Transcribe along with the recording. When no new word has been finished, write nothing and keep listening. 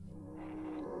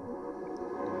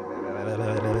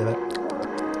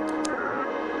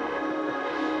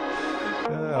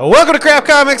Welcome to Craft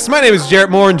Comics. My name is Jarrett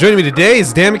Moore, and joining me today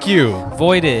is Dan McHugh.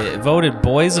 Voted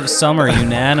Boys of Summer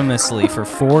unanimously for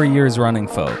 4 years running,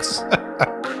 folks. All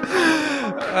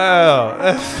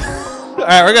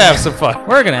right, we're gonna have some fun.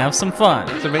 We're gonna have some fun.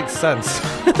 It makes sense.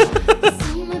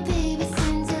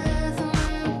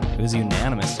 It was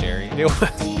unanimous, Jerry.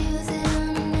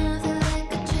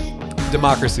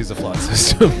 Democracy's a flawed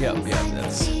system. Yep,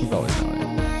 we've always known it.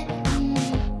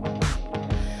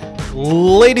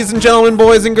 Ladies and gentlemen,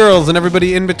 boys and girls, and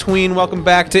everybody in between, welcome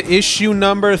back to issue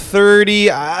number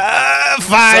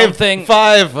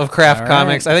 35 of Craft All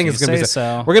Comics. right, I think if it's you gonna be. say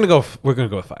so. We're gonna go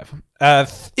with 5.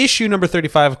 Issue number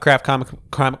 35 of Craft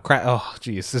oh,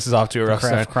 geez, this is off to a rough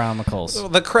Craft start. Chronicles.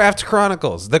 The Craft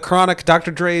Chronicles, the Chronic,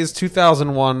 Dr. Dre's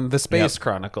 2001, The Space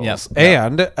Chronicles, Yep.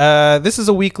 and this is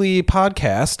a weekly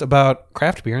podcast about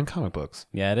craft beer and comic books.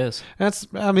 Yeah, it is. That's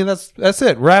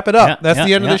it. Wrap it up. Yeah, that's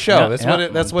the end of the show. yeah.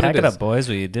 That's what Pack it it is. up, boys.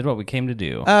 We did what we came to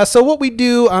do. So what we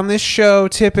do on this show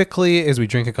typically is we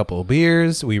drink a couple of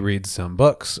beers, we read some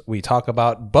books, we talk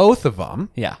about both of them.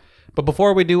 Yeah. But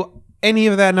before we do any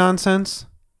of that nonsense,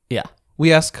 Yeah.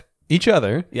 we ask each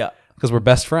other, Yeah. because we're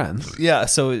best friends, Yeah.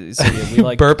 So yeah, we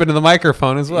like burp into the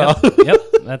microphone as well. Yep.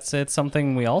 It's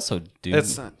something we also do.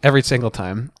 It's every single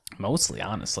time. Mostly,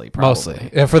 honestly. Probably. Mostly.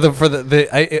 Yeah,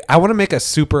 I want to make a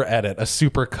super edit, a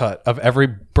super cut of every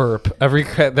burp.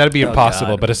 That'd be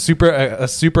impossible, God. but a super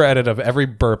edit of every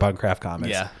burp on Craft Comics.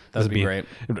 Yeah, that'd be great.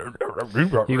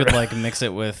 You could like mix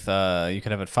it with you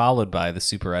could have it followed by the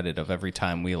super edit of every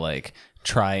time we like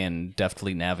try and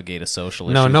deftly navigate a social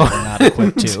issue No. that we're not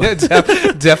equipped to.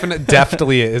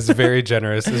 Definitely is very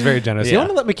generous. Is very generous. You Yeah.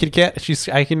 want to let me kitty cat?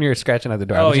 I can hear her scratching at the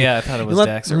door. Oh Would you- yeah, I thought it was you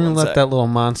Dax. let that little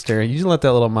monster. You let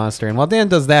that little monster. And while Dan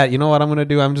does that, you know what I'm going to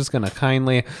do? I'm going to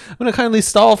kindly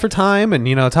stall for time and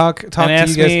talk And to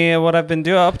ask you guys. me what I've been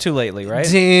up to lately, right?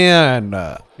 Dan,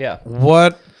 Yeah,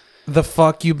 what the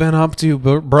fuck you been up to,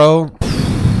 bro?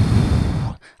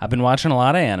 I've been watching a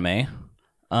lot of anime.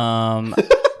 All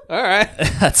right.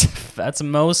 That's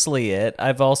mostly it.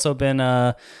 I've also been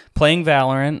playing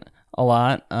Valorant a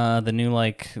lot. The new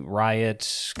like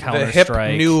Riot, The Counter hip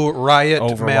Strike, new Riot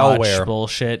Overwatch malware.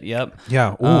 bullshit. Yep.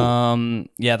 Yeah. Ooh.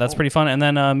 Yeah, that's pretty fun. And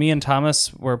then me and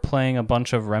Thomas were playing a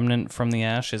bunch of Remnant from the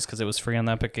Ashes because it was free on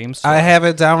the Epic Games Store. I have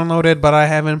it downloaded, but I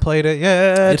haven't played it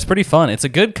yet. It's pretty fun. It's a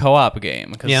good co-op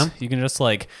game because Yeah. you can just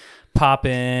like pop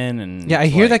in and Yeah, I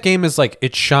hear like, that game is like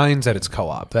it shines at its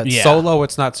co-op. That Yeah. solo,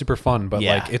 it's not super fun, but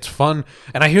Yeah. like it's fun.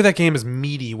 And I hear that game is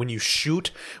meaty. When you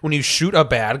shoot a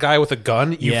bad guy with a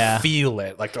gun, you Yeah. feel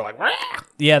it. Like they're like, "Rah!"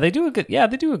 Yeah, they do a good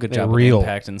job real. of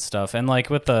impact and stuff. And like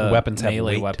with the Weapons have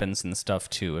melee weight. weapons and stuff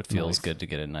too, it feels good to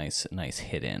get a nice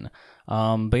hit in.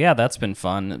 But yeah, that's been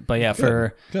fun. But yeah,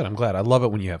 good. I'm glad. I love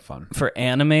it when you have fun. for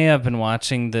anime, I've been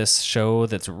watching this show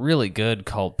that's really good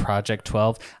called Project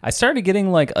 12. I started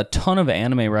getting like a ton of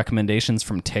anime recommendations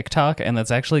from TikTok, and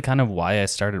that's actually kind of why I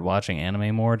started watching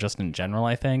anime more, just in general,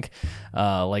 I think.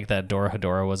 Like that Dora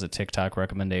Hedora was a TikTok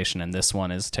recommendation, and this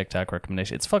one is TikTok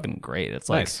recommendation. It's fucking great. It's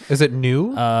like Nice. Is it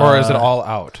new or is it all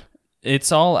out?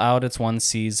 it's all out. It's one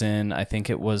season. I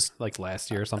think it was Like last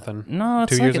year or something? no,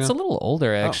 it's 2 like years it's ago? a little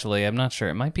older actually. I'm not sure.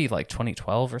 It might be like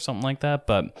 2012 or something like that.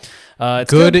 But it's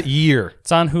Good year.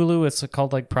 It's on Hulu. It's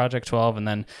called like Project 12. And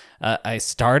then I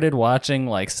started watching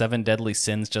like Seven Deadly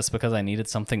Sins just because I needed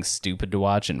something stupid to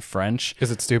watch in French.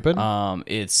 Is it stupid?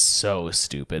 It's so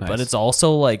stupid, but Nice. it's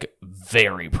also like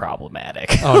very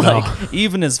problematic. Oh, no. Like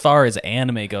even as far as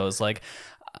anime goes, like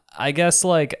I guess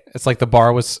like It's like the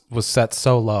bar was set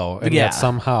so low, and Yeah. yet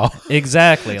somehow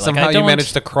exactly like somehow I you don't,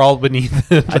 managed to crawl beneath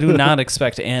it. I do not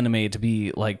expect anime to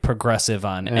be like progressive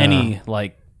on any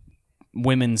like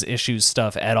women's issues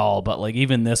stuff at all, but like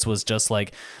even this was just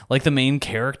like the main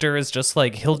character is just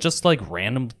like he'll just like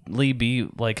randomly be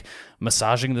like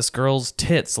massaging this girl's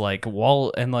tits like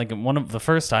while and like one of the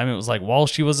first time it was like while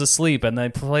she was asleep, and they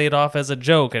play it off as a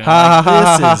joke, and I'm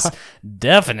like, this is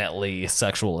definitely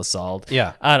sexual assault.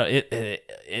 Yeah. I don't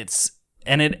it's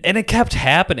and it kept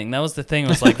happening. That was the thing. It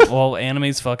was like, well,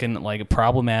 anime's fucking like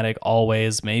problematic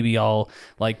always. Maybe I'll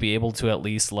like be able to at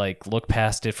least like look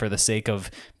past it for the sake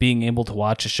of being able to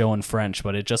watch a show in French,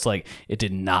 but it just like it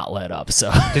did not let up.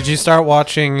 So Did you start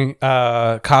watching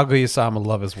Kaguya-sama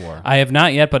Love is War? I have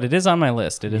not yet, but it is on my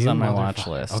list. It is You on my watch motherfucker.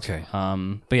 list. Okay.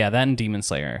 But yeah, that and Demon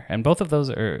Slayer, and both of those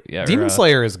are Demon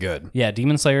Slayer is good. Yeah,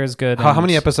 Demon Slayer is good. How and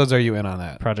many episodes are you in on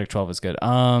that? Project 12 is good.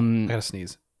 I gotta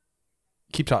sneeze.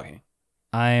 Keep talking.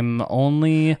 I'm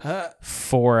only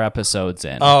 4 episodes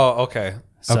in. Oh, okay.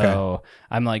 So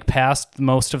I'm like past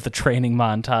most of the training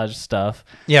montage stuff.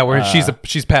 Yeah, where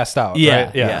she's passed out. Yeah,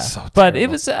 right? yeah. So but terrible. it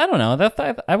was, I don't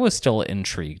know, I was still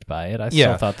intrigued by it. I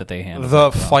still thought that they handled the it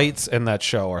well. fights in that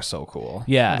show are so cool.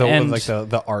 Yeah, and like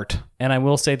the art. And I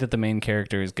will say that the main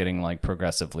character is getting like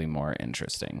progressively more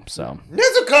interesting. So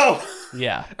Nezuko.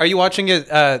 yeah, Are you watching it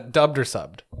dubbed or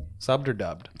subbed? Subbed or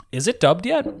dubbed? is it dubbed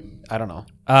yet? I don't know.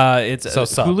 It's So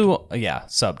subbed. Hulu. Yeah,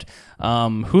 subbed.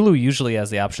 Hulu usually has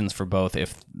the options for both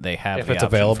if they have If the it's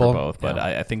option available. for both, but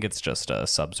Yeah. I think it's just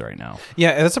subs right now.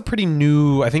 Yeah, that's a pretty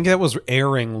new. I think that was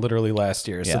airing literally last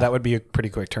year, so Yeah. that would be a pretty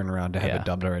quick turnaround to have Yeah. it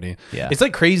dubbed already. Yeah. It's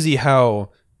like crazy how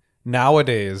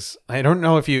nowadays. I don't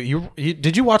know if you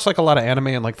did you watch like a lot of anime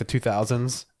in like the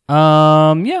 2000s?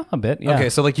 Yeah, a bit. Yeah. Okay,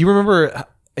 so like you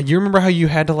remember how you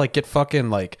had to like get fucking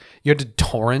like you had to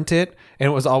torrent it and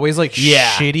it was always like Yeah.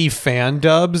 shitty fan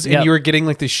dubs and Yep. you were getting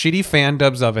like the shitty fan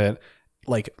dubs of it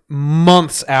like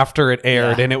months after it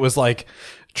aired Yeah. and it was like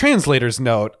translator's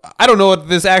note. I don't know what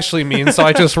this actually means, so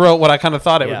I just wrote what I kind of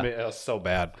thought it Yeah. would be. It was so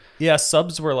bad. Yeah,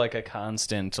 subs were like a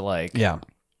constant like Yeah.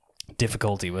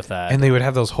 difficulty with that. And they would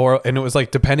have those horror and it was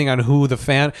like depending on who the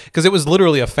fan because it was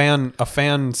literally a fan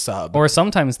sub. Or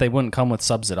sometimes they wouldn't come with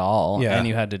subs at all, Yeah. and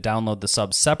you had to download the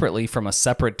subs separately from a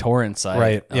separate torrent site.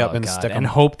 Right, Oh, yep, and God. stick 'em. and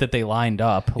hope that they lined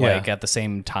up Yeah. like at the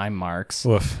same time marks.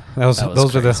 Oof. That was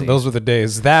Those crazy. were the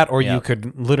days. That or you Yep.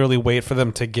 could literally wait for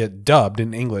them to get dubbed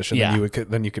in English and Yeah.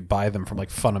 then you could buy them from like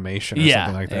Funimation or Yeah,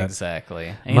 something like that.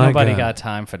 exactly. Ain't My nobody God. got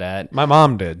time for that. My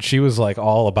mom did. She was like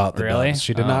all about the Really? dubs.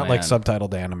 She did Oh, not like man.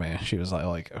 subtitled anime. She was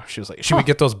like she would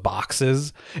get those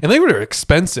boxes and they were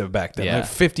expensive back then. Yeah. Like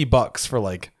 $50 for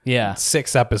like Yeah.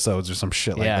 6 episodes or some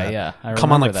shit like Yeah, that. yeah. I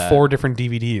Come on like remember that. 4 different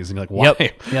DVDs and you're like, why?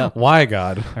 Yep, yep. Why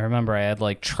God? I remember I had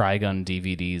like Trigun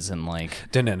DVDs and like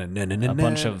A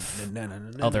bunch of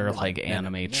other like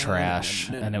anime trash,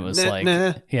 and it was like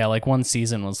like one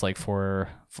season was like for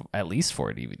at least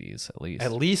 4 DVDs at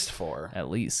least 4. at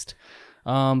least.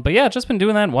 But yeah, just been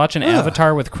doing that, watching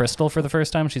Avatar with Crystal for the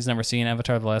first time. She's never seen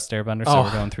Avatar: The Last Airbender, so Oh.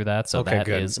 we're going through that. So Okay, that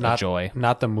good. is Not a joy.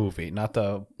 Not the movie, not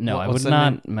the No, I what's would the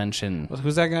not name? mention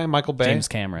Who's that guy? Michael Bay? James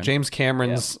Cameron. James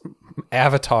Cameron's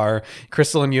Avatar.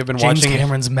 Crystal and you have been James watching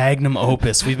Cameron's magnum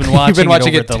opus. We've been watching,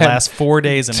 watching it it over the 10 last 4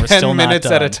 days, and we're 10 still minutes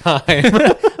not at done. a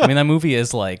time. I mean, that movie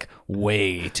is like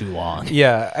way too long.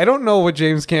 Yeah, I don't know what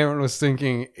James Cameron was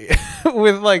thinking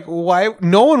with like why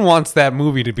no one wants that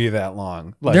movie to be that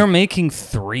long. Like They're making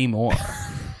 3 more.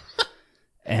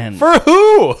 And for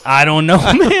who? I don't know,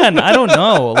 man. I don't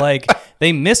know. Like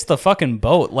they missed the fucking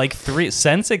boat. Like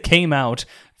since it came out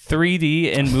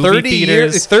 3D in movie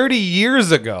theaters. 30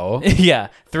 years ago. Yeah,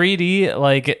 3D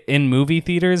like in movie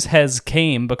theaters has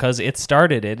came because it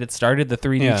started it. It started the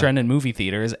 3D Yeah. trend in movie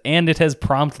theaters, and it has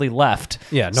promptly left.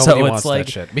 Yeah, So nobody it's wants like,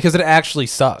 that shit because it actually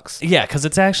sucks. Yeah, because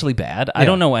it's actually bad. I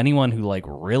don't know anyone who like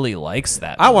really likes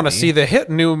that. I want to movie. see the hit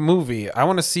new movie. I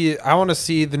want to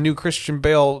see the new Christian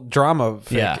Bale drama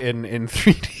fic Yeah. in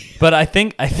 3D. But I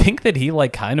think that he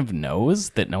like kind of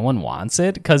knows that no one wants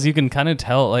it because you can kind of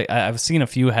tell. Like I've seen a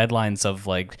few headlines of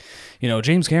like, you know,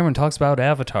 James Cameron talks about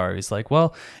Avatar. He's like,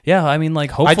 well, yeah, I mean, like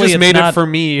I hopefully just it's made not, it for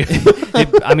me.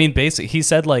 I mean, basically, he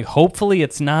said like hopefully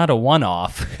it's not a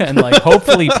one-off, and like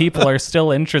hopefully people are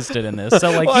still interested in this. So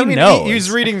like Well, he knows.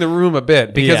 He's reading the room a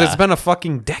bit because Yeah. it's been a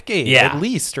fucking decade Yeah. at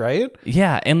least, right?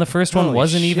 Yeah, and the first one Holy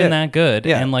wasn't even shit. that good.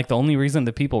 Yeah. And like the only reason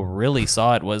that people really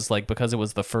saw it was like because it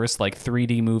was the first like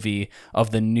 3D movie of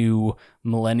the new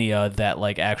millennia that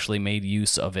like actually made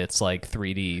use of its like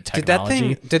 3D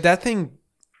technology. Did that thing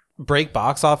break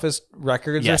box office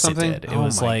records Yes, or something? it did. It Oh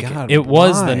was my like God, it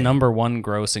was why? the number 1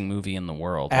 grossing movie in the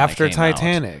world when it After came out.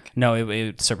 Titanic. No,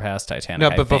 it surpassed Titanic. No,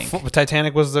 I but think. before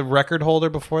Titanic was the record holder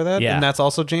before that, Yeah. and that's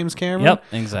also James Cameron. Yep,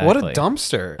 exactly. What a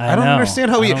dumpster! I I don't know. understand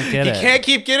how I he don't get it. can't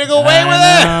keep getting away with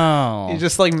it. know. He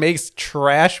just like makes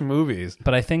trash movies.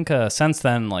 But I think since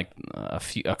then, like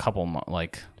a couple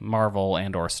like Marvel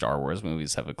and or Star Wars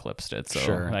movies have eclipsed it. So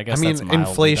Sure. I guess I mean, that's mildly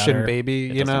inflation, better. baby,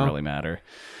 It you doesn't know? really matter.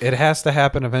 It has to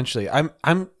happen eventually.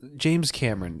 I'm James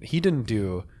Cameron. He didn't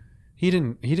do any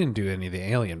of the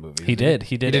Alien movies. He did.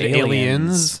 He did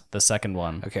Aliens, the second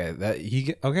one. Okay,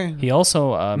 okay. He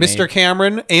also Mr. made,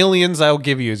 Cameron, Aliens. I'll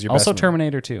give you as your also best.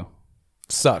 Terminator 2.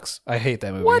 Sucks. I hate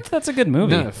that movie. What? That's a good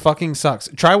movie. No, it fucking sucks.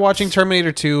 Try watching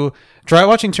Terminator 2. Try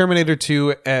watching Terminator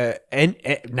 2 and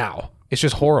now. It's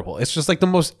just horrible. It's just like the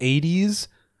most 80s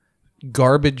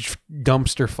garbage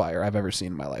dumpster fire I've ever seen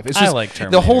in my life. It's I just like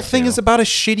the whole Terminator thing 2. is about a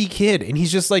shitty kid and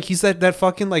he's just like he's that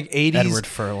fucking like 80s Edward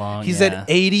Furlong. He's yeah. that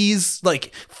 80s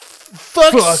like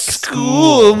fuck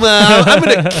school, man. I'm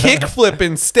going to kickflip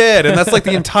instead and that's like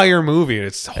the entire movie.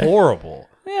 It's horrible.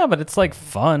 Yeah, but it's like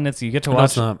fun. It's you get to No,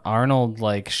 watch it's not. Arnold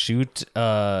like shoot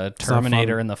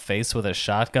Terminator in the face with a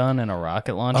shotgun and a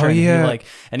rocket launcher. Oh, yeah.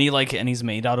 and he's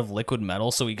made out of liquid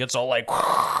metal, so he gets all like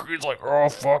he's like, oh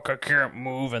fuck, I can't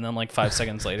move, and then like 5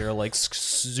 seconds later, like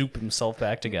zoop himself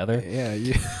back together. Yeah,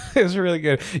 it's really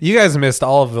good. You guys missed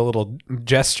all of the little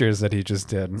gestures that he just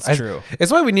did. It's true.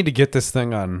 It's why we need to get this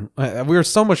thing on. We were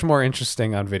so much more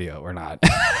interesting on video. We're not.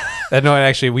 No,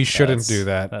 actually, we shouldn't do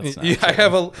that. that's not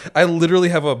Yeah, I literally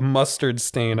have a mustard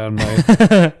stain on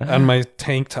my on my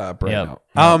tank top right Yep.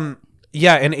 now.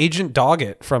 Yeah, and Agent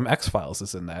Doggett from X-Files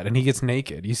is in that, and he gets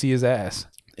naked. You see his ass.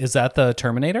 Is that the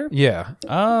Terminator? Yeah.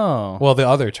 Oh, Well, the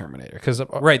other Terminator, because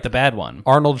right, the bad one.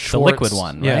 Arnold Schwartz, liquid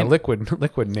one, Yeah, right?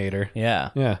 Liquidnator. Yeah,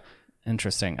 Yeah.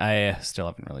 interesting. I still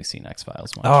haven't really seen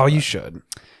X-Files much. Oh, but- you should.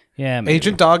 yeah, maybe.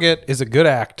 Agent Doggett is a good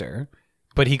actor,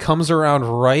 but he comes around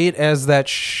right as that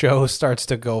show starts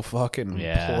to go fucking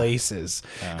Yeah. places.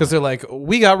 Because they're like,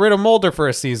 we got rid of Mulder for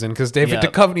a season because David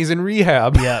Yep. Duchovny's in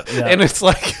rehab. Yep. And it's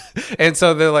like, and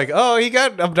so they're like, oh, he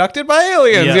got abducted by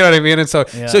aliens. Yep. You know what I mean? And so,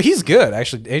 Yeah. so he's good.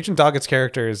 Actually, Agent Doggett's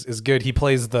character is good. He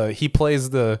plays the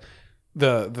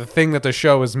thing that the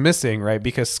show is missing, right?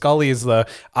 Because Scully is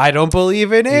I don't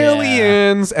believe in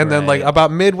aliens. And then like right. about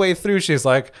midway through, she's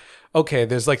like, okay,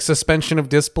 there's like suspension of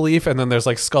disbelief, and then there's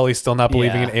like Scully still not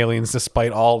believing Yeah. in aliens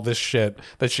despite all this shit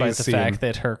that Despite she's the seen. fact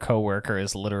that her coworker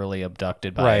is literally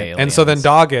abducted by Right. aliens. And so then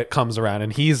Doggett comes around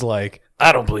and he's like,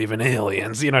 I don't believe in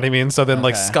aliens. You know what I mean? So then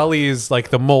like Okay. Scully's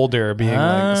like the Mulder being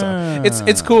like, so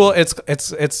it's cool.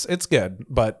 It's good,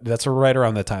 but that's right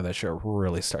around the time that show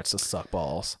really starts to suck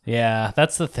balls. Yeah,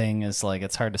 that's the thing is like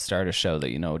it's hard to start a show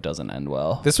that you know doesn't end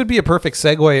well. This would be a perfect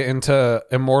segue into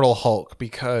Immortal Hulk,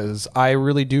 because I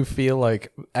really do feel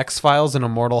like X-Files and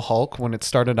Immortal Hulk, when it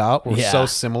started out, were Yeah. so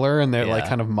similar, and they're like Yeah.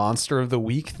 kind of monster of the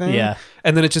week thing. Yeah.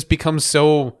 And then it just becomes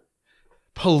so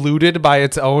polluted by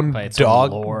its own By its own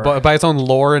lore. by its own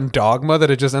lore and dogma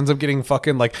that it just ends up getting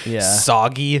fucking like Yeah.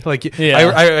 soggy. Like Yeah.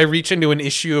 I reach into an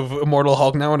issue of Immortal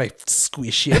Hulk now and I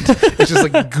squish it. It just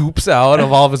like goops out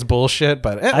of all of his bullshit.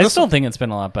 But I still think it's been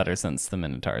a lot better since the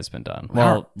Minotaur has been done.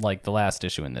 Well, like the last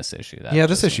issue and this issue. That yeah,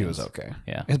 this just issue means- is okay.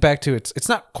 Yeah. It's back to it's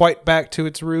not quite back to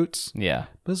its roots, Yeah.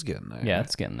 but it's getting there. Yeah,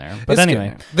 it's getting there. But It's anyway,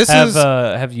 getting there. This is-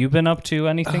 have you been up to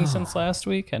anything since last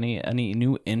week? Any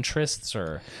new interests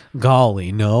or Golly,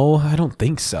 no, I don't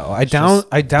think so. I just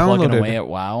plugging downloaded away at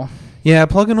WoW? Yeah,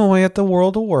 plugging away at the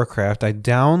World of Warcraft. I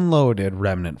downloaded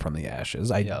Remnant from the Ashes.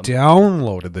 I Yep.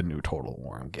 downloaded the new Total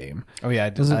War game. Oh yeah,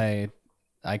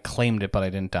 I claimed it, but I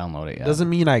didn't download it yet. Doesn't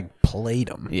mean I played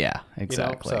them. Yeah,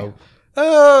 exactly.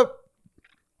 I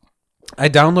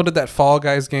downloaded that Fall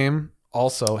Guys game.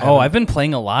 Also, I've been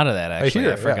playing a lot of that actually.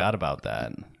 hear, I forgot about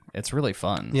that. It's really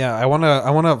fun. yeah, I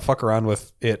wanna fuck around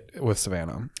with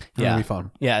Savannah. It'll Yeah. be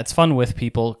fun. Yeah, it's fun with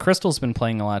people. Crystal's been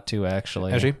playing a lot too,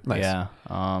 actually. Has she? Nice. Yeah.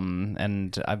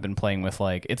 And I've been playing with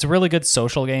it's a really good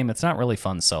social game. It's not really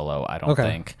fun solo, I don't Okay.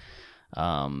 think.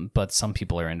 But some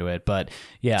people are into it. But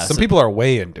yeah, Some people are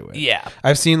way into it. Yeah.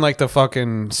 I've seen like the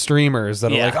fucking streamers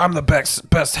that are Yeah. like, I'm the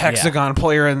best hexagon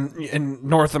player in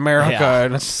North America, Yeah.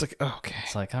 and it's just like, okay.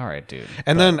 It's like, all right, dude.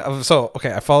 And then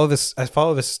I follow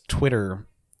this Twitter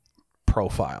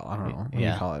profile. I don't know what do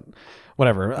Yeah. you call it.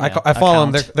 Whatever. Yeah, I follow them.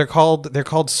 account. They're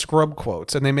called scrub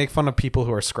quotes, and they make fun of people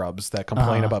who are scrubs that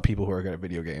complain about people who are good at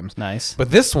video games. Nice.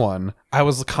 But this one, I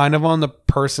was kind of on the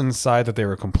person's side that they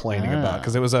were complaining about, Ah.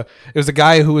 because it was a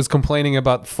guy who was complaining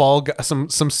about some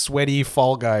sweaty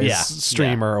Fall Guys Yeah.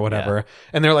 streamer Yeah. or whatever,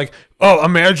 and they're like, oh,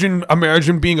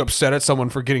 imagine being upset at someone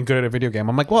for getting good at a video game.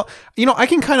 I'm like, well, I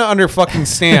can kind of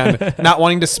stand not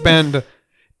wanting to spend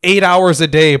 8 hours a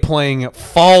day playing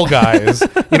Fall Guys, you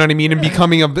know what I mean, and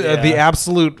becoming the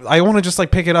absolute. I want to just like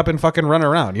pick it up and fucking run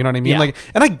around, you know what I mean? Yeah. Like,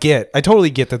 and I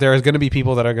totally get that there is going to be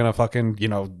people that are going to fucking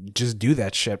just do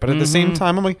that shit, but at the same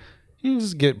time, I'm like, you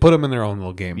just put them in their own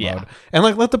little game Yeah. mode, and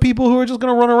like let the people who are just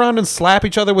going to run around and slap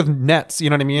each other with nets,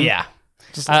 you know what I mean? Yeah.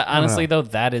 Just I don't Honestly, know. though,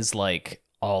 that is like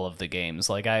all of the games.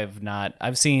 Like I've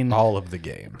seen all of the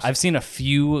games. I've seen a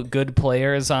few good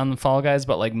players on Fall Guys,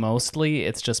 but like mostly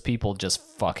it's just people just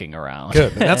fucking around.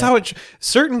 Good. And that's how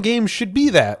certain games should be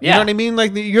that. You Yeah. know what I mean?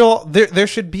 Like there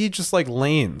should be just like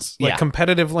lanes, like Yeah.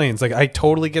 competitive lanes. Like I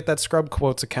totally get that scrub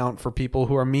quotes account for people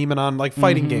who are memeing on like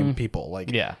fighting game people.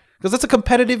 Like, Yeah. because it's a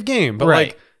competitive game, but Right.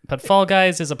 like, But Fall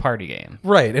Guys is a party game.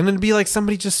 right. And it'd be like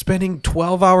somebody just spending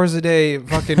 12 hours a day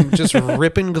fucking just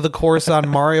ripping the course on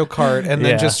Mario Kart and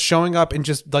then Yeah. just showing up and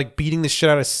just like beating the shit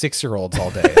out of 6-year-olds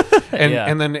all day.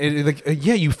 and then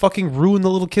yeah, you fucking ruined the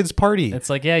little kid's party. It's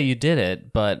like, yeah, you did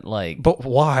it, but like, But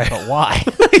why? but why?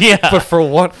 Yeah. But for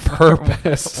what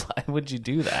purpose? Why would you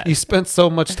do that? You spent so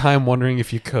much time wondering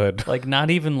if you could. Like, not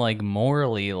even like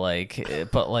morally,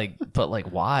 but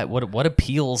why? What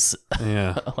appeals?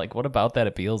 Yeah. Like, what about that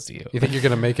appeals to you? You think you're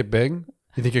gonna make it big?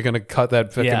 You think you're gonna cut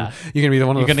that fucking? Yeah. You're gonna be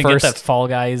one of You're the gonna first. get that Fall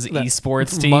Guys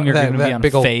esports team. You're gonna be on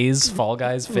big old- Phase, Fall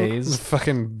Guys Phase.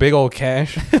 Fucking big old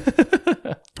cash.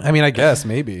 I mean, I guess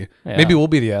maybe. Yeah. Maybe we'll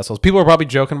be the assholes. People are probably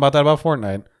joking about that about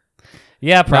Fortnite.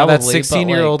 Yeah, Now probably. that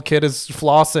 16-year-old but, kid is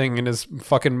flossing in his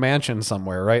fucking mansion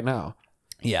somewhere right now.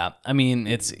 like, yeah, I mean,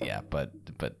 but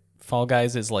Fall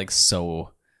Guys is like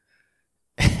so.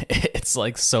 It's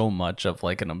like so much of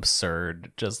like an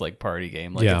absurd, just like party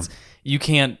game. Like, Yeah.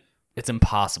 it's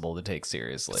impossible to take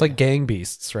seriously. It's like Gang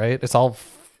Beasts, right? It's all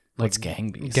like What's Gang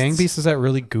Beasts? Gang Beasts is that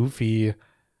really goofy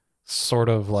sort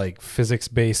of like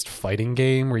physics-based fighting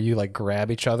game where you like grab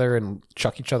each other and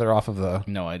chuck each other off of the.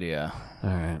 No idea. All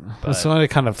right, But- that's what it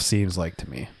kind of seems like to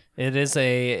me. It is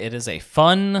a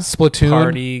fun Splatoon.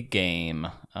 party game.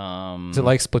 Is it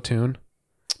like Splatoon?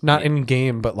 Not in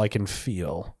game, but like in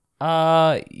feel.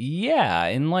 Yeah,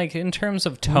 in terms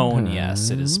of tone, yes,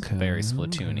 it is very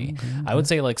Splatoony. I would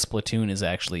say like Splatoon is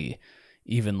actually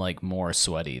even like more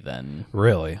sweaty than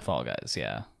Really? Fall Guys.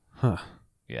 Yeah, Huh.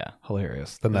 yeah,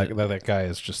 Hilarious. Then that guy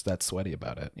is just that sweaty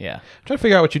about it. yeah. I'm trying to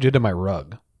figure out what you did to my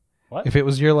rug. What? If it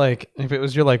was your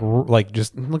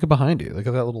just look at behind you. Look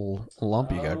at that little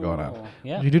lump you got going on. Oh, What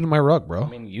yeah. did you do to my rug, bro? I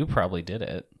mean, you probably did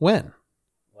it. When?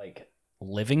 Like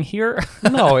living here?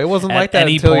 No, it wasn't At like that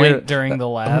any until point your- during the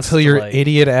last until your like,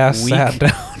 idiot ass week. sat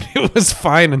down. It was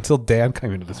fine until Dan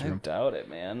came into this I room. doubt it,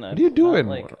 man. What are you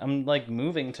doing? I'm like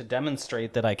moving to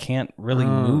demonstrate that I can't really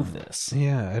move this.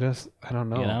 Yeah, I don't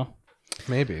know. You know?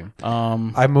 Maybe.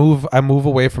 Um. I move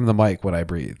away from the mic when I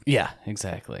breathe. Yeah.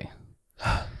 Exactly.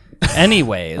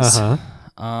 Anyways.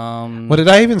 Uh-huh. What did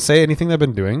I even say? Anything that I've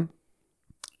been doing?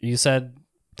 You said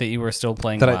that you were still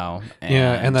playing That I- WoW.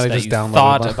 and that I just you downloaded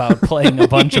thought one. about playing a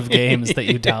bunch of games that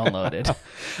you downloaded.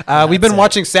 We've been That's it.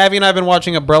 watching Savvy and I've been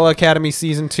watching Umbrella Academy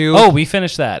season 2. Oh, we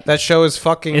finished that. That show is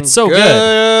fucking It's so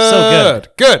good. So good.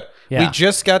 Good. Yeah. We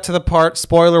just got to the part,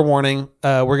 spoiler warning.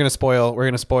 We're gonna spoil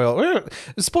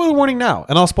spoiler warning now.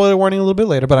 And I'll spoiler warning a little bit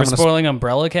later, but We're I'm gonna spoiling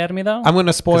Umbrella Academy though? I'm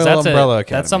gonna spoil 'Cause that's Umbrella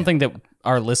Academy. That's something that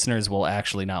our listeners will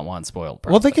actually not want spoiled.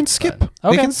 Well, they can probably, skip. but- They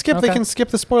Okay, can skip. They okay. can skip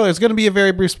the spoiler. It's going to be a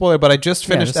very brief spoiler, but I just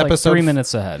Yeah, finished just like episode 3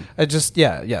 minutes ahead. I just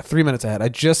 3 minutes ahead. I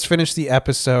just finished the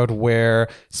episode where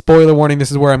spoiler warning. This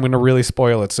is where I'm going to really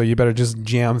spoil it, so you better just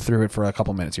jam through it for a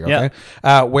couple minutes here, Yeah.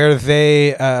 okay? Where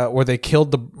they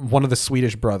killed one of the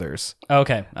Swedish brothers,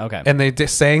 Okay. and they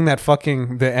sang that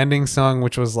fucking the ending song,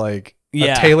 which was like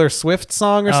Yeah. a Taylor Swift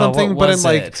song or Oh, something, what but in was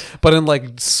like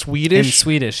it? Swedish. In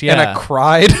Swedish, And I yeah.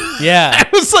 cried. Yeah. I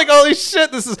was like, holy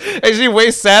shit, this is actually way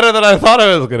sadder than I thought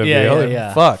it was going to Yeah, be. yeah, Holy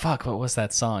yeah. fuck. What was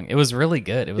that song? It was really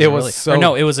good. It was It was really, so- or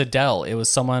no, it was Adele. It was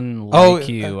Someone Oh, Like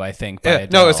You, I think. By Yeah,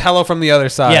 Adele. no, it's Hello from the Other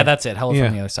Side. Yeah, that's it. Hello Yeah.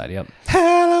 from the Other Side. Yep.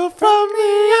 Hello from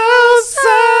the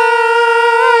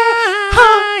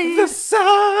other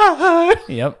side.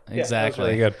 Yep. Exactly.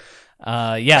 Really good.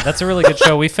 Yeah, that's a really good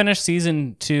show. We finished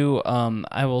season 2.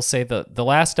 I will say the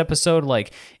last episode,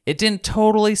 like, it didn't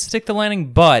totally stick the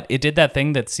landing, but it did that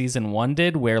thing that season 1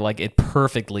 did, where like it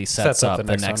perfectly sets up the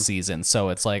next one. season. So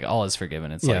it's like all is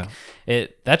forgiven. It's Yeah.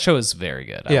 like that show is very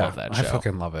good. I love that show. I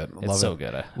fucking love it. It's Love so it.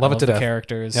 good. I Love it to the death.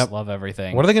 characters. Yep. Love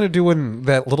everything. What are they going to do when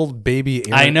that little baby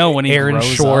Aaron, I know, when he Aaron grows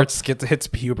Schwartz hits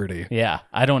puberty? Yeah,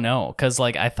 I don't know, because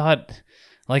like I thought.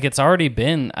 Like it's already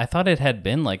been, I thought it had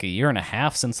been like a year and a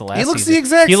half since the last He looks season. the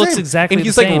exact He same. looks exactly and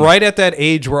he's the like same. right at that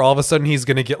age where all of a sudden he's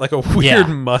going to get like a weird Yeah.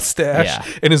 mustache Yeah.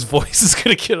 and his voice is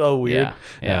going to get all weird.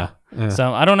 Yeah.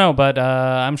 So I don't know, but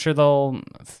I'm sure they'll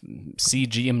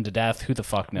CG him to death. Who the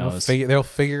fuck knows? They'll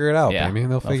figure it out, Yeah, baby.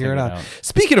 They'll figure it out. it out.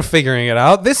 Speaking of figuring it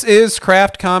out, this is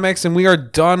Craft Comics, and we are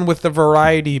done with the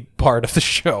variety part of the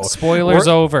show. Spoilers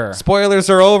over. Spoilers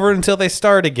are over until they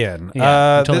start again.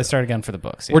 Yeah, until they start again for the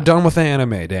books. Yeah. We're done with the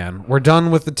anime, Dan. We're done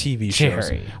with the TV shows.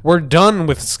 Jerry. We're done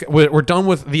with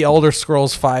the Elder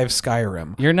Scrolls V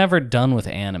Skyrim. You're never done with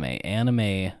anime.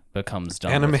 Anime becomes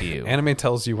done with you. Anime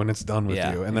tells you when it's done with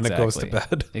you, and then it goes to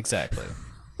bed, Exactly.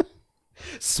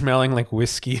 smelling like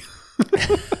whiskey.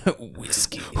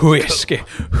 Whiskey.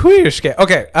 Whiskey.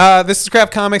 Okay, this is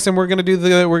Craft Comics, and we're gonna do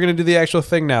the actual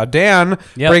thing now. Dan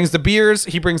brings the beers,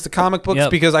 he brings the comic books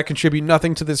because I contribute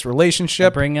nothing to this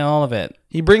relationship. Bring all of it.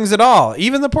 He brings it all,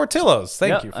 even the Portillos.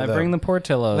 Thank you for I them. bring the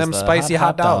Portillos. Them the spicy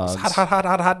hot dogs. dogs.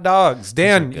 Hot dogs.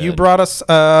 Dan, good. you brought us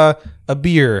a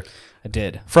beer. I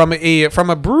did. From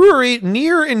a brewery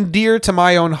near and dear to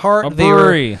my own heart. A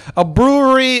brewery. A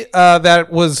brewery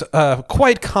that was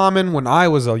quite common when I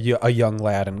was a young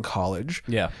lad in college.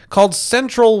 Yeah. Called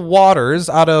Central Waters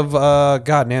out of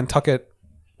Nantucket,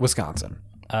 Wisconsin.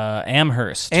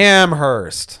 Amherst.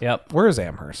 Amherst. Yep. Where is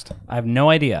Amherst? I have no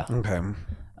idea. Okay.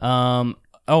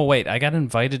 Oh wait, I got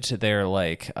invited to their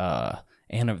like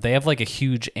they have like a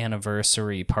huge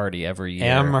anniversary party every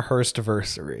year.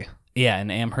 Amherstiversary. Yeah,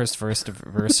 an Amherst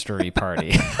anniversary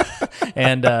party.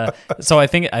 And so I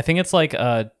think it's like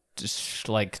just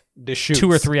like Deschutes.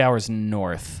 2 or 3 hours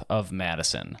north of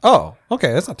Madison. Oh,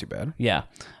 okay, that's not too bad. Yeah.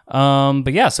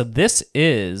 But yeah, so this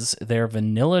is their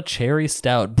Vanilla Cherry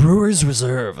Stout, Brewer's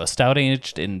Reserve, a stout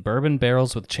aged in bourbon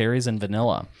barrels with cherries and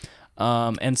vanilla.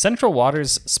 And Central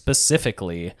Waters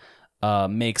specifically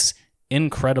makes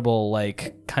incredible,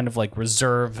 like, kind of like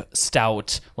reserve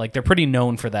stout. Like, they're pretty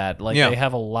known for that. Like, they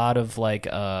have a lot of like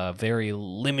very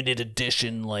limited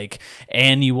edition, like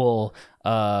annual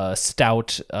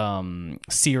stout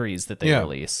series that they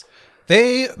release.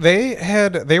 They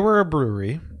were a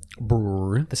brewery.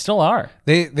 They still are.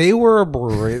 They were a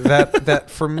brewery that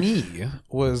for me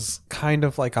was kind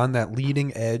of like on that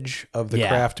leading edge of the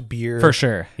craft beer. For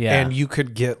sure. Yeah. And you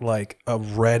could get like a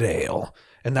red ale.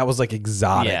 And that was like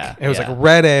exotic. Yeah, it was like a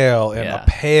red ale and a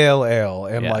pale ale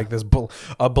and like this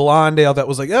a blonde ale that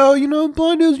was like, oh,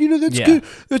 blonde ales, that's good.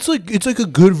 It's like a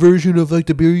good version of like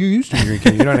the beer you're used to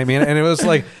drinking. You know what I mean? And it was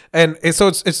like, so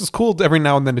it's just cool every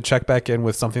now and then to check back in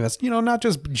with something that's not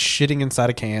just shitting inside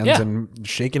of cans and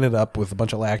shaking it up with a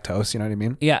bunch of lactose. You know what I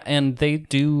mean? Yeah, and they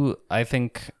do. I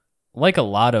think, like a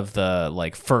lot of the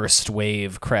like first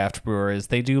wave craft brewers,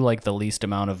 they do like the least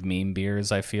amount of meme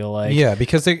beers, I feel like. Yeah,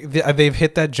 because they've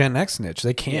hit that Gen X niche.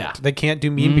 They can't do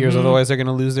meme beers, otherwise they're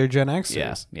gonna lose their Gen X.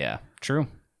 Yeah, true.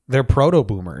 They're proto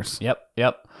boomers.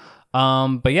 Yep.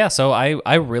 But yeah, so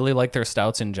I really like their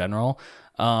stouts in general.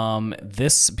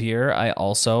 This beer I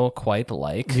also quite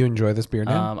like. You enjoy this beer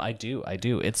now? I do.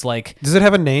 It's like, does it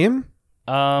have a name?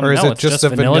 Or is no, it just a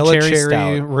vanilla cherry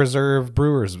stout. reserve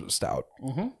brewer's stout?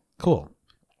 Mm-hmm. Cool.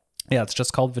 Yeah, it's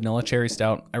just called Vanilla Cherry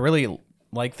Stout. I really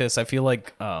like this. I feel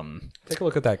like take a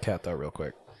look at that cat though, real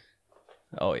quick.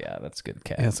 Oh yeah, that's a good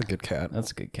cat. Yeah, that's a good cat.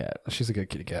 That's a good cat. She's a good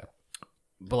kitty cat.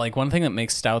 But like one thing that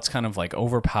makes stouts kind of like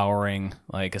overpowering,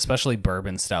 like especially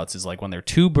bourbon stouts, is like when they're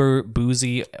too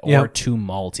boozy or too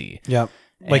malty. Yep.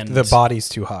 Like the body's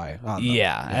too high on them.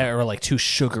 Yeah, or like too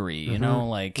sugary,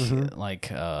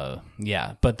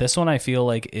 yeah. But this one I feel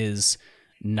like is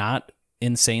not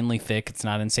insanely thick. It's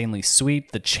not insanely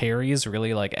sweet. The cherries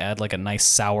really like add like a nice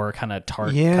sour kind of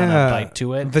tart kind of bite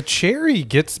to it. The cherry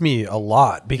gets me a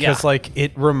lot because like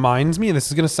it reminds me, and this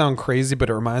is gonna sound crazy, but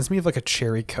it reminds me of like a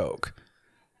cherry Coke.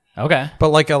 Okay. But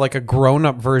like a grown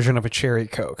up version of a cherry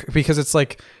Coke, because it's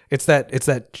that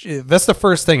that's the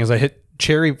first thing is I hit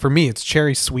cherry. For me, it's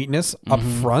cherry sweetness up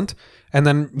front. And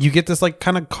then you get this like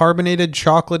kind of carbonated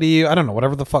chocolatey, I don't know,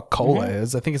 whatever the fuck cola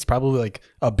is. I think it's probably like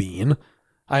a bean.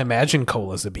 I imagine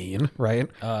cola's a bean, right?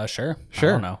 Sure.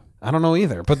 I don't know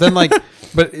either. But then like,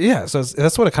 but yeah, so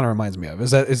that's what it kind of reminds me of.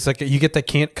 Is that it's like you get that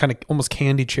kind of almost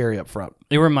candy cherry up front.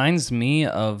 It reminds me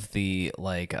of the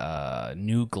like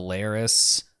New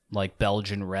Glarus, like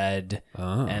Belgian Red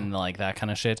and like that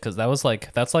kind of shit, because that's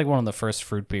like one of the first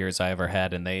fruit beers I ever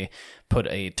had, and they put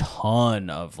a ton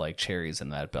of like cherries in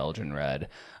that Belgian Red,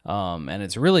 and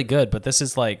it's really good. But this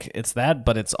is like it's that,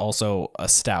 but it's also a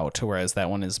stout, whereas that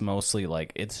one is mostly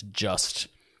like it's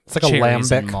like a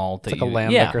lambic, malt. It's like a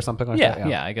lambic or something like that.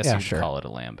 Yeah, I guess you could call it a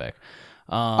lambic.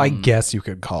 I guess you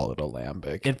could call it a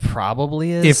lambic. It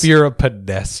probably is if you're a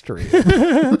pedestrian.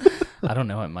 I don't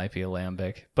know. It might be a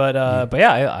lambic, but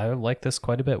yeah, I like this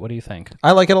quite a bit. What do you think?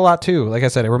 I like it a lot too. Like I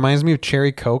said, it reminds me of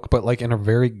cherry Coke, but like in a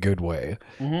very good way.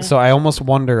 Mm-hmm. So I almost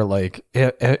wonder like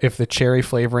if the cherry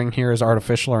flavoring here is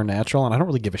artificial or natural, and I don't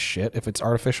really give a shit if it's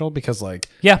artificial because like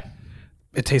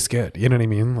it tastes good. You know what I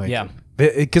mean? Like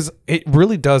because it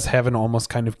really does have an almost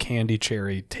kind of candy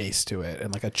cherry taste to it,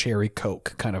 and like a cherry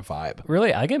Coke kind of vibe.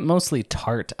 Really, I get mostly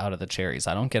tart out of the cherries.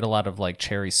 I don't get a lot of like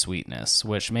cherry sweetness,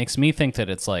 which makes me think that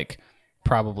it's like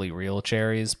probably real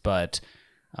cherries, but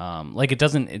like it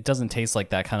doesn't taste like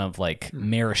that kind of like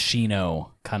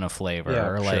maraschino kind of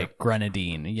flavor like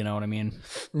grenadine. You know what I mean?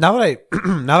 Now that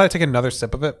I take another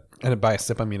sip of it, and by a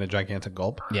sip I mean a gigantic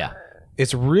gulp. Yeah,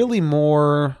 it's really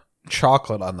more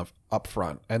chocolate on the up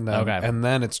front, and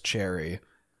then it's cherry.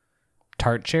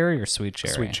 Tart cherry or sweet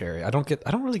cherry? Sweet cherry. I don't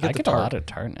really get. I get tart. a lot of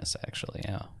tartness actually.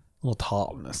 Yeah. Little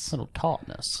tartness.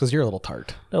 Because you're a little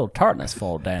tart. Little tartness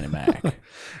for Danny Mac.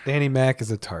 Danny Mac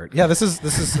is a tart. Yeah, this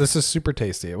is super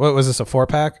tasty. What was this, a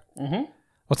 4-pack? Mm-hmm.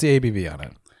 What's the ABV on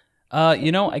it?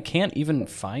 I can't even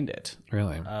find it.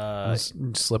 Really?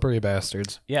 Slippery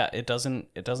bastards. Yeah, it doesn't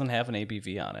have an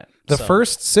ABV on it. The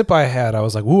first sip I had, I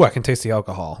was like, "Ooh, I can taste the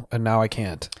alcohol," and now I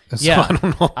can't. So Yeah, I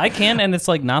don't know. I can, and it's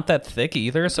like not that thick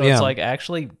either, so Yeah. it's like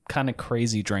actually kind of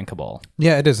crazy drinkable.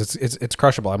 Yeah, it is. It's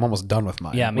crushable. I'm almost done with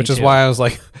mine. Yeah, me which is too. why I was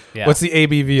like, Yeah. "What's the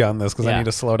ABV on this?" Because I Yeah. need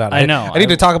to slow down. I know. I need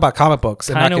to talk about comic books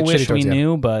and not Kind get of shitty wish we towards the end.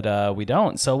 knew, but we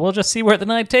don't. So we'll just see where the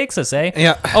night takes us, eh?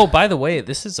 Yeah. Oh, by the way,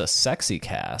 this is a sexy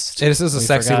cast. This is a We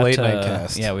sexy forgot late to- night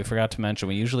cast. Yeah, we forgot to mention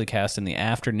we usually cast in the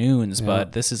afternoons,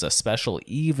 but this is a special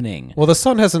evening. Well, the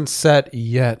sun hasn't set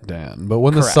yet, Dan. But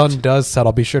when the Correct. sun does set,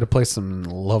 I'll be sure to play some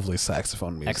lovely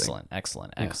saxophone music.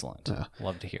 Excellent.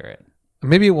 Love to hear it.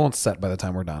 Maybe it won't set by the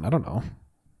time we're done. I don't know.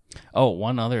 Oh,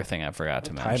 one other thing I forgot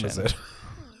to mention. Time is it?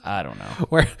 I don't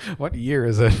know. What year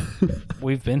is it?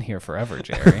 We've been here forever,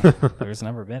 Jerry. There's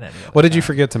never been any. What did you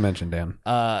forget to mention, Dan?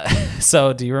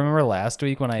 So do you remember last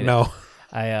week when I No.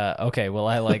 okay, well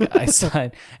I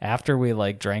signed after we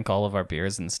like drank all of our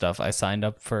beers and stuff, I signed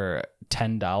up for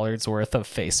 $10 worth of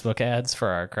Facebook ads for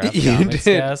our craft You comics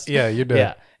did. cast. Yeah, you did.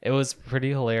 Yeah. It was pretty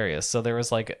hilarious. So there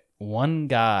was like one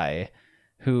guy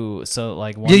who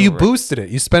Yeah, you boosted it.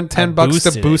 You spent $10 to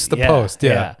boosted boost it. the post.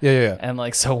 Yeah. Yeah. And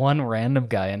like, so one random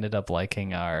guy ended up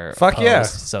liking our Fuck post, yeah.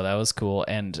 so that was cool.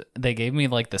 And they gave me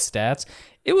like the stats.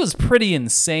 It was pretty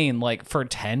insane. Like for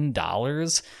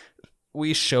 $10,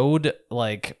 we showed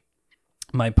like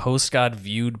my post got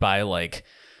viewed by like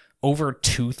over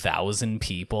 2,000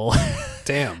 people.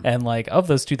 Damn. And like of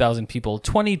those 2,000 people,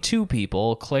 22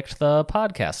 people clicked the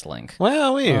podcast link.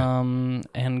 Well,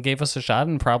 And gave us a shot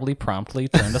and probably promptly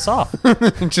turned us off.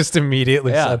 just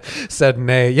immediately Yeah. said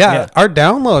nay. Yeah, Yeah. our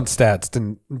download stats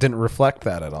didn't reflect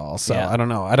that at all. So Yeah. I don't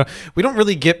know. We don't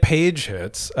really get page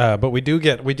hits, but we do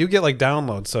get like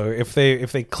downloads. So if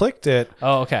they clicked it,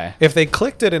 Oh, okay. if they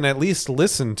clicked it and at least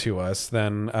listened to us,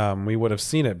 then we would have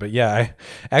seen it. But yeah,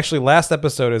 actually last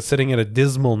episode is sitting at a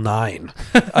dismal 9,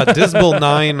 a dismal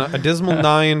 9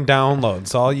 downloads.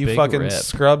 So all you Big fucking rip.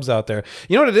 scrubs out there,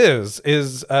 you know what it is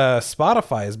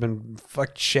Spotify has been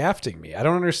shafting me. I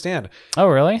don't understand. Oh,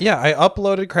 really? Yeah, I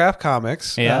uploaded Craft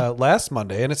Comics Yeah. last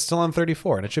Monday, and it's still on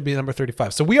 34, and it should be number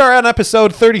 35. So we are on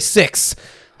episode 36,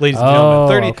 ladies and Oh,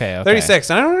 gentlemen. okay. 36.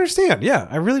 And I don't understand. Yeah,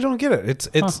 I really don't get it.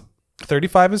 It's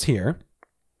 35 is here.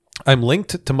 I'm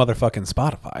linked to motherfucking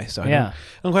Spotify, so I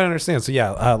don't quite understand. So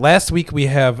yeah, last week we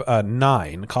have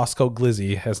 9. Costco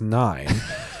Glizzy has 9.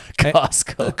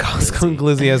 Costco. Costco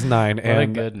Glizzy has 9. What a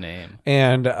good name.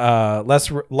 And let's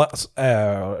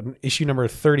issue number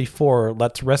 34.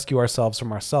 Let's rescue ourselves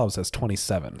from ourselves as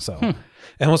 27. So,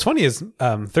 and what's funny is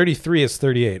 33 is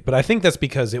 38, but I think that's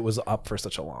because it was up for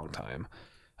such a long time.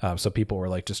 So people were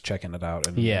like just checking it out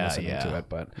and listening to it.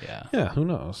 But yeah, who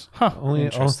knows?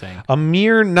 Interesting. A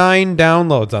mere 9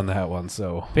 downloads on that one.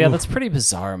 So But yeah, that's pretty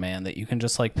bizarre, man, that you can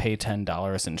just like pay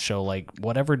 $10 and show like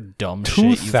whatever dumb shit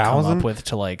you've come 2,000? up with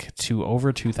to like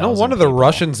over 2,000. no wonder the people.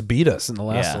 Russians beat us in the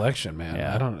last Yeah. election, man.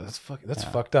 Yeah. I don't know. That's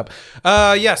fucked up.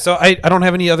 Yeah. So I don't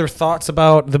have any other thoughts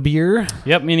about the beer.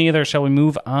 Yep, me neither. Shall we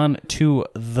move on to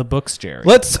the books, Jerry?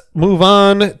 Let's move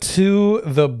on to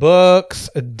the books.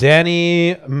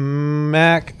 Danny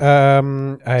Mac.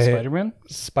 Spider-Man?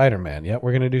 Spider-Man. Yeah,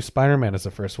 we're going to do Spider-Man as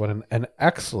the first one. And an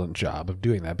excellent job of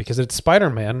doing that because it's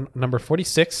Spider-Man number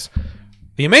 46.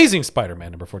 The Amazing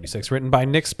Spider-Man number 46, written by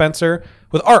Nick Spencer,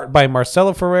 with art by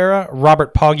Marcelo Ferreira,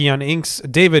 Robert Poggi on inks,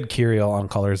 David Curiel on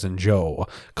colors, and Joe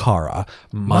Cara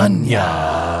Mania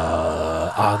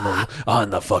on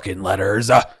the fucking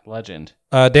letters. Legend.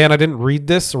 Dan, I didn't read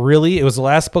this really. It was the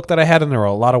last book that I had, and there were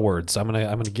a lot of words. So I'm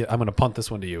gonna punt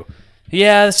this one to you.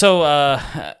 Yeah, so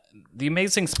The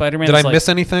Amazing Spider-Man Did is I like, miss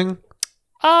anything?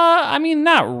 I mean,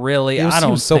 not really. I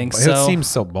don't think so. It seems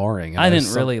so boring. I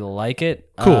didn't really like it.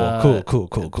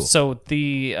 Cool. So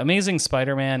The Amazing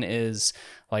Spider-Man is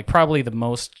like probably the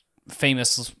most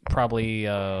famous, probably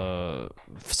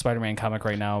Spider-Man comic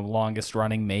right now, longest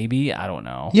running, maybe. I don't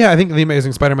know. Yeah, I think The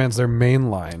Amazing Spider-Man's their main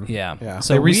line. Yeah.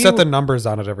 So they reset the numbers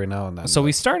on it every now and then. So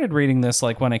we started reading this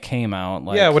like when it came out.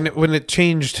 Like, yeah, when it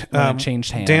changed, it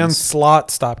changed hands. Dan Slott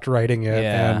stopped writing it,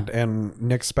 Yeah. and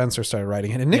Nick Spencer started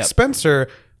writing it. And Nick Yep. Spencer,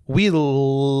 we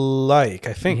like,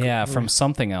 I think. Yeah, from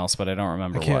something else, but I don't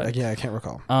remember what. I can't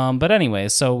recall. But anyway,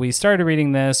 so we started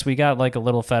reading this. We got like a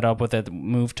little fed up with it.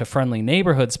 Moved to Friendly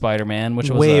Neighborhood Spider-Man, which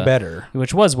was Way better.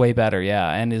 Which was way better, yeah,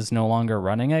 and is no longer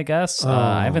running. I guess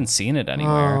I haven't seen it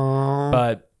anywhere,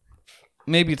 but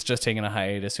maybe it's just taking a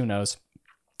hiatus. Who knows?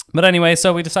 But anyway,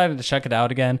 so we decided to check it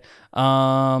out again.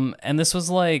 And this was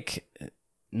like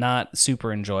not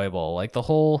super enjoyable. Like the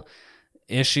whole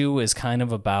issue is kind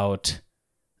of about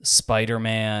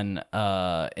Spider-Man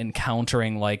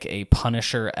encountering like a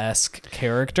Punisher-esque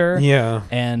character. Yeah.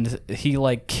 And he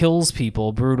like kills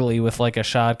people brutally with like a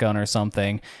shotgun or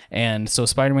something. And so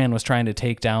Spider-Man was trying to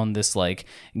take down this like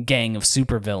gang of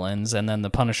supervillains, and then the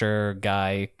Punisher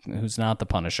guy, who's not the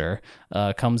Punisher,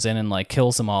 comes in and like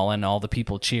kills them all, and all the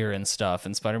people cheer and stuff.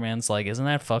 And Spider-Man's like, isn't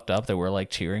that fucked up that we're like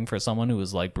cheering for someone who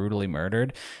was like brutally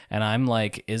murdered? And I'm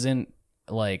like,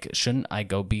 shouldn't I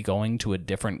be going to a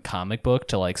different comic book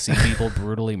to like see people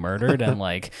brutally murdered and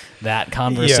like that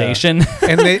conversation?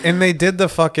 Yeah. and they did the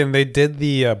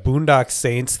Boondock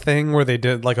Saints thing where they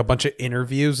did like a bunch of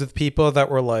interviews with people that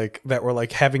were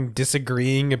like having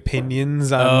disagreeing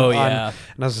opinions on, and I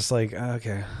was just like,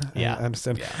 okay, yeah, I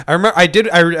understand. Yeah. I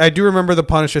do remember the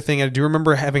Punisher thing. I do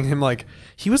remember having him like,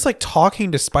 he was like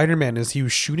talking to Spider-Man as he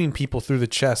was shooting people through the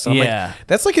chest. So I'm like,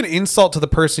 that's like an insult to the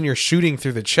person you're shooting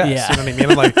through the chest. Yeah. You know what I mean?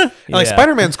 I'm like,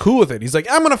 Spider-Man's cool with it. He's like,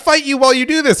 I'm gonna fight you while you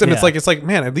do this, and it's like,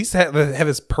 man, at least have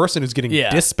this person who's getting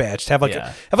dispatched have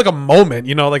a moment,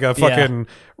 you know, like a fucking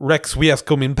Rex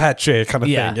Wiascom in Pache kind of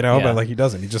thing, you know. But like he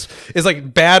doesn't. He just is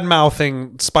like bad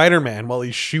mouthing Spider-Man while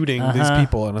he's shooting these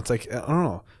people, and it's like, I don't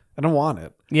know. I don't want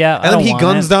it. Yeah, and then he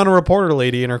guns down a reporter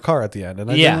lady in her car at the end,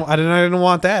 and I didn't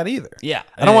want that either. Yeah,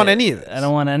 I don't want any of this. I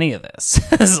don't want any of this.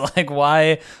 It's like,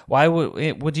 why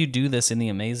would you do this in the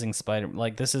Amazing Spider?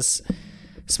 Like, this is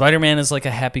Spider-Man is like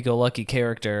a happy-go-lucky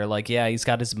character. Like, yeah, he's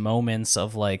got his moments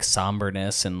of like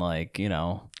somberness and like, you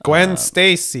know, Gwen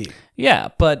Stacy. Yeah,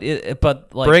 but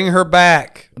like, bring her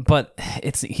back. But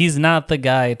he's not the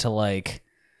guy to like.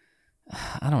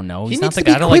 I don't know. He's not the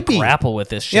guy to like grapple with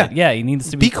this shit. Yeah, he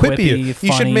needs to be quippy.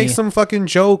 You should make some fucking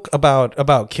joke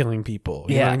about killing people.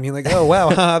 You know what I mean? Like, oh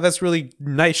wow, that's really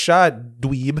nice shot,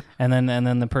 dweeb. And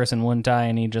then the person wouldn't die,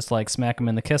 and he'd just like smack him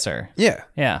in the kisser.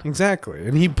 Yeah, exactly.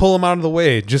 And he'd pull him out of the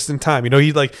way just in time. You know,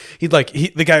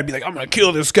 the guy would be like, I'm gonna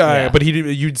kill this guy, but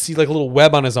you'd see like a little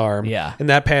web on his arm. In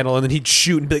that panel, and then he'd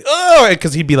shoot and be like, oh,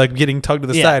 because he'd be like getting tugged to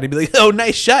the side. He'd be like, oh,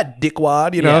 nice shot,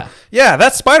 dickwad. You know? Yeah,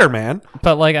 that's Spider-Man.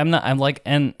 But like, I'm not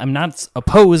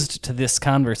opposed to this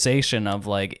conversation of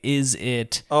like, is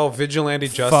it vigilante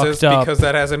justice, because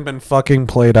that hasn't been fucking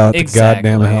played out to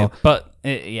goddamn hell. But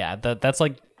that's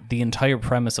like the entire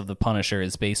premise of the Punisher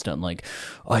is based on like,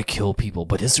 I kill people,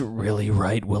 but is it really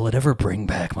right? Will it ever bring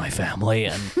back my family?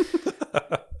 And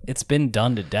it's been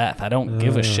done to death. I don't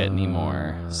give a shit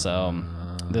anymore. So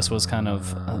this was kind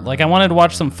of like, I wanted to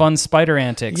watch some fun spider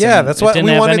antics. Yeah, that's what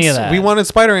we wanted. Any of that. We wanted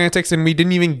spider antics, and we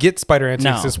didn't even get spider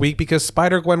antics this week because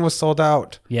Spider-Gwen was sold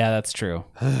out. Yeah, that's true.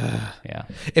 Yeah.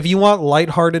 If you want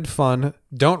lighthearted fun,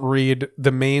 don't read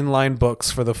the mainline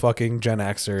books for the fucking Gen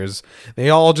Xers. They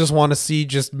all just want to see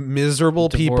just miserable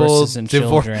Divorces and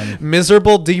children.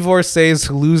 Miserable divorcees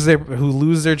who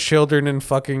lose their children in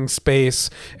fucking space,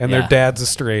 and their dad's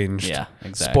estranged. Yeah,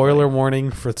 exactly. Spoiler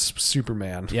warning for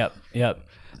Superman. Yep.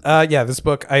 This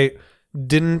book, I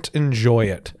didn't enjoy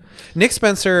it. Nick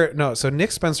Spencer,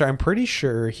 I'm pretty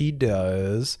sure he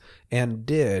does and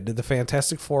did the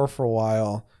Fantastic Four for a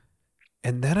while.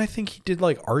 And then I think he did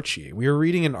like Archie. We were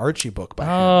reading an Archie book by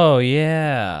him. Oh,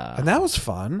 yeah. And that was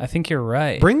fun. I think you're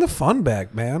right. Bring the fun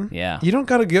back, man. Yeah. You don't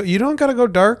gotta go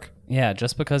dark. Yeah,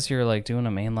 just because you're like doing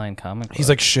a mainline comic book. He's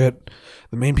like, shit.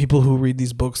 The main people who read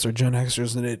these books are Gen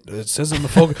Xers, and it says in the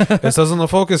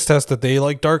focus test that they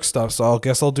like dark stuff. So I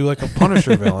guess I'll do like a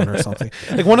Punisher villain or something.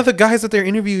 Like one of the guys at their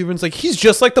interview even's like, he's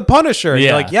just like the Punisher. And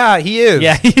you're like, yeah, he is.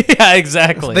 Yeah,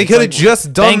 exactly. They could have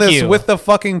just done this with the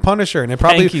fucking Punisher, and it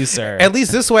probably. Thank you, sir. At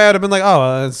least this way, I'd have been like,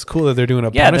 oh, it's cool that they're doing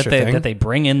a Punisher thing. That they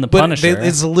bring in the Punisher.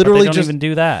 It's literally but they don't even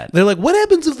do that. They're like, what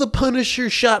happens if the Punisher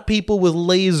shot people with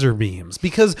laser beams?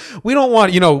 Because we don't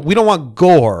want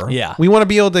gore. Yeah, we want to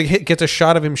be able to get a shot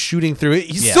of him shooting through it.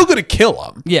 He's still gonna kill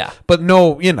him. Yeah, but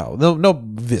no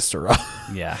viscera.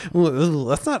 Yeah,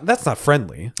 that's not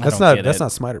friendly. That's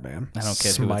not Spider-Man. I don't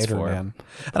get who it's for.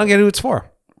 I don't get who it's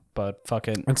for. But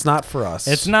fucking, it's not for us.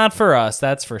 It's not for us.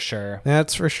 That's for sure.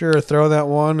 That's for sure. Throw that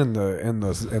one in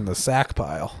the sack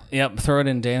pile. Yep, throw it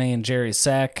in Danny and Jerry's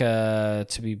sack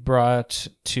to be brought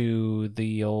to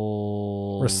the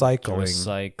old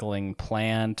recycling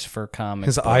plant for comics.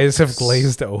 His eyes have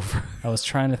glazed over. I was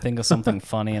trying to think of something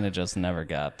funny and it just never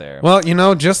got there. Well,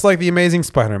 just like the Amazing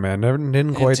Spider-Man,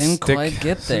 didn't quite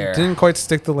get there. Didn't quite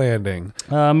stick the landing.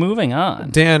 Moving on.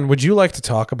 Dan, would you like to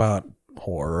talk about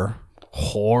horror?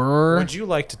 Would you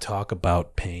like to talk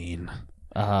about pain?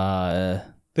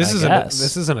 This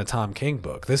isn't a Tom King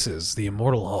book. This is The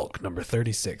Immortal Hulk number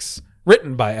 36,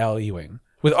 written by Al Ewing,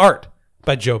 with art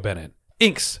by Joe Bennett,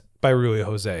 inks by Rui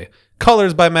Jose,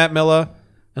 colors by Matt Milla,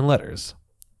 and letters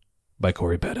by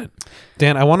Corey Bennett.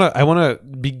 Dan, I want to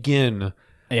begin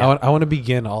Yeah. I want to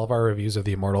begin all of our reviews of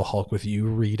the Immortal Hulk with you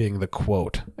reading the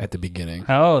quote at the beginning.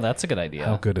 Oh, that's a good idea.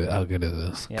 How good is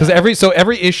this? Yeah. Because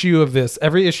every issue of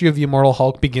the Immortal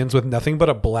Hulk begins with nothing but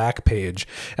a black page,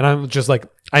 and I'm just like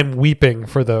I'm weeping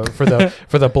for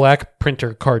the black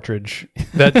printer cartridge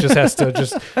that just has to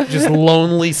just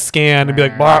lonely scan and be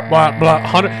like blah blah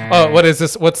blah. What is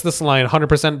this? What's this line?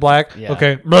 100% black. Yeah.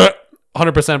 Okay,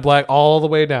 100% black all the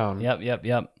way down.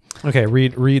 Yep. Okay,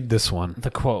 read this one.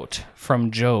 The quote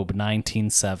from Job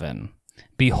 19:7.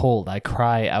 Behold, I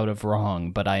cry out of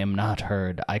wrong, but I am not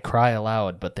heard. I cry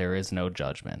aloud, but there is no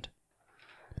judgment.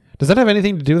 Does that have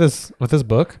anything to do with this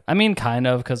book? I mean, kind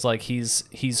of, because like he's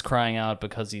crying out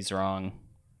because he's wrong.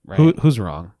 Right? Who's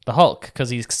wrong? The Hulk, because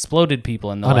he exploded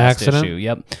people in the On last accident? issue.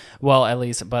 Yep. Well, at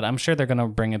least, but I'm sure they're gonna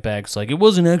bring it back. It's like it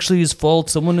wasn't actually his fault.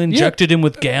 Someone injected him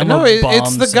with gamma bombs.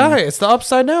 It's the guy. It's the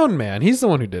upside down man. He's the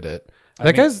one who did it.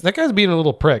 That guy's being a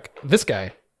little prick. This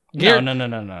guy.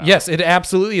 No. Yes, it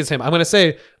absolutely is him. I'm going to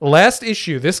say last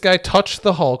issue, this guy touched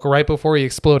the Hulk right before he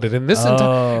exploded. And this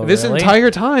really?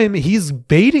 entire time, he's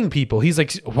baiting people. He's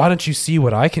like, why don't you see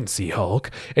what I can see,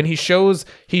 Hulk? And he shows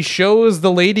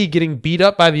the lady getting beat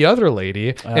up by the other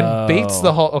lady and baits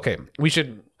the Hulk. Okay, we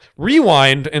should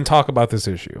rewind and talk about this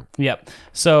issue. Yep.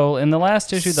 So in the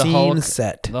last issue, the Scene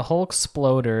Hulk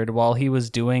exploded while he was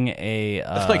doing a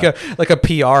like a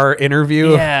PR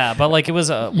interview. Yeah, but like it was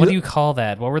a what do you call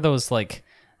that? What were those like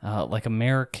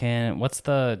American? What's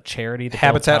the charity? That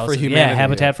Habitat for Humanity. Yeah,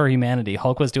 Habitat for Humanity.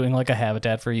 Hulk was doing like a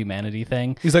Habitat for Humanity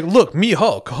thing. He's like, look, me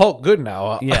Hulk good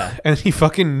now. Yeah, and he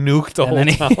fucking nuked the whole and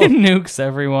then town. he nukes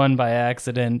everyone by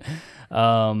accident.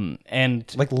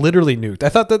 And like literally nuked. I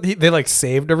thought that they like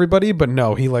saved everybody, but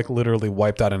no, he like literally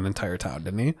wiped out an entire town,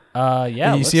 didn't he?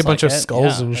 Yeah. You see a bunch of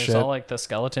skulls and there's shit. all like the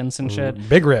skeletons and shit.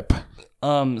 Big rip.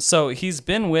 So he's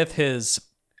been with his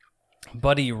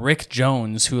buddy Rick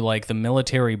Jones, who like the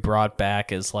military brought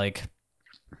back as like,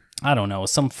 I don't know,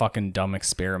 some fucking dumb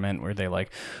experiment where they like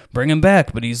bring him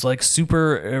back, but he's like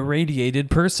super irradiated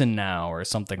person now or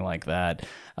something like that.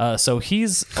 So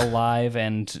he's alive,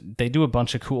 and they do a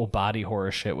bunch of cool body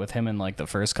horror shit with him in like the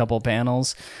first couple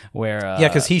panels where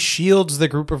because he shields the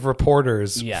group of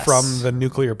reporters Yes. from the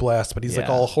nuclear blast, but he's like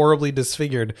Yeah. all horribly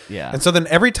disfigured. Yeah. And so then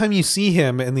every time you see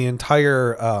him in the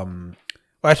entire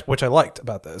which I liked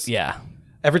about this. yeah.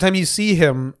 Every time you see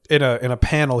him in a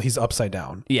panel, he's upside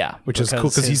down. Yeah, Which is cool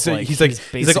because he's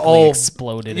basically all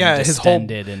exploded. Yeah, and his whole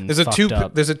distended and there's a fucked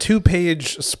up. there's a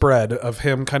 2-page spread of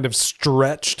him kind of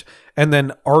stretched and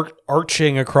then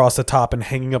arching across the top and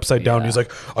hanging upside down. Yeah. He's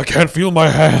like, I can't feel my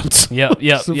hands. Yep.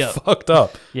 So fucked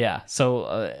up. Yeah.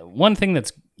 So one thing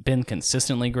that's been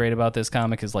consistently great about this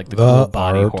comic is like the The cool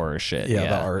body art. horror shit. Yeah,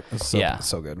 the art is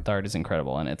so good. The art is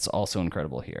incredible, and it's also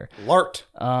incredible here. Lart.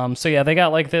 So yeah, they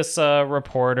got like this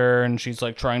reporter, and she's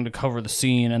like trying to cover the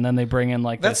scene, and then they bring in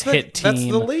like this hit team. That's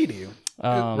the lady,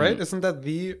 right? Isn't that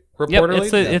the Yep, reporter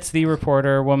it's lady? it's the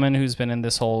reporter woman who's been in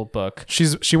this whole book.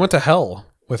 She went to hell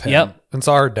with him. Yep. And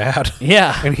saw her dad.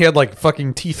 Yeah. And he had like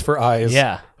fucking teeth for eyes.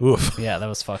 Yeah. Oof. Yeah, that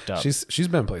was fucked up. She's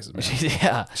been places, man.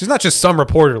 Yeah. She's not just some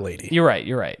reporter lady. You're right.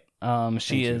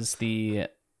 She is the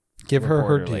Give her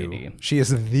reporter due. lady. She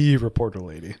is the reporter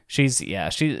lady.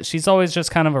 She's always just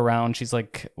kind of around. She's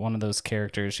like one of those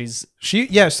characters.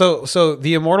 So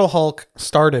the Immortal Hulk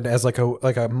started as like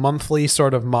a monthly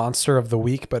sort of monster of the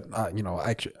week, but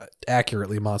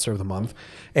accurately monster of the month.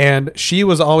 And she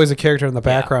was always a character in the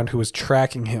background who was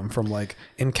tracking him from like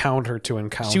encounter to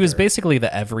encounter. She was basically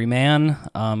the everyman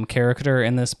character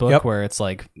in this book, Yep. where it's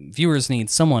like viewers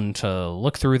need someone to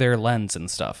look through their lens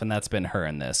and stuff, and that's been her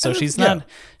in this. So she's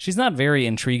not very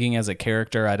intriguing as a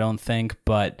character, I don't think,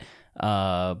 but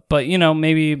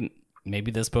maybe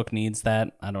this book needs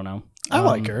that. I don't know. I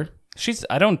like her.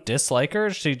 I don't dislike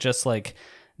her. She just like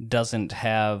doesn't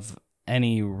have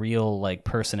any real like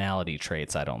personality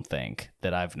traits, I don't think,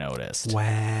 that I've noticed.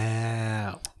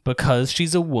 Wow. Because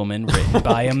she's a woman written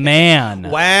by a man.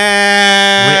 Wow.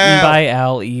 Written by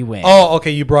Al Ewing. Oh, okay.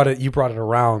 You brought it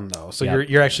around though, so Yep.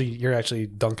 you're actually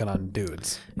dunking on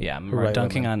dudes. Yeah, I'm Right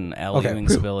dunking women. on Al Okay.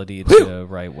 Ewing's ability to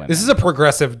write women. This is a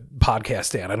progressive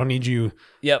podcast, Dan. I don't need you.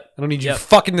 Yep. I don't need you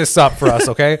fucking this up for us,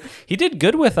 okay? He did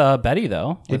good with Betty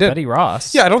though. With did. Betty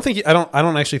Ross. Yeah, I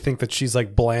don't actually think that she's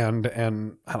like bland,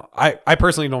 and I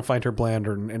personally don't find her bland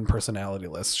or in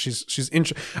personalityless.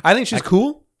 I think she's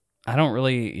cool. I don't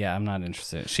really. Yeah, I'm not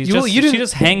interested. She You just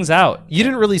didn't- hangs out. You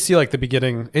didn't really see like the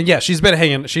beginning, and yeah, she's been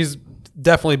hanging. She's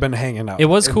definitely been hanging out. It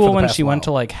was for cool the when past she went while.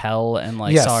 to like hell and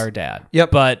like Yes. saw her dad.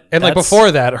 Yep. But And like that's-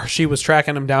 before that, she was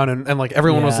tracking him down, and like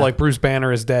everyone was Yeah. like, Bruce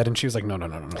Banner is dead, and she was like, no.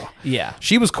 Yeah.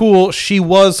 She was cool. She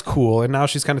was cool, and now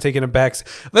she's kind of taking it back.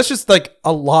 That's just like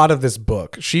a lot of this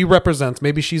book. She represents.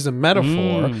 Maybe she's a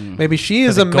metaphor. Maybe she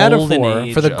is the a metaphor golden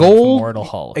age for the of gold. Immortal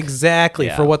Hulk. Exactly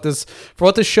Yeah. for what this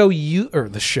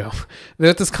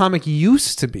that this comic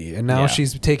used to be, and now Yeah.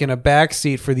 she's taking a back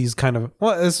seat for these kind of.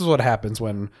 Well, this is what happens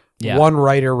when Yeah. one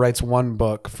writer writes one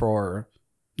book for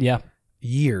Yeah.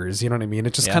 years. You know what I mean?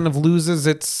 It just Yeah. kind of loses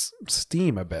its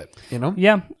steam a bit. You know?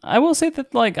 Yeah. I will say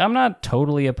that like I'm not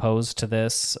totally opposed to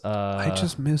this. I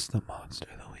just miss the monster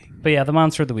of the week. But yeah, the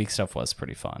Monster of the Week stuff was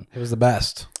pretty fun. It was the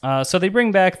best. So they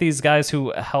bring back these guys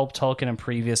who helped Hulk in a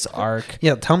previous arc.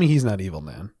 Yeah, tell me he's not evil,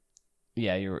 man.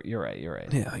 Yeah, you're right.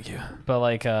 Yeah, thank you. But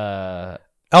like,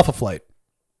 Alpha Flight.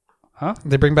 huh?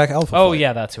 They bring back Alpha Oh Flight.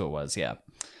 yeah, that's who it was. Yeah.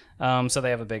 So they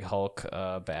have a big Hulk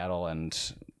battle and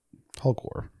Hulk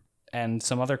War.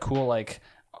 some other cool like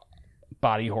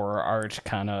body horror art,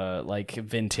 kind of like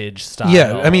vintage style.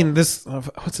 Yeah, I mean this.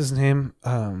 What's his name?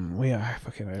 I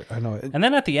know it. And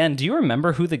then at the end, do you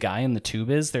remember who the guy in the tube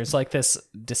is? There's like this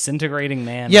disintegrating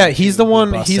man. Yeah, in he's tube the who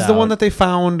one. busts He's the one out. that they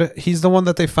found. He's the one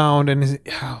that they found, and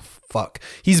fuck,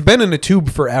 he's been in a tube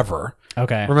forever.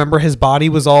 Okay. Remember, his body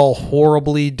was all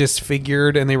horribly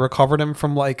disfigured, and they recovered him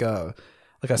from like a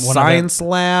science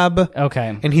lab.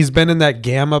 Okay. And he's been in that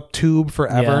gamma tube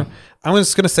forever. Yeah. I'm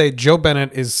just going to say Joe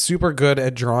Bennett is super good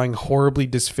at drawing horribly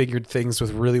disfigured things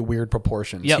with really weird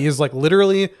proportions. Yep. He is like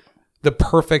literally the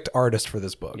perfect artist for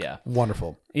this book. Yeah.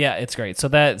 Wonderful. Yeah, it's great. So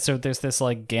there's this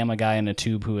like gamma guy in a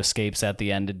tube who escapes at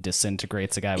the end and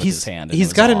disintegrates a guy with his hand. and He's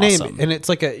it was got a awesome. name, and it's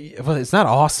like well, it's not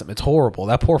awesome. It's horrible.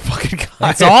 That poor fucking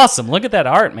guy. It's awesome. Look at that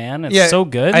art, man. It's so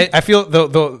good. I feel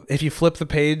though if you flip the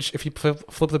page,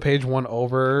 flip the page one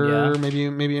over, Yeah. maybe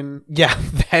in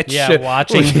that yeah, shit.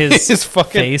 watching Look, his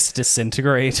fucking face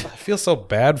disintegrate. I feel so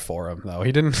bad for him though.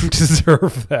 He didn't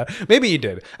deserve that. Maybe he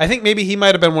did. I think maybe he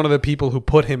might have been one of the people who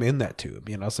put him in that tube.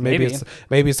 You know, so maybe it's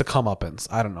the comeuppance.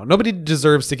 I don't know. Nobody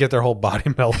deserves to get their whole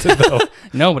body melted though.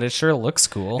 No, but it sure looks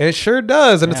cool. It sure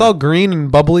does, and it's all green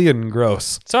and bubbly and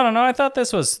gross. So I don't know. I thought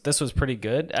this was pretty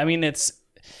good. I mean, it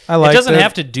It doesn't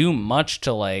have to do much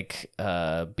to like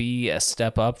be a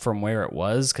step up from where it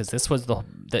was, because this was the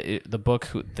book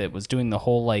that was doing the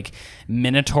whole like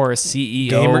Minotaur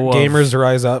CEO Gamers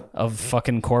rise up. of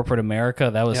fucking corporate America.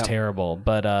 That was terrible.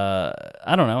 But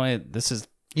I don't know.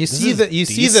 You see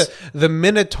the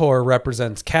Minotaur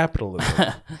represents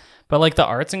capitalism. But like the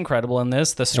art's incredible in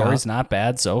this. The story's not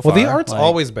bad so far. Well, the art's like,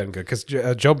 always been good because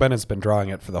Joe Bennett's been drawing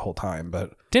it for the whole time.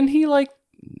 But didn't he like?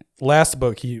 last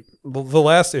book, the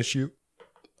last issue,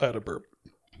 I had a burp.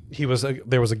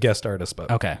 There was a guest artist, but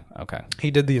Okay.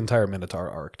 he did the entire Minotaur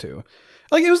arc too.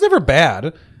 Like it was never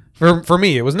bad. For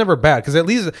me, it was never bad because at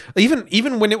least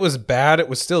even when it was bad, it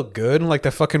was still good. Like the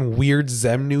fucking weird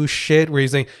Zemnu shit where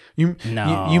he's like, you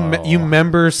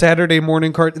remember Saturday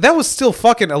morning card? That was still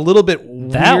fucking a little bit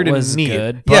That weird was and neat.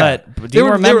 good. Yeah. But do you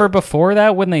remember before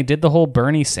that when they did the whole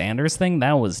Bernie Sanders thing?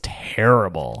 That was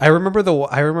terrible. I remember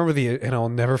the, and I'll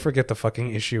never forget the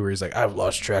fucking issue where he's like, I've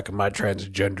lost track of my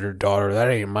transgender daughter. That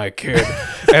ain't my kid.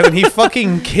 And then he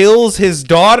fucking kills his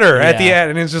daughter at the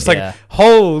end. And it's just like,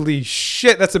 holy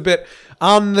shit, that's a bit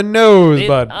on the nose,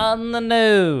 bud. On the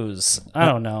nose. I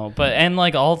don't know. But, and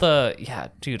like all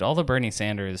the Bernie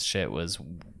Sanders shit was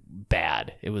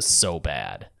bad. It was so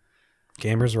bad.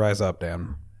 Gamers rise up,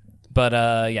 Dan. But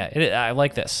I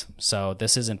like this. So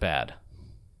this isn't bad.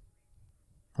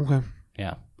 Okay.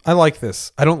 Yeah. I like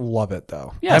this. I don't love it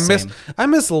though. Yeah, I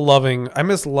miss loving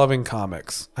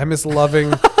comics. I miss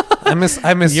loving I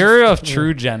miss You're a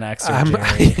true Gen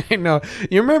Xer, Jerry. I know.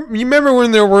 You remember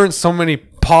when there weren't so many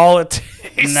politics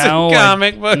in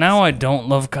comic books? Now I don't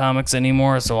love comics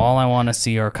anymore, so all I want to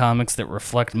see are comics that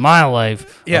reflect my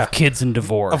life of kids and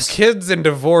divorce. Of kids and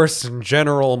divorce and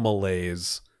general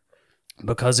malaise.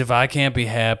 Because if I can't be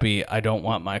happy, I don't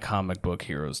want my comic book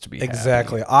heroes to be happy.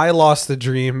 Exactly. I lost the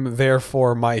dream,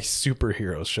 therefore my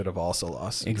superheroes should have also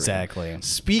lost the dream. Exactly.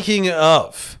 Speaking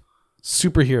of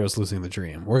superheroes losing the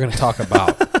dream, we're going to talk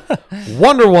about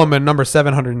Wonder Woman number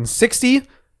 760.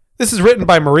 This is written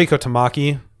by Mariko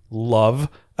Tamaki, love,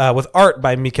 with art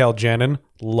by Mikael Janin,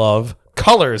 love,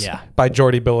 colors by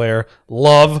Jordi Belair,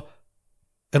 love,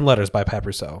 and letters by Pat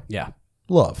Brousseau, Yeah.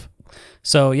 love.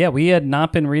 So yeah, we had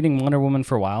not been reading Wonder Woman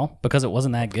for a while because it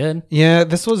wasn't that good. Yeah,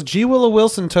 this was G. Willow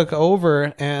Wilson took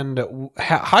over, and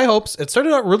high hopes. It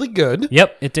started out really good.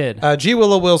 Yep, it did. G.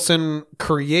 Willow Wilson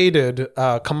created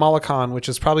Kamala Khan, which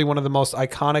is probably one of the most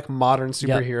iconic modern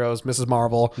superheroes. Mrs.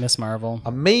 Marvel. Miss Marvel.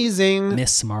 Amazing.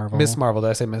 Miss Marvel. Miss Marvel. Did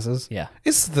I say Mrs.? Yeah.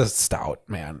 It's the stout,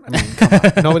 man. I mean, come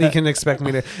on. Nobody can expect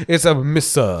me to. It's a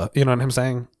Miss. You know what I'm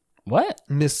saying? What?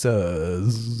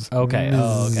 Mrs. Okay.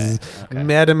 Oh, okay.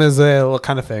 Mademoiselle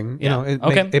kind of thing. You Yeah. know,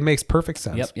 Okay. it makes perfect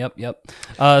sense. Yep.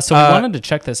 So we wanted to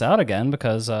check this out again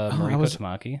because Mariko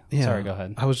Tamaki. Yeah, Sorry, go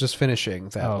ahead. I was just finishing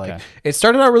that. Oh, okay. Like, it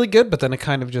started out really good, but then it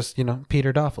kind of just,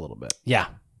 petered off a little bit. Yeah.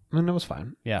 And it was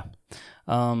fine. Yeah.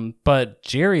 But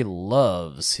Jerry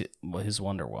loves his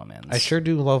Wonder Woman. I sure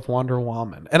do love Wonder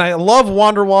Woman. And I love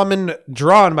Wonder Woman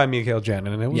drawn by Mikhail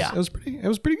Janin, and it was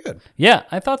pretty good. Yeah,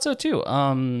 I thought so too.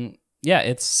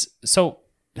 It's so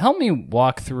help me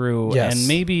walk through and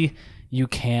maybe you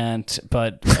can't,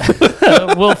 but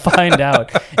we'll find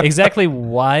out exactly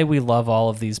why we love all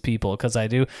of these people because I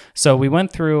do. So we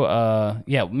went through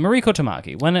Mariko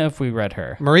Tamaki. When have we read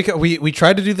her? Mariko, we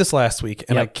tried to do this last week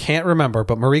and Yep. I can't remember,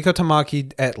 but Mariko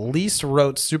Tamaki at least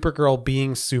wrote Supergirl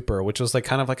Being Super, which was like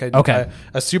kind of like a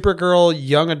Supergirl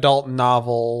young adult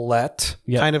novelette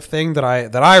kind of thing that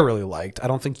I really liked. I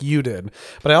don't think you did,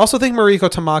 but I also think Mariko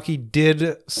Tamaki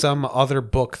did some other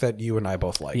book that you and I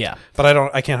both liked. Yeah. But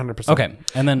I can't 100%. Okay,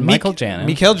 and then Mikhail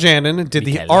Janin did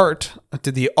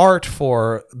the art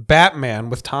for Batman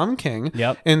with Tom King.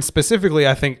 Yep. And specifically,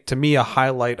 I think to me a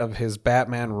highlight of his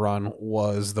Batman run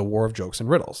was the War of Jokes and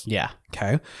Riddles. Yeah.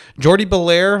 Okay. Jordi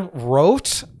Belair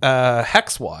wrote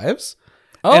Hex Wives.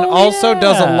 And also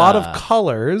does a lot of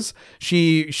colors.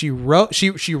 She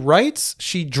writes,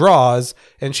 she draws,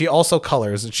 and she also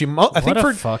colors. And I think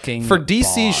for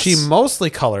DC boss. she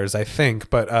mostly colors, I think,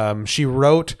 but she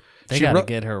wrote. They gotta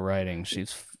get her writing.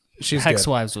 She's Hex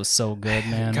good. Wives was so good,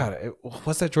 man. God,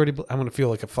 was that Jordi? I'm gonna feel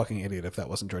like a fucking idiot if that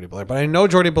wasn't Jordi Belair. But I know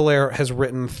Jordi Belair has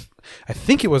written. I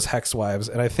think it was Hex Wives,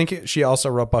 and I think she also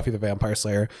wrote Buffy the Vampire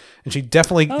Slayer. And she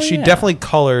definitely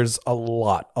colors a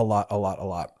lot.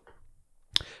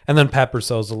 And then Pat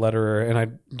Brousseau's the letterer, and I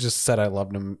just said I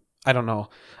loved him. I don't know.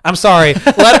 I'm sorry.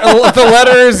 The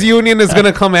Letterers Union is going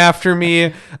to come after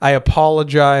me. I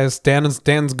apologize. Dan's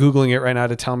Googling it right now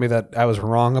to tell me that I was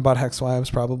wrong about Hex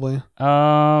Wives, probably.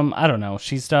 I don't know.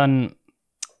 She's done...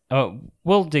 Oh,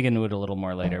 we'll dig into it a little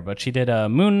more later, but she did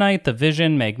Moon Knight, The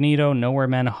Vision, Magneto, Nowhere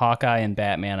Men, Hawkeye, and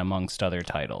Batman, amongst other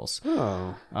titles.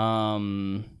 Oh.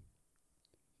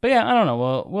 But yeah, I don't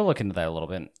know. We'll look into that a little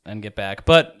bit and get back.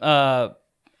 But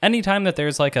anytime that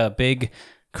there's like a big...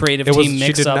 creative team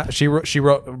mix up. She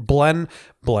wrote Ben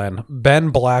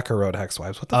Blacker wrote Hex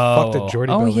Wives. What the fuck did Jordi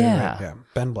Belair write? Yeah,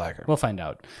 Ben Blacker. We'll find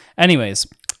out. Anyways,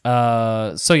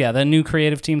 the new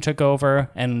creative team took over,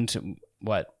 and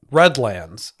what?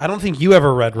 Redlands. I don't think you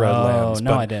ever read Redlands. Oh,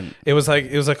 no, I didn't. It was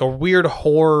like a weird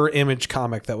horror image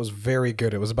comic that was very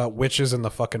good. It was about witches in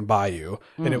the fucking bayou,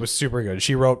 and it was super good.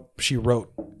 She wrote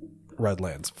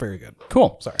Redlands. Very good.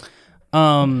 Cool. Sorry.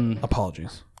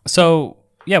 Apologies. So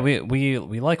yeah, we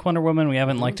like Wonder Woman. We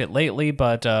haven't liked it lately,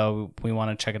 but we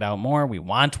want to check it out more. We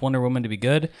want Wonder Woman to be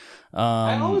good. You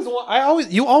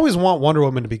always want Wonder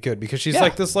Woman to be good because she's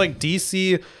like this like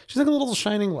DC. She's like a little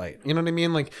shining light. You know what I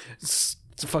mean? Like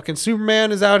fucking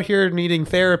Superman is out here needing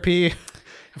therapy.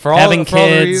 For all having the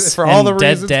kids, for all the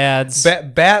dead reasons, dads.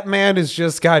 Batman is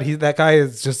just God. That guy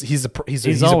is just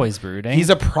he's always brooding.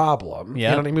 He's a problem. Yeah,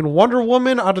 you know what I mean. Wonder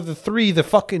Woman out of the three, the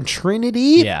fucking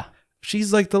Trinity. Yeah,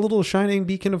 she's like the little shining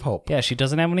beacon of hope. Yeah, she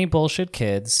doesn't have any bullshit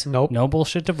kids. Nope. No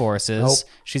bullshit divorces.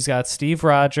 Nope. She's got Steve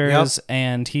Rogers,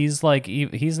 and he's like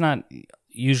he's not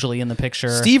usually in the picture.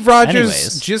 Steve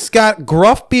Rogers just got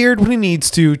gruff beard when he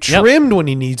needs to, trimmed when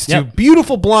he needs to,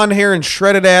 beautiful blonde hair and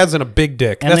shredded abs and a big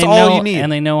dick. And that's all you need. And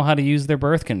they know how to use their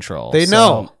birth control. They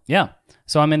know. Yeah.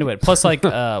 So I'm into it. Plus, like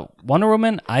Wonder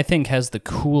Woman, I think has the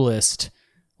coolest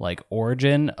like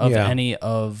origin of any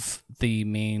of the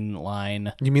main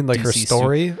line. You mean like DC her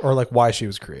story or like why she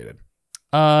was created?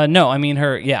 No, I mean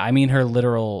her. Yeah, I mean her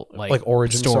literal like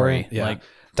origin story. Yeah. Like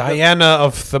Diana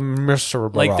of the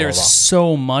Miserable. Like there's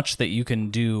so much that you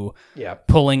can do. Yeah.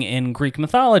 Pulling in Greek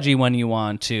mythology when you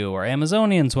want to, or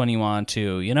Amazonians when you want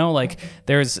to. You know, like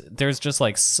there's just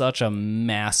like such a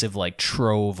massive like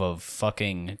trove of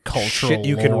fucking cultural shit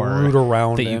you can root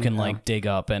around that you can like dig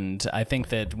up. And I think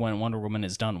that when Wonder Woman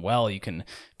is done well, you can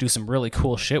do some really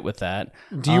cool shit with that.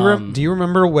 Do you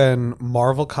remember when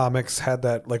Marvel Comics had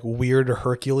that like weird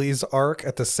Hercules arc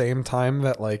at the same time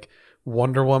that like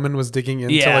Wonder Woman was digging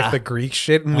into Yeah. like the Greek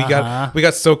shit, and we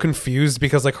got so confused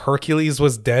because like Hercules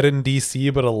was dead in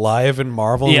DC but alive in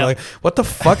Marvel. And Yeah. we're like, what the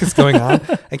fuck is going on?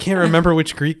 I can't remember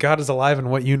which Greek god is alive in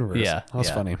what universe. Yeah, that was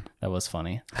funny. That was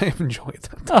funny. I enjoyed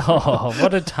that. Oh,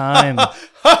 what a time!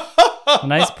 A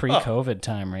nice pre-COVID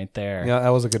time right there. Yeah, that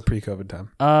was a good pre-COVID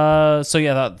time. So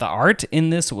yeah, the art in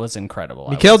this was incredible.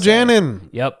 I Mikael would say. Janin,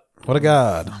 Yep. what a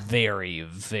god. Very,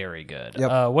 very good.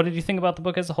 Yep. What did you think about the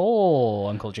book as a whole,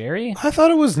 Uncle Jerry? I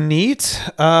thought it was neat.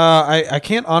 I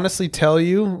can't honestly tell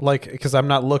you, like, because I'm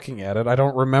not looking at it. I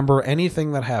don't remember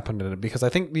anything that happened in it because I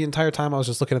think the entire time I was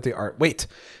just looking at the art. Wait,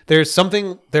 there's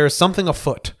something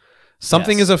afoot.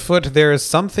 Something Yes. is afoot. There is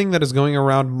something that is going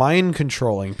around mind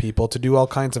controlling people to do all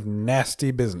kinds of nasty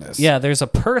business. Yeah, there's a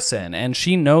person, and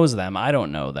she knows them. I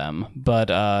don't know them,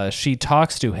 but she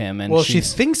talks to him, and Well, she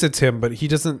she's... thinks it's him, but he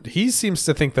doesn't. He seems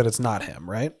to think that it's not him,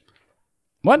 right?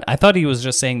 What? I thought he was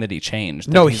just saying that he changed.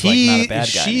 That No, he's, like, not he. a bad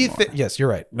guy She. anymore. Yes, you're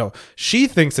right. No, she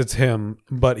thinks it's him,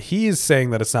 but he's saying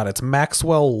that it's not. It's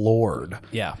Maxwell Lord.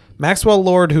 Yeah. Maxwell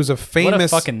Lord, who's a famous... What a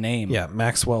fucking name. Yeah,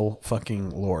 Maxwell fucking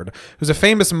Lord, who's a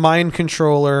famous mind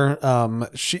controller.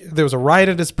 There was a riot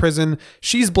at his prison.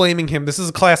 She's blaming him. This is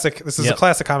a classic. This is a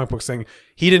classic comic book thing.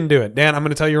 He didn't do it. Dan, I'm going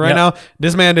to tell you right now,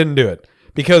 this man didn't do it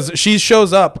because she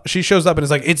shows up and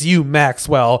is like, "It's you,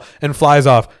 Maxwell," and flies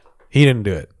off. He didn't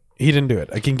do it. He didn't do it.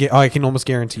 I can almost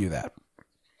guarantee you that.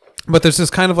 But there's this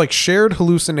kind of like shared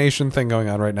hallucination thing going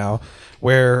on right now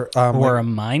where Or a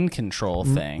mind control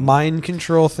thing. mind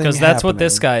control thing, Because that's what happening.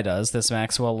 this guy does, this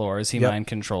Maxwell Lord. He mind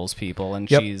controls people, and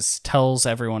Yep. she's tells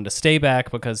everyone to stay back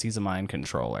because he's a mind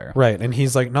controller. Right. And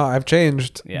he's like, "No, I've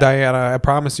changed. Yeah. Diana, I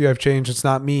promise you I've changed. It's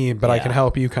not me, but I Yeah. can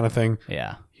help you," kind of thing.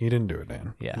 Yeah. He didn't do it,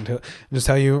 Dan. Yeah. Just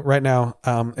tell you right now.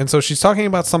 And so she's talking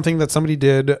about something that somebody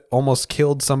did, almost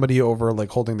killed somebody over like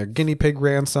holding their guinea pig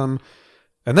ransom.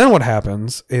 And then what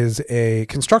happens is a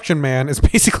construction man is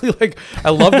basically like,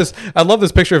 I love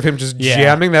this picture of him just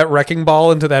jamming that wrecking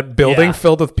ball into that building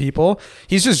filled with people.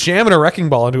 He's just jamming a wrecking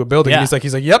ball into a building. Yeah. And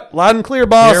he's like, "Yep, loud and clear,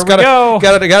 boss. Here we go.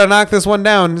 Gotta knock this one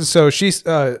down." So she's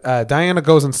Diana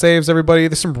goes and saves everybody.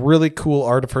 There's some really cool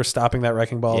art of her stopping that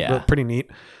wrecking ball. Yeah. Pretty neat.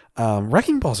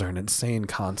 Wrecking balls are an insane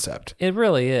concept. It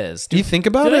really is. Do you think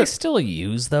about Do they it? still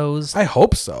use those? I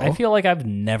hope so. I feel like I've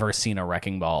never seen a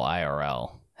wrecking ball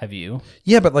IRL. Have you?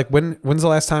 Yeah, but like when's the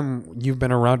last time you've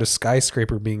been around a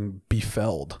skyscraper being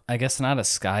befelled? I guess not a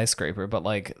skyscraper, but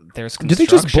like there's Do they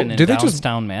just construction do in they just-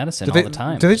 downtown Madison Do all they, the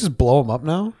time. do they just blow them up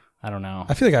now? I don't know.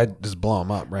 I feel like I just blow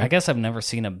them up, right? I guess I've never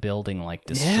seen a building like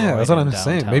destroyed. Yeah, that's what in I'm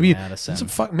saying. downtown Maybe Madison.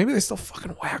 maybe they still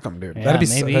fucking whack them, dude. Yeah, that'd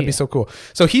maybe. be so cool.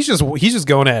 So he's just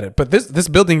going at it, but this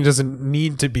building doesn't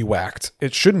need to be whacked.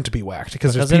 It shouldn't be whacked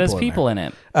because because there's it has people people in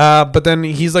it. But then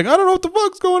he's like, "I don't know what the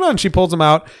fuck's going on." She pulls him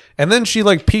out, and then she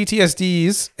like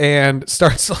PTSDs and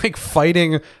starts like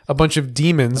fighting a bunch of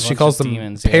demons. She bunch calls of them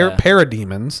demons, yeah.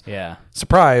 parademons. Yeah,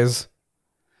 Surprise!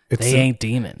 It's they ain't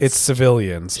demons. It's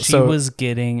civilians. She so was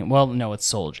getting. Well, no, it's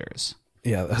soldiers.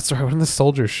 yeah, that's right. When the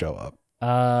soldiers show up,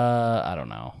 I don't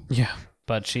know, yeah.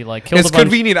 but she like killed It's a bunch.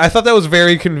 convenient. I thought that was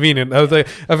very convenient. That was like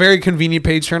a very convenient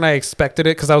page turn. I expected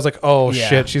it because I was like, "Oh Yeah.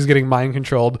 shit, she's getting mind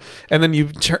controlled." And then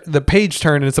the page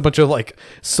turn, and it's a bunch of like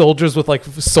soldiers with like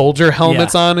soldier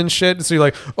helmets Yeah. on and shit. So you're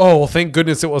like, "Oh, well, thank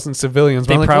goodness it wasn't civilians." But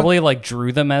They I'm like, probably like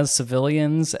drew them as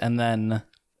civilians, and then,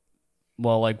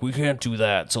 well, like we can't do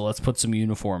that, so let's put some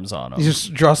uniforms on them "You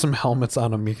just draw some helmets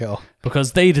on them, Mikael."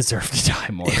 because they deserve to die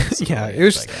more. Than Yeah, civilians, it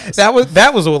was I guess.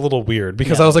 that was a little weird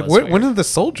because Yeah, I was it like, was when weird. did the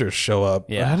soldiers show up?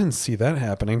 Yeah. I didn't see that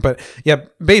happening. But yeah,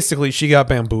 basically she got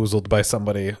bamboozled by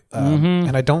somebody,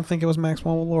 and I don't think it was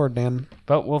Maxwell Lord, Dan.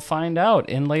 But we'll find out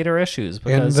in later issues In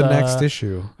because the next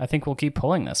issue, I think we'll keep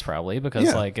pulling this probably because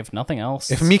Yeah. like if nothing else,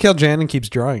 if Mikael Janin keeps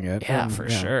drawing it, yeah, then, for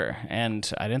sure. And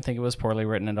I didn't think it was poorly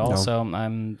written at all, No. so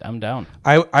I'm down.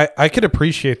 I could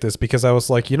appreciate this because I was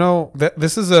like,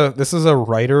 this is a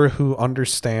writer who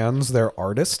understands their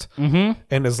artist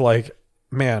and is like,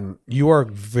 "Man, you are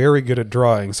very good at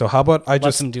drawing. So how about I Let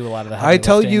just them do a lot of the I heavy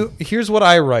tell lifting. you, here's what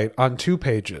I write on 2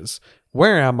 pages.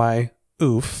 Where am I?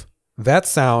 Oof. That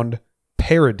sound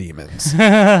parademons.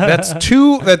 That's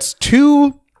two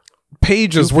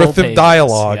pages 2 worth full of pages,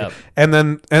 dialogue. yep. And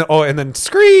then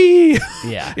scree.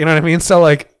 Yeah. You know what I mean? So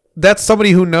like that's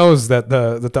somebody who knows that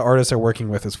the artists they're working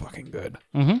with is fucking good.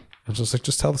 Mm-hmm. It's just like,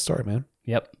 just tell the story, man.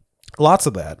 Yep. Lots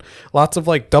of that. Lots of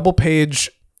like double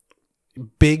page,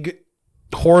 big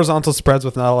horizontal spreads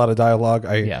with not a lot of dialogue.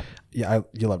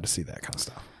 You love to see that kind of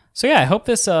stuff. So yeah, I hope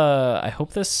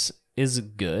this is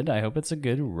good. I hope it's a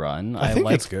good run. I think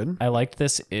it's good. I liked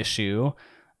this issue.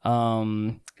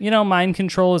 Mind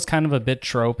control is kind of a bit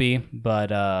tropey,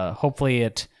 but hopefully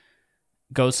it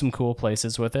goes some cool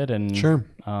places with it, and Sure.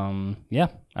 yeah,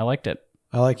 I liked it.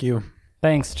 I like you.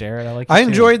 Thanks, Jared. I like you I too.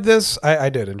 enjoyed this. I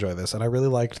did enjoy this, and I really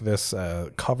liked this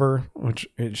cover, which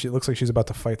she looks like she's about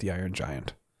to fight the Iron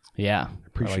Giant. Yeah,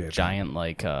 Appreciate like that. giant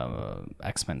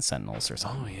X-Men Sentinels or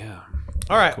something. Oh yeah.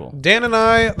 All right, Cool. Dan and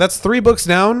I. That's 3 books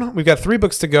down. We've got 3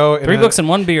 books to go. 3 books and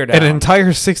 1 beer down. An entire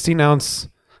 16-ounce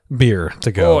beer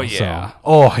to go. Oh, yeah. So,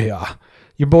 oh yeah.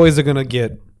 Your boys are gonna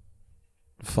get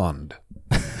fun.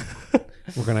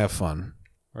 We're gonna have fun.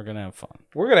 We're gonna have fun.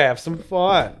 We're gonna have some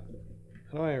fun.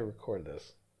 How do I record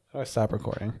this? How do I stop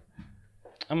recording?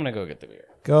 I'm gonna go get the beer.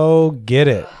 Go get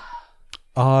it.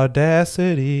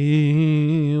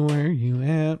 Audacity, where you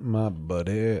at, my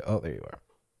buddy? Oh, there you are.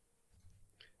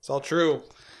 It's all true.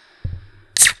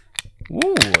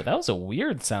 Ooh, that was a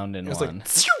weird sounding It's one. like,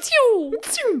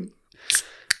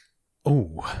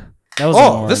 oh, That was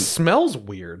oh, more- this smells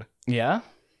weird. yeah.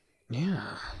 Yeah,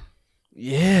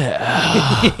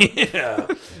 Yeah. yeah,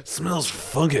 smells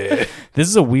funky. This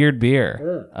is a weird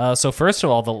beer. So first of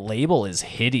all, the label is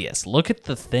hideous. Look at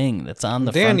the thing that's on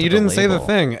the front Dan, of you the didn't say the label.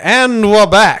 thing, and we're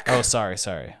back. Oh, sorry.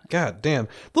 God damn, a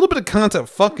little bit of content,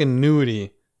 fucking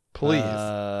nudity, please.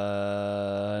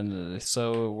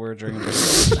 So we're drinking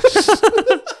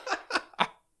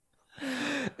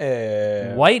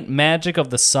White Magic of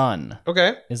the Sun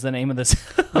Okay, is the name of this.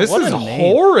 this What is a name.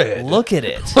 horrid. Look at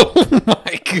it. Oh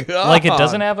my god! Like, it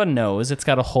doesn't have a nose. It's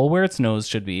got a hole where its nose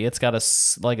should be. It's got a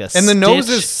and the nose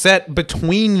stitch. is set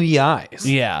between the eyes.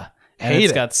 Yeah. And Hate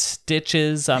it's it. got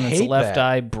stitches on its Hate left that.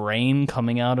 eye, brain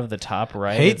coming out of the top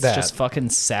right. Hate it's that. just fucking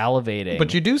salivating.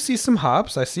 But you do see some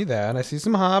hops. I see that. I see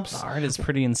some hops. art is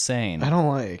pretty insane. I don't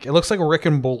like. It looks like Rick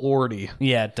and Morty.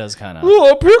 Yeah, it does kind of.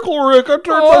 Oh, pickle Rick! I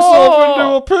turned myself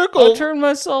into a pickle, I turned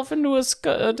myself into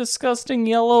a disgusting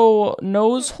yellow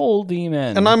nose hole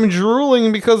demon. and I'm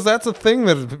drooling because that's a thing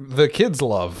that the kids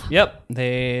love. Yep,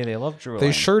 they love drooling.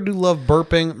 They sure do love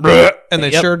burping, and they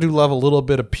Yep. sure do love a little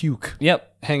bit of puke Yep,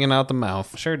 hanging out the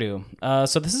mouth. sure do.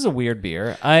 So this is a weird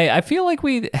beer. I feel like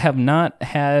we have not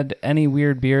had any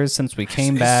weird beers since we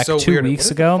came back It's so 2 weird. weeks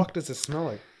What ago. the fuck does it smell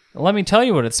like? Let me tell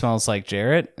you what it smells like,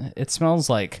 Jarrett. It smells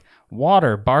like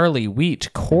water, barley, wheat,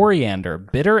 coriander,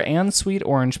 bitter and sweet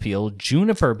orange peel,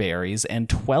 juniper berries, and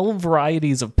 12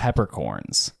 varieties of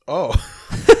peppercorns. Oh,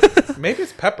 maybe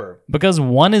it's pepper. Because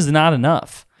 1 is not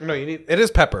enough. No, you need. It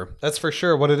is pepper. That's for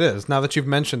sure what it is. Now that you've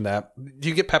mentioned that, do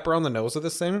you get pepper on the nose of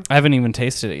this thing? I haven't even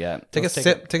tasted it yet. Take Let's a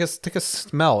sip. Take a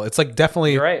smell. It's like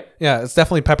definitely. You're right. Yeah, it's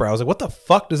definitely pepper. I was like, what the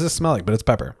fuck does this smell like? But it's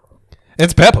pepper.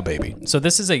 It's pepper, baby. So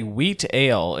this is a wheat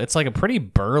ale. It's like a pretty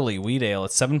burly wheat ale.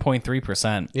 It's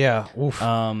 7.3%. Yeah. Oof.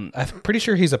 I'm pretty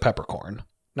sure he's a peppercorn.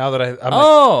 Now that I'm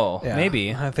like,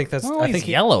 Maybe. I think that's. Well, I he's think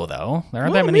yellow though. There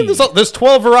aren't Well, that I many. mean, there's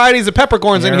 12 varieties of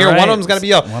peppercorns in You're here. One right. of them's got to be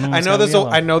yellow. One of them's I know gotta there's be a.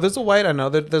 yellow. I know there's a white. I know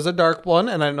that there's a dark one,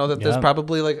 and I know that there's Yep.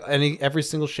 probably like every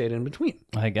single shade in between.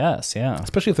 I guess, yeah.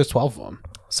 Especially if there's 12 of them.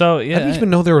 So I yeah, didn't even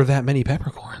know there were that many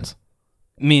peppercorns.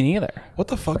 me neither. What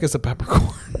the fuck is a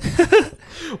peppercorn?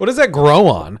 What does that grow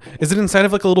on? Is it inside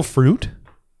of like a little fruit?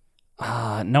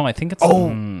 No, I think it's. I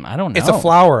don't know. It's a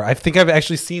flower. I think I've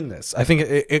actually seen this. I think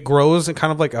it grows in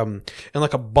kind of like in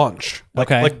like a bunch,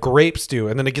 Okay. like grapes do,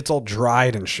 and then it gets all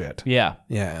dried and shit. Yeah.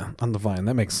 Yeah, on the vine.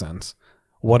 That makes sense.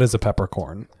 What is a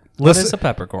peppercorn? What is a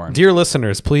peppercorn? Dear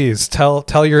listeners, please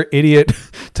tell your idiot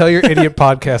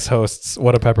podcast hosts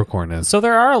what a peppercorn is. So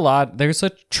there's a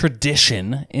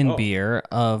tradition in beer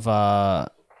of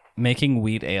making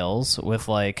wheat ales with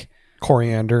like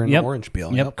Coriander and Yep. orange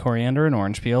peel. Yep, coriander and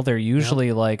orange peel. They're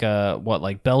usually like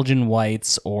like Belgian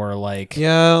whites or like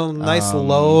Yeah, nice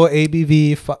low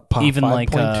ABV, even like,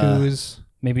 5.2s.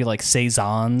 maybe like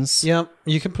saisons. Yep,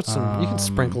 you can put some. You can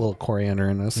sprinkle a little coriander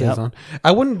in a saison.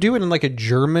 I wouldn't do it in like a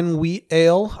German wheat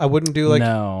ale. I wouldn't do like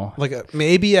No.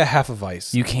 maybe a half of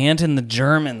ice. You can't in the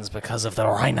Germans because of the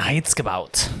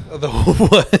Reinheitsgebot. The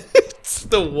what?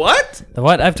 The what? The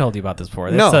what? I've told you about this before.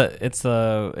 No. It's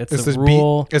the It's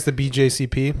rule. It's the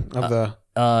BJCP of the.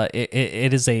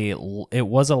 It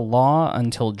was a law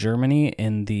until Germany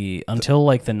until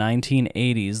like the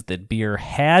 1980s that beer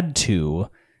had to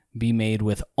be made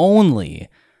with only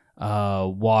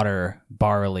water,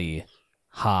 barley,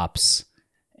 hops,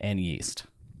 and yeast.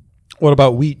 What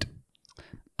about wheat?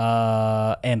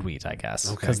 And wheat, I guess,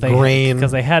 because Grain.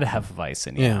 they had Hefeweizen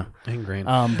in it. Yeah, and grain.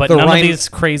 But The none Rhein- of these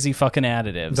crazy fucking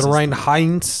additives. The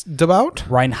Reinheitsgebot.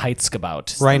 Reinheitsgebot.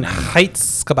 is the name.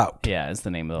 Reinheitsgebot. Yeah, is the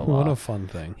name of the law. What a fun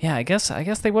thing. Yeah, I guess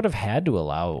they would have had to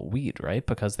allow wheat, right?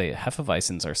 Because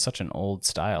Hefeweizens are such an old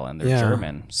style and they're Yeah.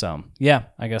 German. So yeah,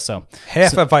 I guess so.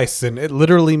 Hefeweizen. It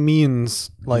literally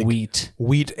means like Wheat.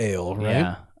 ale,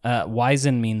 right? Yeah.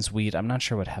 Weizen means wheat. I'm not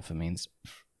sure what Hefe means.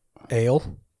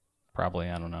 Ale. probably.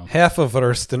 I don't know.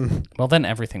 Hefewürsten. Well, then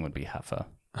everything would be Hefe.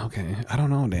 Okay, I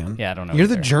don't know, Dan. Yeah, I don't know. You're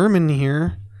the either. German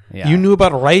here. Yeah. You knew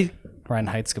about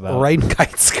Reinheitsgebot.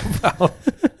 Reinheitsgebot.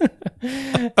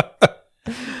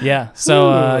 Yeah. So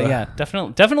Ooh. yeah,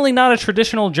 definitely not a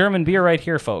traditional German beer right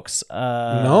here, folks.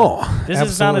 No, this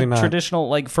is not absolutely a not. traditional.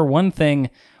 Like, for one thing,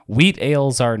 wheat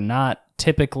ales are not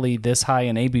typically this high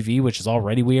in ABV, which is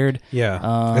already weird.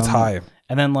 Yeah, it's high.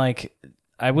 And then, like,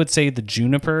 I would say the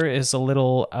juniper is a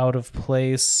little out of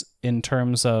place in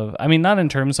terms of, I mean, not in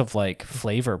terms of like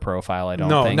flavor profile, I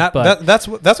don't think. Not but that's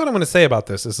what I'm going to say about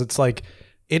this. Is it's like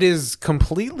it is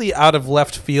completely out of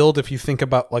left field if you think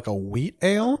about like a wheat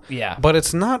ale. Yeah. But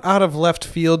it's not out of left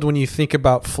field when you think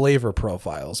about flavor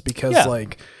profiles because Yeah.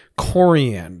 like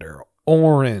coriander,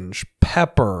 orange,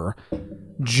 pepper,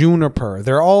 juniper,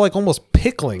 they're all like almost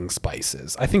pickling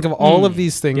spices. I think of all of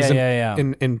these things Yeah.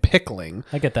 in pickling.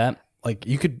 I get that. Like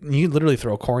you literally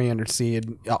throw a coriander seed,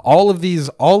 all of these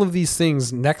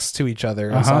things next to each other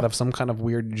inside of some kind of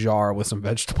weird jar with some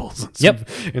vegetables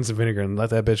and some vinegar and let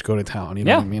that bitch go to town. You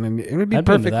know what I mean? And it would be I'd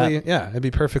be into perfectly, it'd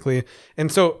be perfectly.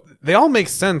 And so they all make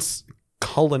sense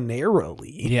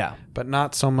culinarily, Yeah. but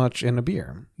not so much in a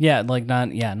beer. Yeah. Like, not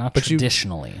But you-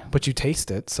 traditionally. But you taste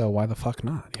it, so why the fuck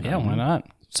not? You know Yeah. what I Why mean? not?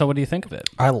 So what do you think of it?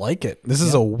 I like it. This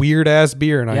is a weird ass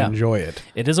beer, and I Yeah. enjoy it.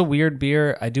 It is a weird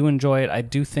beer. I do enjoy it. I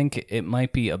do think it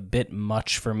might be a bit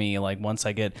much for me. Like,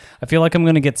 I feel like I'm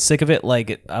going to get sick of it,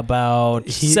 like, about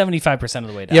 75%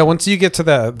 of the way down. Yeah, once you get to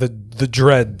the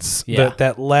dreads, Yeah.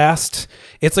 that last,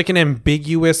 it's like an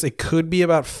ambiguous. It could be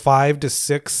about 5 to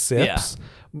 6 sips,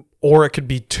 or it could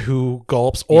be 2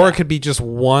 gulps, or it could be just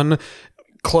one.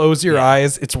 Close your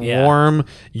eyes. It's warm.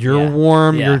 You're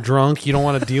warm. Yeah. You're drunk. You don't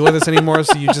want to deal with this anymore,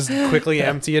 so you just quickly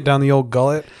empty it down the old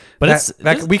gullet. But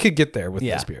we could get there with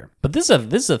this beer. But this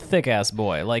is a thick ass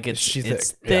boy. Like, it's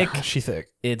thick. Yeah, she thick.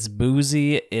 It's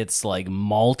boozy. It's like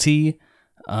malty.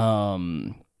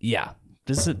 Yeah.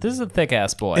 This is a thick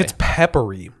ass boy. It's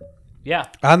peppery yeah.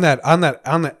 on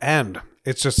the end.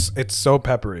 It's so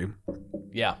peppery.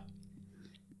 Yeah.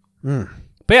 But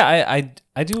yeah,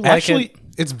 I do like Actually, it.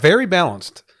 it's very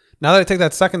balanced. Now that I take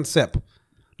that second sip,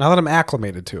 now that I'm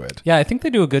acclimated to it, Yeah, I think they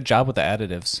do a good job with the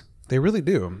additives. they really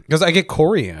do. Because I get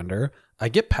coriander, I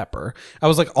get pepper. I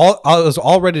was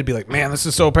all ready to be like, man, this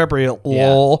is so peppery,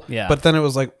 lol. Yeah. But then it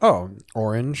was like, oh,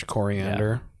 orange,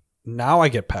 coriander. Now I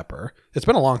get pepper. It's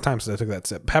been a long time since I took that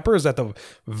sip. Pepper is at the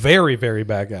very, very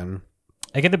back end.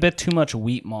 I get a bit too much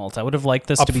wheat malt. I would have liked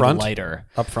this Up to front? be lighter.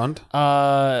 Up front.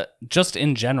 Just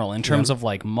in general, in terms of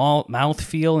like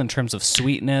mouthfeel, in terms of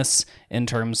sweetness, in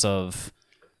terms of,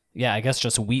 I guess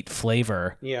just wheat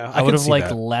flavor. Yeah, I would could have see liked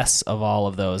that. less of all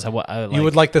of those. You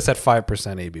would like this at 5%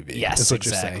 ABV. Yes, That's what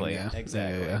exactly. You're saying. Yeah.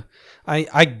 Exactly. Yeah.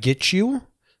 I get you.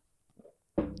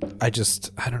 I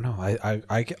don't know.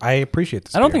 I appreciate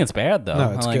this. I don't beer. think it's bad though.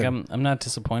 No, it's like good. I'm not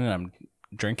disappointed I'm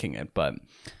drinking it, but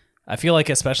I feel like,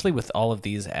 especially with all of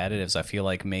these additives, I feel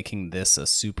like making this a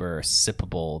super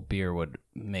sippable beer would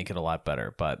make it a lot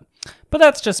better. But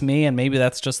that's just me, and maybe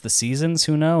that's just the seasons.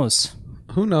 Who knows?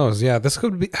 Who knows? Yeah, this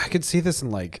could be. I could see this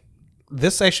in like.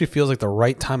 This actually feels like the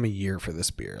right time of year for this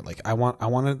beer. Like I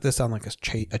wanted this on like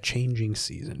a changing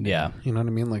season. Yeah. You know what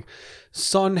I mean? Like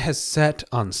sun has set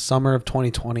on summer of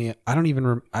 2020. I don't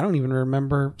even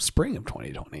remember spring of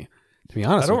 2020. To be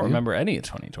honest, I don't with you. remember any of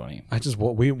 2020. I just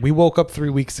we woke up 3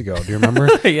 weeks ago. Do you remember?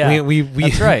 Yeah, we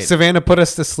that's right. Savannah put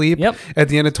us to sleep. Yep. At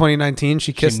the end of 2019,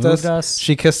 she kissed moved us.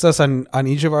 She kissed us on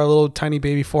each of our little tiny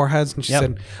baby foreheads, and she Yep.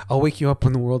 said, "I'll wake you up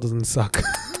when the world doesn't suck."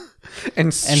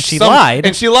 and she lied.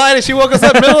 And she lied, and she woke us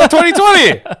up middle of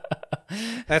 2020.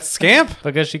 That scamp.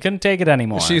 Because she couldn't take it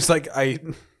anymore. She's like,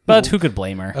 but who could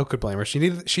blame her? Who could blame her? She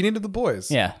needed the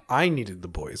boys. Yeah. I needed the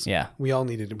boys. Yeah. We all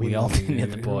needed. We all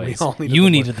needed the boys. We all needed You the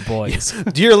needed the boys.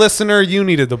 Dear listener, you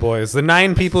needed the boys. The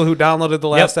 9 people who downloaded the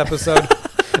last episode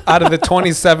out of the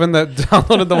 27 that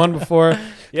downloaded the one before.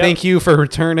 Thank you for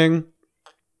returning.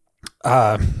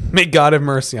 May God have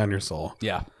mercy on your soul.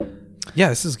 Yeah. Yeah,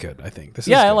 this is good, I think. This is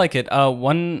Yeah, I good. like it.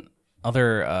 One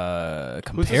other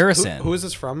comparison. Who is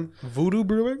this from? Voodoo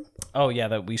Brewing? Oh, yeah,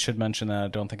 that we should mention that I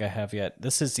don't think I have yet.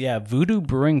 This is, Voodoo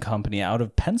Brewing Company out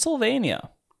of Pennsylvania.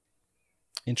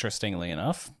 Interestingly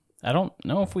enough. I don't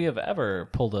know if we have ever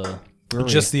pulled a brewery.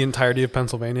 Just the entirety of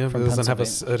Pennsylvania? It doesn't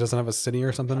Pennsylvania. it doesn't have a city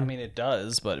or something? I mean, it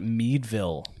does, but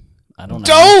Meadville. I don't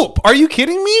know. Dope! Are you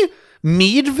kidding me?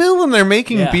 Meadville and they're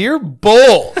making beer?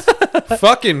 Bold.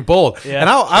 Fucking bold. Yeah, and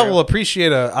I will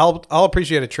appreciate I'll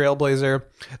appreciate a trailblazer.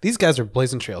 These guys are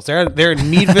blazing trails. They're in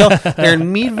Meadville. They're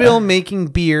in Meadville making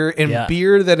beer, and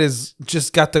beer that is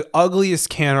just got the ugliest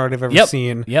can art I've ever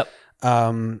seen. Yep.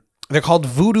 They're called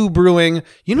Voodoo Brewing.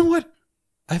 You know what?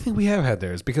 I think we have had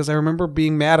theirs because I remember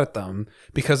being mad at them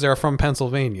because they're from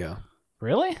Pennsylvania.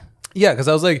 Really? Yeah, because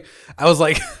I was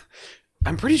like,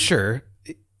 I'm pretty sure.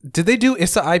 Did they do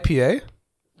Issa IPA?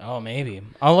 Oh, maybe.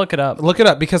 I'll look it up. Look it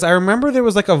up because I remember there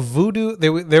was like a Voodoo.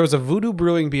 There was a Voodoo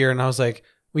Brewing beer, and I was like,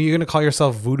 "Well, you're gonna call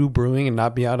yourself Voodoo Brewing and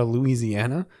not be out of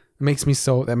Louisiana?" That makes me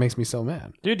so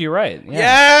mad. Dude, you're right. Yeah.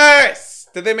 Yes.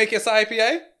 Did they make Issa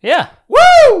IPA? Yeah.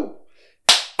 Woo!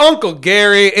 Uncle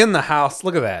Gary in the house.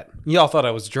 Look at that. Y'all thought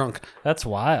I was drunk. That's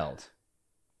wild.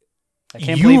 I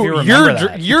can't believe you remember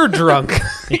that. You're drunk.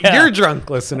 Yeah. You're drunk,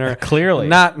 listener. Clearly.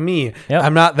 Not me. Yep.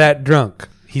 I'm not that drunk.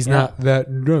 He's not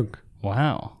that drunk.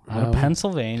 Wow. Out of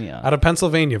Pennsylvania. Out of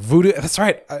Pennsylvania. Voodoo. That's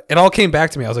right. It all came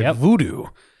back to me. I was like, Yep. voodoo.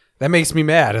 That makes me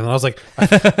mad. And then I was like,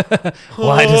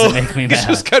 Why does it make me It mad?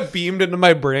 just got beamed into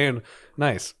my brain.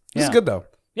 Nice. This is Yeah. good, though.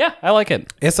 Yeah, I like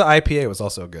it. Issa IPA was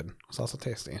also good. It was also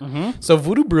tasty. So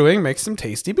Voodoo Brewing makes some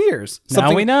tasty beers.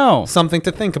 Now we know. Something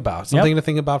to think about. Something to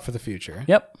think about for the future.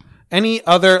 Yep. Any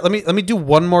other? Let me do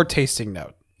one more tasting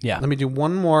note. Yeah. Let me do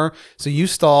one more. So you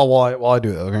stall while I do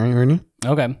it. Okay, you ready?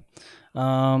 Okay.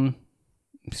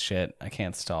 Shit, I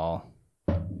can't stall.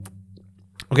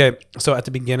 Okay. So at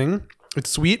the beginning, it's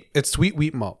sweet. It's sweet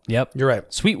wheat malt. Yep. You're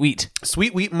right. Sweet wheat.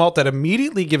 Sweet wheat malt that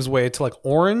immediately gives way to like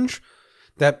orange.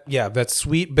 That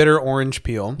sweet bitter orange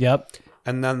peel. Yep.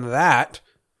 And then that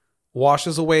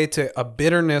washes away to a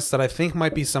bitterness that I think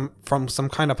might be from some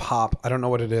kind of hop. I don't know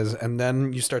what it is. And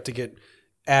then you start to get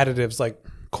additives like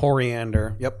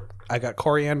coriander. Yep. I got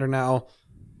coriander now.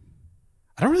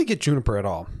 I don't really get juniper at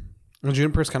all. And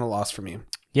juniper is kind of lost for me.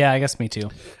 Yeah, I guess me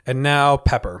too. And now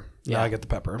pepper. Now Yeah. I get the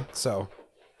pepper. So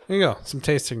there you go. Some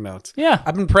tasting notes. Yeah.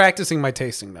 I've been practicing my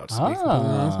tasting notes.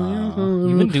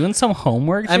 You've been doing some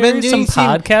homework, I've been Jerry? doing some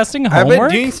podcasting I've been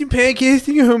homework? doing some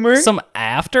podcasting homework. Some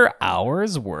after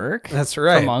hours work? That's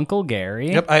right. From Uncle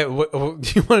Gary? Yep. Do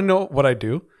you want to know what I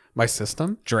do? My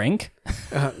system? Drink?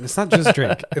 It's not just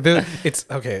drink. It's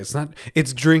okay. It's not.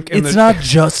 It's drink. It's not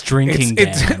just drinking,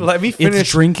 Dan. Let me finish.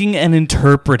 It's drinking and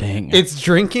interpreting. It's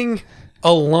drinking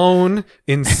alone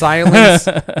in silence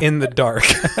in the dark.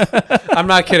 I'm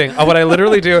not kidding. What I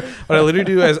literally do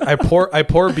is I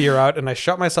pour beer out and I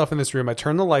shut myself in this room. I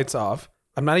turn the lights off.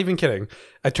 I'm not even kidding.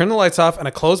 I turn the lights off and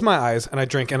I close my eyes and I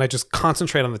drink and I just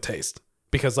concentrate on the taste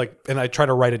because and I try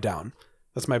to write it down.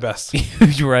 That's my best.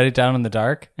 You write it down in the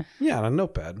dark? Yeah, on a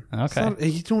notepad. Okay.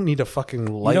 You don't need a fucking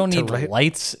light. You don't need to write.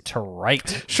 lights to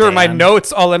write. Sure, Dan. my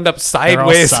notes all end up They're all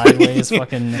sideways. sideways,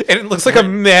 fucking. And it looks like a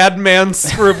madman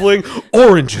scribbling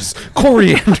oranges,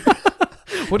 coriander.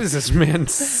 What is this man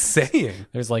saying?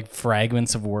 There's like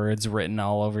fragments of words written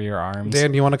all over your arms.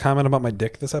 Dan, do you want to comment about my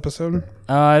dick this episode?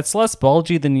 It's less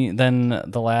bulgy than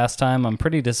the last time. I'm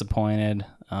pretty disappointed.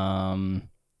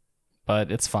 But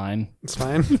it's fine. It's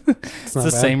fine. It's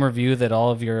the same review that all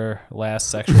of your last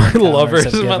sexual lovers.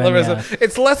 have given, My lovers. yeah.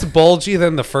 It's less bulgy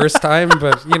than the first time,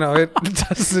 but it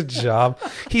does the job.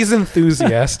 He's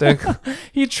enthusiastic.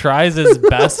 He tries his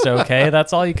best. Okay,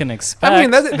 that's all you can expect. I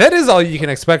mean, that is all you can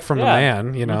expect from a Yeah.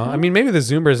 man. I mean, maybe the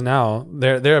Zoomers now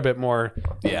they're a bit more.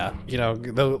 Yeah.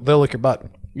 They'll lick your butt.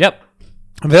 Yep.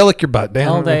 They'll lick your butt, Dan.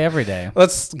 All day, every day.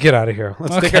 Let's get out of here.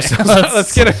 Let's Okay, take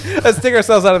ourselves. Let's take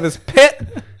ourselves out of this pit.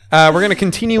 We're gonna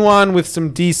continue on with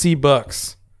some DC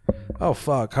books. Oh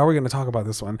fuck! How are we gonna talk about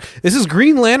this one? This is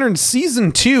Green Lantern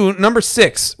Season 2, number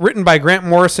 6, written by Grant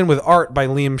Morrison with art by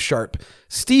Liam Sharp.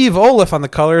 Steve Oliff on the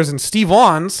colors and Steve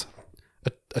Wands,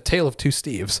 a tale of two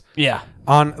Steves, Yeah.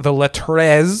 on the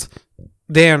lettres.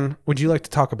 Dan, would you like to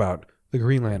talk about the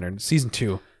Green Lantern Season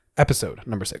 2, episode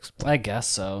number 6? I guess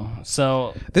so.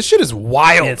 So This shit is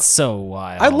wild. it's so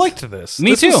wild. I liked this.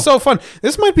 Me this too. was so fun.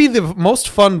 This might be the most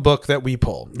fun book that we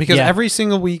pull because Yeah. every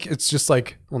single week it's just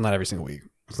like, well, not every single week.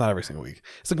 It's not every single week.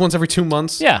 It's like once every 2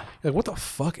 months. Yeah. You're like, what the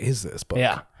fuck is this book?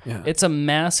 Yeah. Yeah. It's a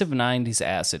massive 90s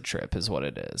acid trip is what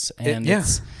it is. And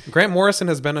it's Grant Morrison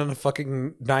has been on a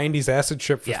fucking 90s acid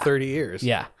trip for 30 years.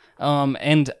 yeah.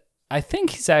 And I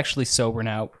think he's actually sober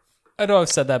now. I know I've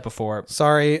said that before.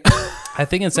 Sorry. I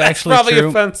think it's That's actually probably true.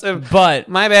 offensive. But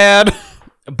My bad.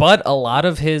 a lot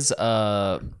of his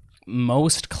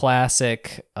most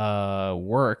classic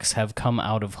works have come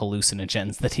out of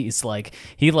hallucinogens that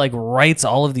he writes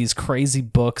all of these crazy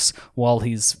books while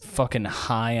he's fucking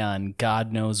high on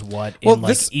God knows what in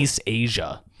East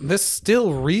Asia. This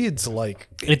still reads like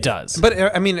It does.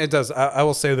 But I mean, it does. I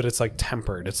will say that it's like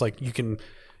tempered. It's like you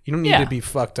don't need to be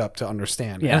fucked up to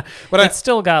understand. Yeah, but it's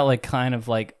still got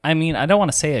I mean, I don't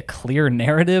want to say a clear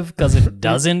narrative because it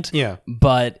doesn't. Yeah.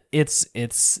 but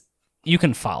it's you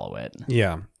can follow it.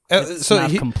 Yeah. It's so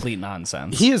not complete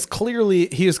nonsense. he is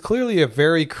clearly a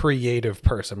very creative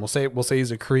person. We'll say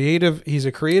he's a creative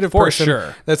For person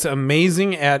sure. that's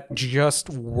amazing at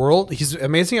he's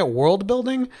amazing at world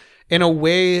building in a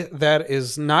way that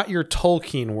is not your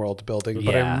Tolkien world building,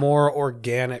 but Yeah. a more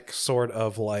organic sort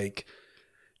of like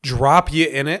drop you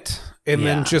in it and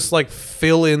then Yeah. just like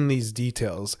fill in these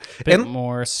details. Bit And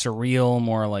more surreal,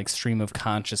 more like stream of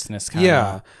consciousness kind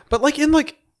yeah, of. but like in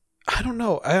like I don't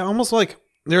know, I almost like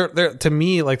there to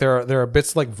me like there are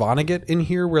bits like Vonnegut in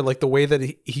here where like the way that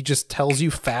he just tells you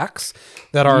facts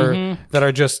that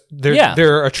are just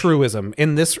they're a truism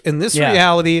in this Yeah.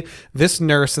 reality. This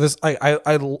nurse, I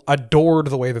adored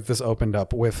the way that this opened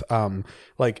up with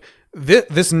like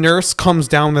this nurse comes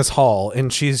down this hall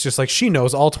and she's just like she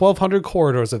knows all 1,200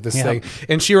 corridors of this thing,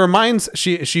 and she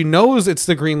knows it's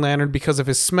the Green Lantern because of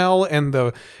his smell and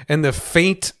the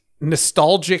faint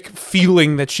nostalgic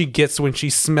feeling that she gets when she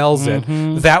smells it.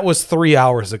 That was 3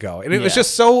 hours ago, and it was Yeah.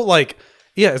 just so like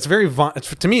it's very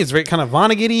to me it's very kind of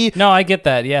Vonnegut-y. No, I get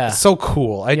that. Yeah, So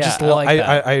cool. I like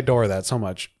that. I adore that so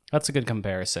much. that's a good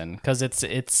comparison because it's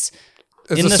It's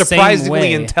in a the same surprisingly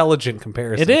way. intelligent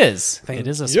comparison. It is. Thank It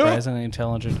is a you. surprisingly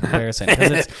intelligent comparison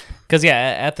because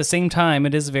at the same time,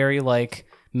 it is very like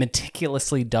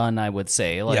meticulously done. I would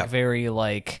say like Yeah. very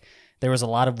like there was a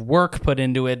lot of work put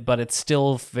into it, but it's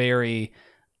still very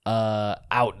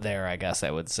out there. I guess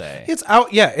I would say. It's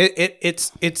out. Yeah,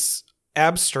 it's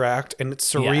abstract and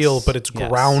it's surreal, Yes, but it's yes.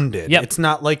 grounded. Yep. It's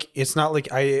not like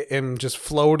I am just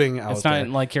floating out It's there.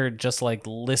 not like you're just like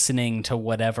listening to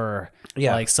whatever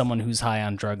Yeah. like someone who's high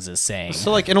on drugs is saying.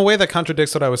 So like in a way that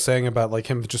contradicts what I was saying about like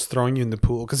him just throwing you in the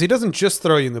pool, because he doesn't just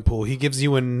throw you in the pool, he gives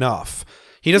you enough.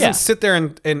 He doesn't Yeah. sit there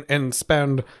and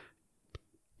spend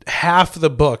half the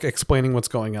book explaining what's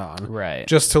going on, Right.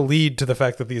 just to lead to the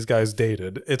fact that these guys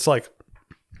dated. It's like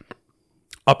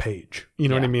a page, you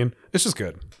know what I mean? It's just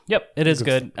good. Yep, it is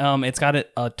good. It's got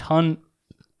a ton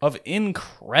of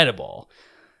incredible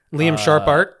Liam Sharp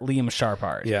art. Liam Sharp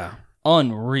art. Yeah.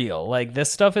 Unreal. Like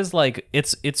this stuff is like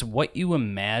it's what you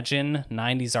imagine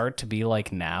 90s art to be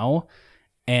like now.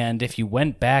 And if you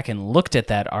went back and looked at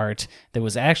that art that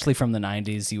was actually from the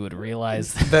 90s, you would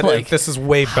realize That like this is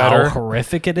way how better.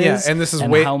 horrific it Yeah, is, and this is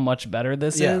way- how much better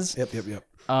this Yeah. is. Yep.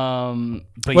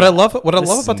 But What yeah, I love this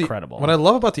about is incredible. what I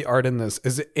love about the art in this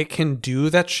is it can do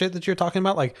that shit that you're talking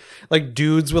about, like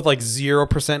dudes with like 0%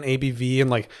 ABV and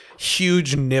like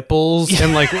huge nipples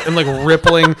and like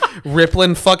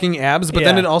rippling fucking abs, but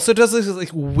then Yeah. it also does this like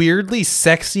weirdly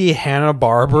sexy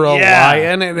Hanna-Barbera Yeah.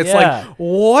 lion, and it's Yeah. like,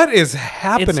 what is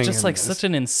happening? it's just in like this? such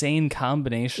an insane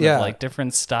combination Yeah. of like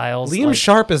different styles. Liam like,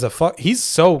 Sharp is he's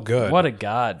so good. what a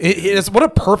god. It is what a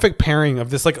perfect pairing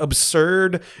of this like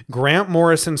absurd Grant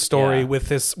Morrison story Yeah. with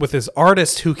this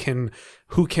artist who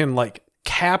can like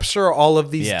capture all of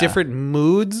these Yeah. different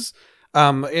moods.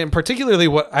 And particularly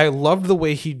what I loved the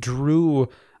way he drew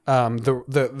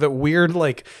the weird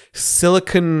like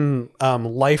silicon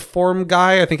life form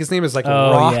guy. I think his name is like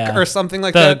Rock yeah. or something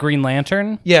like the that. Green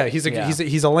Lantern. Yeah, he's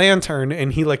a lantern,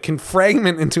 and he like can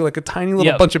fragment into like a tiny little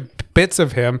Yep. bunch of bits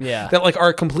of him Yeah. that like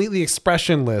are completely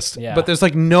expressionless. Yeah. But there's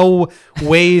like no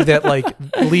way that like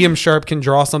Liam Sharp can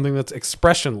draw something that's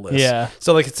expressionless. Yeah.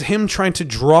 So like it's him trying to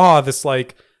draw this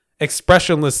like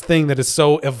expressionless thing that is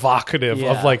so evocative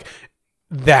Yeah. of like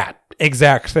that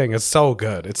exact thing. It's so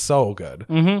good. It's so good.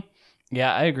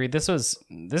 Yeah, I agree. This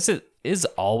is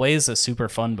always a super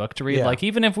fun book to read. Yeah. Like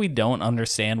even if we don't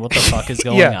understand what the fuck is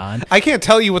going Yeah. on. I can't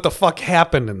tell you what the fuck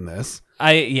happened in this.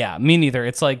 Me neither.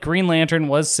 It's like Green Lantern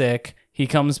was sick. He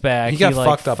comes back. He got like,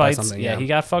 fucked up by fights- something, Yeah, yeah. he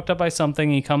got fucked up by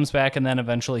something. He comes back, and then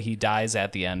eventually he dies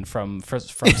at the end from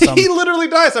some. He literally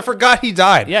dies. I forgot he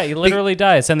died. Yeah, he literally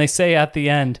dies, and they say at the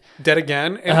end, Dead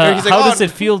again. And he's like, "How "Oh, does it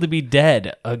feel to be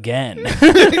dead again?"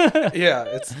 Yeah,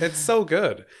 it's so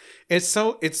good. It's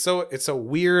so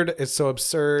weird. It's so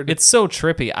absurd. It's so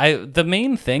trippy. The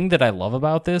main thing that I love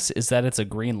about this is that it's a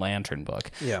Green Lantern book.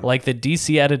 Yeah. Like the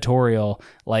DC editorial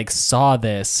like saw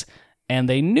this and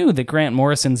they knew that Grant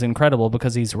Morrison's incredible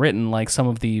because he's written like some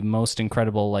of the most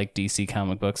incredible like DC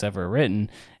comic books ever written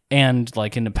and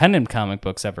like independent comic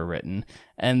books ever written.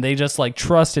 And they just like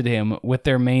trusted him with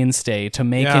their mainstay to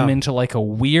make Yeah. him into like a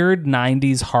weird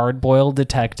 90s hard-boiled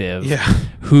detective Yeah.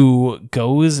 who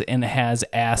goes and has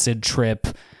acid trip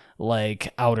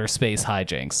like outer space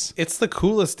hijinks. It's the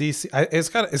coolest DC. It's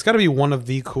got to be one of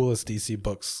the coolest DC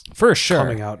books For sure.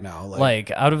 coming out now.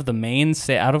 Like out of the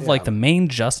like the main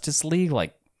Justice League,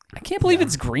 like I can't believe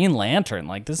it's Green Lantern.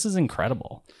 Like this is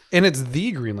incredible. and it's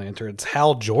the Green Lantern. It's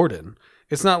Hal Jordan.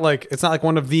 It's not like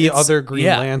one of the other Green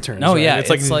Lanterns. No, right? yeah, it's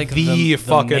like the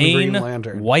fucking main Green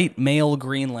Lantern. white male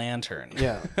Green Lantern.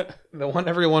 Yeah, the one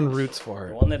everyone roots The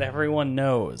for. one that everyone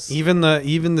knows. Even the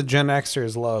Gen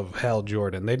Xers love Hal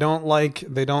Jordan. They don't like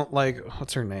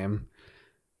what's her name?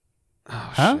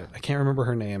 Oh shit, I can't remember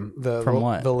her name. From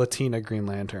what? The Latina Green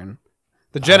Lantern.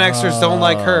 The Gen Xers don't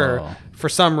like her for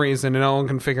some reason, and no one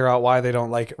can figure out why they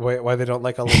don't like a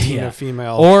Latina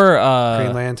female or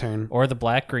Green Lantern, or the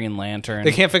Black Green Lantern.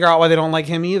 They can't figure out why they don't like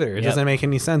him either. It doesn't make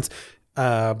any sense.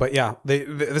 But yeah,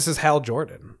 this is Hal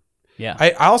Jordan. Yeah,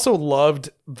 I also loved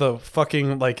the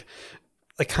fucking like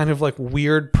kind of like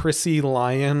weird prissy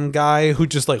lion guy who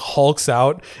just like hulks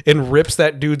out and rips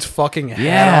that dude's fucking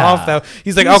head off.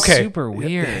 He's like, okay, super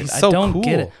weird. He's so I don't cool.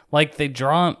 get it. Like they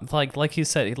draw like you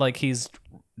said, like he's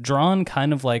drawn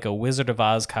kind of like a Wizard of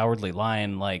Oz Cowardly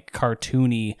Lion, like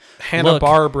cartoony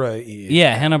Hanna-Barbera.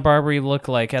 Yeah, Hanna-Barbera look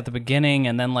like at the beginning,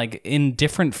 and then like in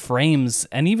different frames,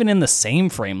 and even in the same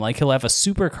frame, like he'll have a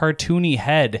super cartoony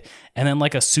head, and then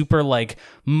like a super like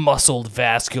muscled,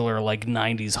 vascular, like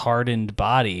 90s hardened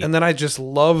body. And then I just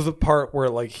love the part where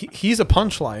like he's a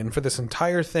punchline for this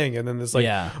entire thing, and then there's like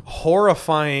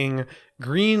horrifying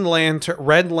Green Lantern,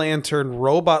 Red Lantern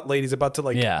robot lady's about to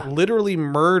literally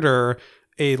murder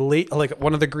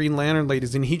one of the Green Lantern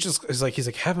ladies, and he just is like, he's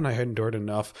like, haven't I endured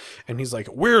enough? And he's like,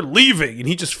 we're leaving, and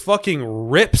he just fucking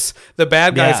rips the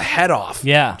bad guy's head off.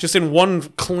 Yeah, just in one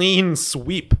clean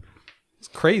sweep. It's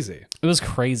crazy. It was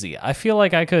crazy. I feel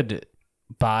like I could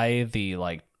buy the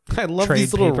I love trade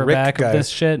these little paperback Rick of this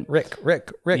shit. Rick.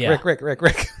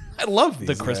 I love these.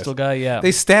 The crystal guy. Yeah,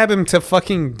 they stab him to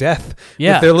fucking death.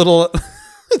 Yeah, with their little.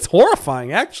 It's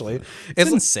horrifying, actually. It's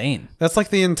insane. That's like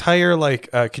the entire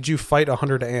could you fight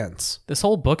 100 ants? This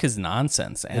whole book is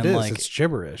nonsense, and it is. It's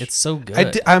gibberish. It's so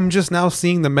good. I'm just now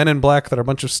seeing the Men in Black that are a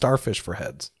bunch of starfish for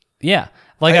heads. Yeah.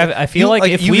 I feel like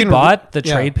if we bought the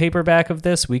trade paperback of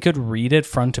this, we could read it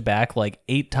front to back like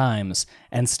 8 times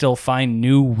and still find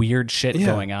new weird shit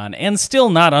going on and still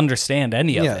not understand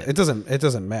any of it. It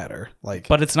doesn't matter.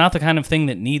 But it's not the kind of thing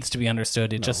that needs to be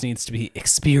understood. It just needs to be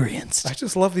experienced. I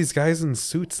just love these guys in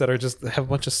suits that have a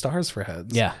bunch of stars for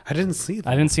heads. Yeah. I didn't see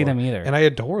them. I didn't see them either. And I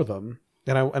adore them.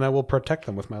 And I will protect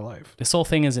them with my life. This whole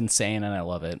thing is insane, and I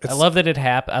love it. I love that it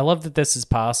happened. I love that this is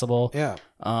possible. Yeah.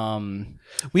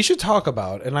 We should talk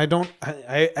about, and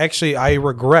I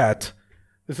regret.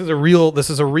 This is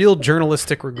a real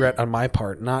journalistic regret on my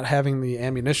part, not having the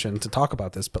ammunition to talk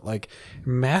about this. But like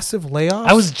massive layoffs.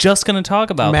 I was just going to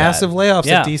talk about massive layoffs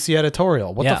at DC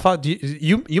Editorial. What the fuck?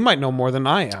 You might know more than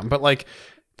I am, but like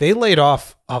they laid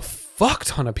off a fuck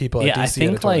ton of people at DC I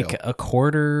think Editorial. like a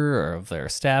quarter of their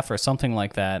staff or something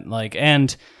like that.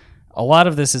 And a lot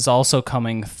of this is also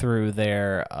coming through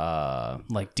their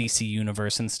like DC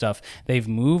Universe and stuff. They've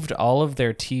moved all of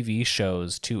their TV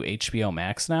shows to HBO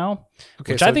Max now,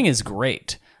 which I think is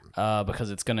great because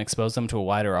it's going to expose them to a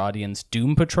wider audience.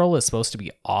 Doom Patrol is supposed to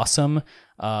be awesome.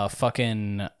 So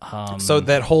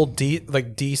that whole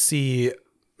DC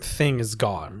thing is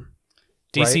gone.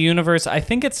 DC right? Universe, I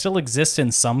think it still exists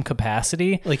in some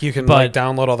capacity. Like you can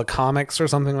download all the comics or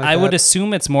something like that. I would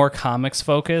assume it's more comics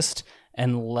focused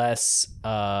and less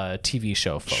TV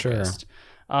show focused.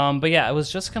 Sure. But yeah, I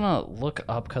was just going to look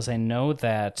up because I know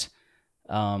that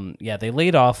they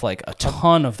laid off like a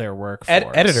ton of their workforce.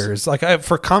 Editors,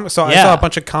 for comics. So I saw a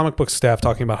bunch of comic book staff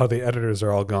talking about how the editors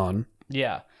are all gone.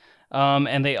 Yeah.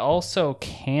 And they also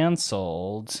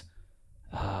canceled...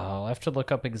 I'll have to look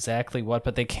up exactly what,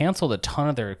 but they canceled a ton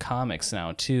of their comics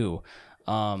now too.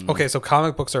 Okay, so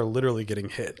comic books are literally getting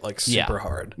hit super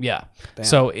hard. Yeah. Damn.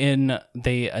 So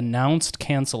they announced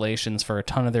cancellations for a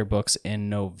ton of their books in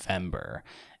November,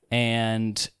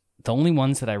 and the only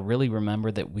ones that I really remember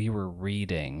that we were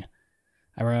reading,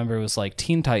 I remember it was like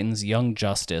Teen Titans, Young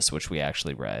Justice, which we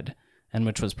actually read, and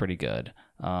which was pretty good.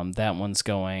 That one's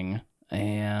going.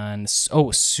 And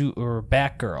Batgirl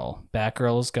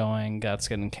is going. That's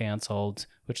getting canceled,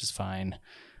 which is fine.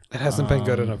 It hasn't been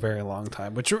good in a very long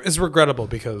time, which is regrettable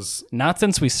because not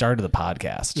since we started the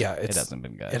podcast. Yeah, it hasn't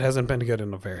been good. It hasn't been good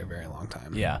in a very, very long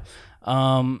time. Yeah,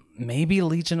 maybe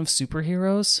Legion of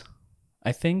Superheroes,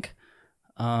 I think.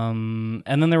 And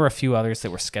then there were a few others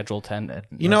that were scheduled to end.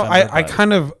 I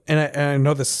kind of and I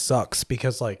know this sucks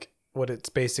because like. What it's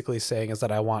basically saying is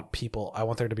that I want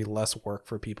there to be less work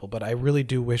for people, but I really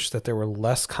do wish that there were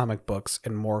less comic books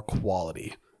and more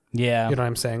quality. Yeah. You know what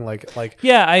I'm saying?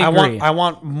 Yeah, I agree. I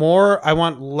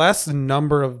want less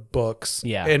number of books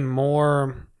and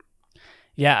more.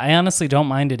 Yeah, I honestly don't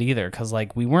mind it either because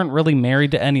like we weren't really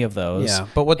married to any of those. Yeah,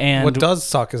 but what does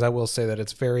suck is I will say that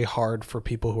it's very hard for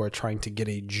people who are trying to get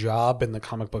a job in the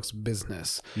comic books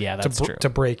business. Yeah, that's true. To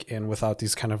break in without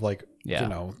these kind of like Yeah. you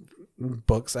know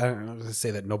books. I don't know to say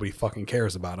that nobody fucking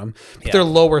cares about them, but Yeah. they're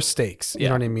lower stakes. You Yeah.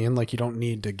 know what I mean? Like you don't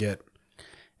need to get.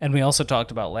 And we also talked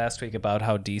about last week about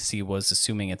how DC was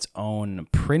assuming its own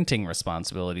printing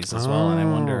responsibilities as well, and I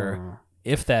wonder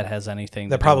if that has anything.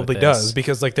 That to do probably with this. does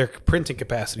because like their printing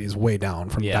capacity is way down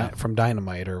from Yeah. from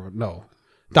Dynamite or no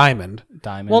Diamond.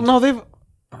 Diamond. Well, no, they've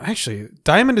actually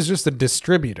Diamond is just the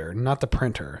distributor, not the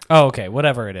printer. Oh, okay.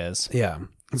 Whatever it is. Yeah,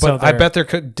 but So I they're- bet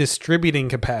their distributing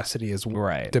capacity is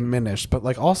Right. diminished. But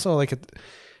like also like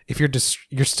if you're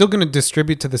you're still going to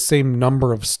distribute to the same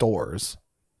number of stores,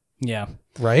 Yeah.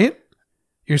 right?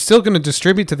 You're still going to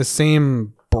distribute to the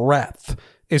same breadth.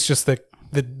 It's just the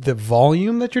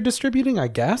volume that you're distributing, I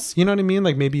guess. You know what I mean?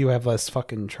 Like maybe you have less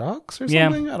fucking trucks or Yeah.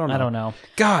 something. I don't know.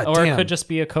 God Or damn. it could just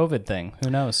be a COVID thing. Who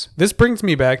knows? This brings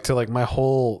me back to like my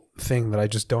whole thing that I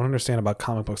just don't understand about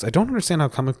comic books. I don't understand how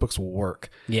comic books work.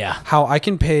 Yeah. How I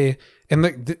can pay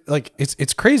and like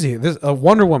it's crazy. This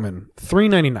Wonder Woman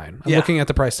 $3.99. I'm looking at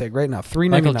the price tag right now.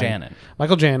 $3.99.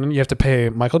 Michael Janin. You have to pay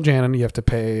Michael Janin. You have to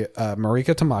pay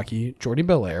Marika Tamaki, Jordi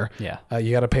Belair. Yeah.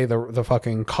 You got to pay the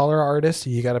fucking color artist.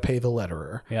 You got to pay the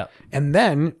letterer. Yeah. And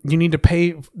then you need to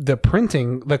pay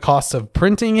the cost of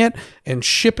printing it and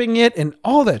shipping it and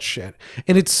all that shit.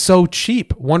 And it's so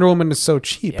cheap. Wonder Woman is so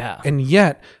cheap. Yeah. And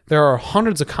yet there are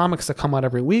hundreds of comics that come out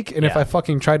every week. And if Yeah. I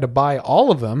fucking tried to buy all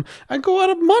of them, I'd go out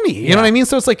of money. You know what I mean?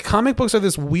 So it's like comic books are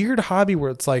this weird hobby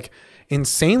where it's like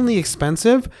insanely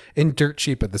expensive and dirt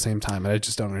cheap at the same time. And I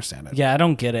just don't understand it. Yeah, I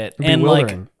don't get it. And like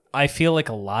bewildering. I feel like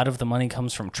a lot of the money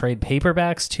comes from trade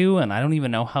paperbacks too, and I don't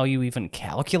even know how you even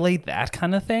calculate that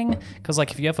kind of thing. Because like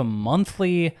if you have a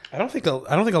monthly, I don't think a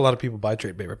lot of people buy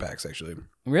trade paperbacks actually.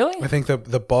 really, I think the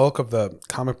bulk of the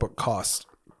comic book cost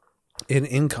in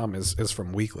income is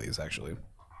from weeklies actually.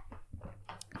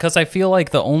 because I feel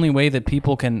like the only way that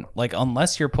people can like,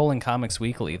 unless you're pulling Comics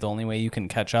Weekly, the only way you can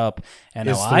catch up. And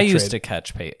Is how through I used trade.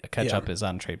 to catch up is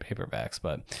on trade paperbacks,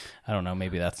 but I don't know.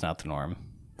 Maybe that's not the norm.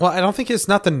 Well, I don't think it's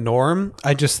not the norm.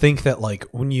 I just think that like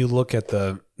when you look at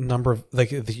the number of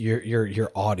like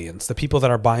your audience, the people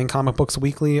that are buying comic books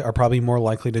weekly are probably more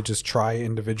likely to just try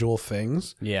individual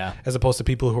things. Yeah. As opposed to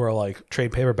people who are like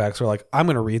trade paperbacks who are like, I'm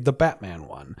going to read the Batman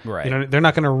one. Right. You know, they're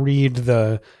not going to read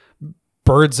the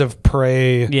Birds of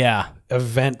Prey Yeah.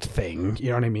 event thing. You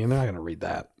know what I mean? They're not going to read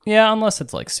that. Yeah, unless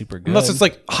it's like super good. Unless it's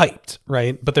like hyped,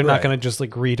 right? But they're not Right. going to just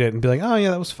like read it and be like, oh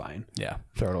yeah, that was fine. yeah.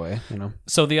 Throw it away, you know?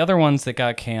 So the other ones that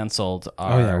got canceled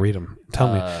are Oh yeah, read them.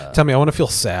 Tell me. I want to feel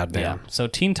sad, man. Yeah. So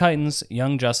Teen Titans,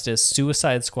 Young Justice,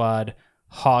 Suicide Squad,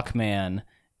 Hawkman,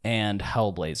 and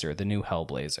Hellblazer, the new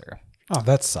Hellblazer. Oh,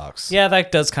 that sucks. Yeah,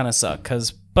 that does kind of suck.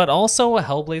 But also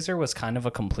Hellblazer was kind of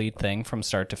a complete thing from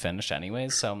start to finish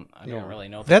anyways, so I don't really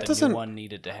know if That the doesn't- new one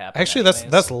needed to happen. Actually, anyways.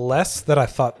 that's less than I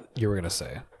thought you were gonna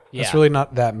say. It's Yeah. really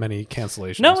not that many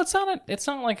cancellations. No, it's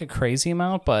not like a crazy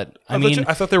amount, but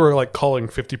I thought they were like calling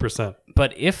 50%.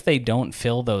 but if they don't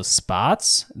fill those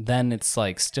spots, then it's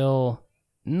like still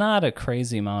not a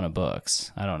crazy amount of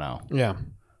books. I don't know. Yeah.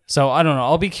 So I don't know.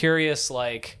 I'll be curious,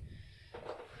 like,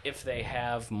 if they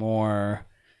have more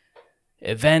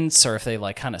events or if they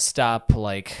like kind of stop,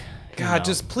 like. you God, know.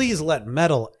 just please let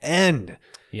metal end.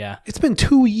 Yeah. It's been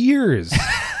 2 years.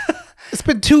 It's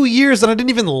been 2 years, and I didn't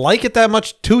even like it that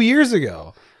much 2 years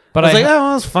ago. But I was I- like, oh,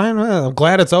 well, it's fine. Well, I'm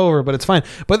glad it's over, but it's fine.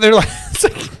 But they're like, it's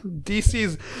like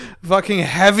DC's fucking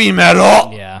heavy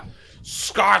metal. Yeah.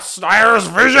 Scott Snyder's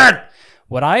vision.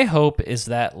 What I hope is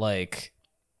that like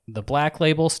the Black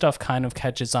Label stuff kind of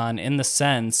catches on in the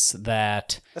sense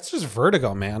that That's just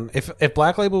Vertigo, man. If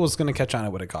Black Label was going to catch on,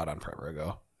 it would have caught on forever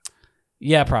ago.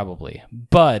 yeah, probably.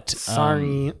 But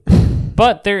Sorry.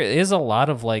 but there is a lot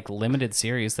of like limited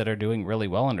series that are doing really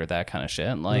well under that kind of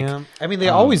shit. Like yeah. I mean, they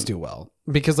always do well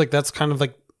because like that's kind of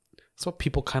like that's what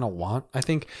people kind of want. I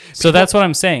think. so that's what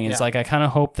I'm saying. It's Yeah. like I kind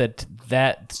of hope that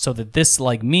so that this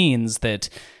like means that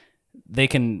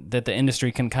that the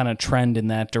industry can kind of trend in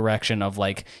that direction of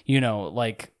like, you know,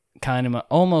 like kind of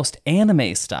almost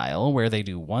anime style where they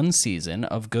do one season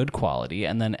of good quality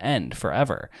and then end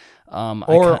forever.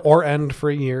 Or end for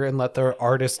a year and let their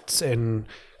artists and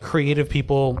creative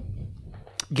people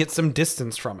get some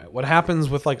distance from it. What happens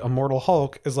with like Immortal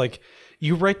Hulk is like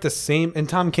you write the same, and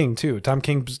Tom King too. Tom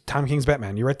King's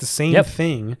Batman. You write the same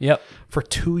thing for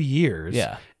 2 years.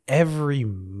 Yeah. Every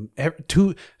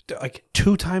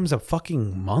two times a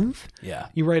fucking month. Yeah.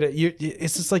 You write it.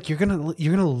 It's just like you're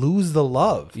gonna lose the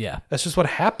love. Yeah. That's just what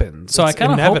happens. So It's I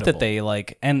kind of hope that inevitable. they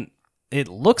like, and it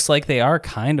looks like they are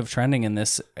kind of trending in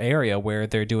this area where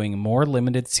they're doing more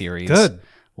limited series, Good.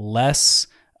 less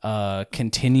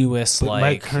continuous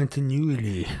like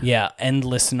continuity.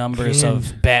 endless numbers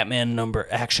of Batman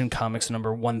Action Comics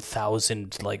number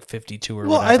 1000 like 52 or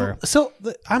whatever.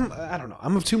 I don't know.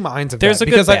 I'm of two minds of There's that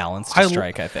a good balance to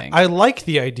strike, I think. I like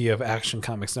the idea of Action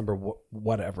Comics number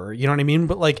whatever. You know what I mean?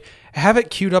 But like have it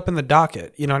queued up in the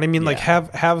docket. You know what I mean? Like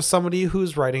have somebody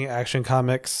who's writing Action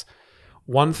Comics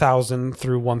 1000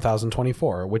 through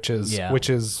 1024, which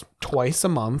is twice a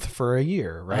month for a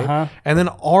year, right? And then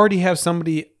already have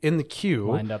somebody in the queue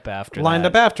lined up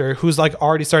after who's like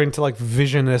already starting to like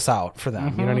vision this out for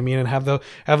them. You know what I mean? And have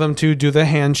them to do the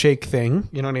handshake thing.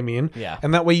 You know what I mean? Yeah.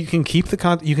 And that way you can keep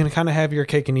you can kind of have your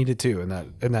cake and eat it too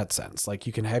in that sense. Like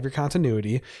you can have your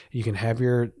continuity, you can have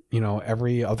your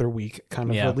every other week kind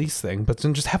of release thing, but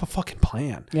then just have a fucking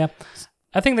plan. Yeah.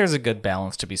 I think there's a good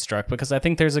balance to be struck because I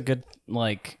think there's a good,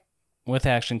 like, with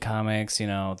Action Comics,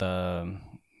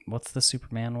 what's the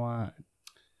Superman one?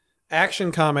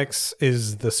 Action Comics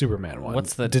is the Superman one.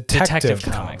 What's the Detective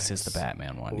Comics is the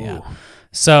Batman one, yeah.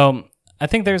 So I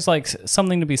think there's, like,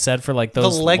 something to be said for, like,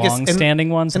 those long-standing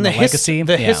ones and the legacy.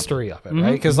 The history of it,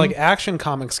 right? Because, like, Action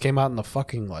Comics came out in the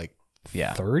fucking, like,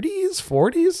 30s,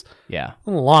 40s? Yeah.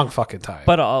 A long fucking time.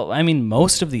 But,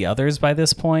 most of the others by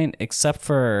this point, except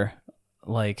for...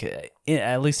 like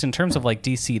at least in terms of like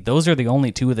DC, those are the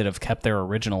only two that have kept their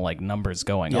original like numbers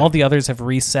going. All the others have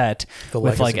reset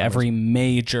with like every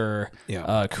major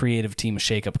creative team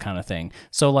shakeup kind of thing.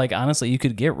 So like honestly, you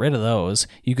could get rid of those.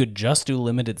 You could just do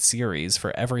limited series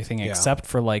for everything except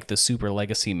for like the super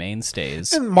legacy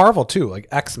mainstays. And Marvel too, like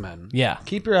X-Men. Yeah.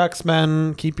 Keep your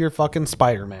X-Men, keep your fucking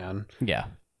Spider-Man. Yeah.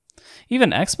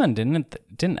 Even X-Men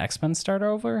didn't X-Men start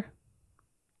over?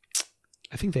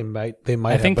 I think they might.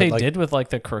 I think they did with like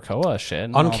the Krakoa shit.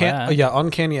 And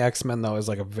Uncanny X-Men though is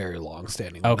like a very long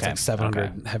standing. Okay, it's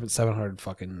like 700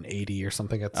 fucking 80 or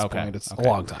something at this point. It's a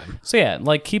long time. So yeah,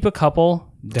 like keep a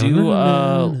couple, do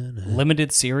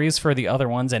limited series for the other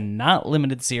ones, and not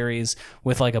limited series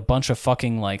with like a bunch of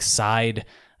fucking like side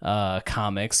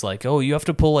comics. Like you have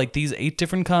to pull like these 8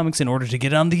 different comics in order to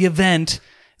get on the event.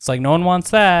 It's like no one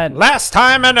wants that. Last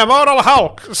time in Immortal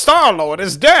Hulk, Star-Lord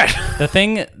is dead. The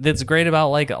thing that's great about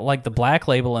like the Black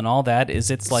Label and all that is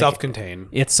it's like self-contained.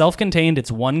 It's self-contained.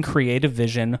 It's one creative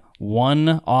vision,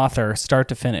 one author, start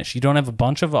to finish. You don't have a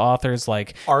bunch of authors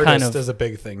like artist is a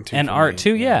big thing too. And art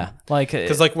too, yeah. Like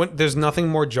because like when there's nothing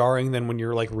more jarring than when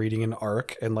you're like reading an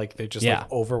arc and like they just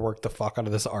like overwork the fuck out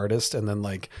of this artist and then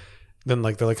they're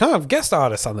like, guest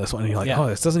artists on this one. And you're like,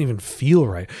 this doesn't even feel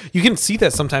right. You can see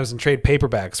that sometimes in trade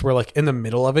paperbacks where like in the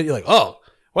middle of it, you're like, oh,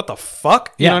 what the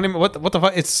fuck? You know what I mean? What the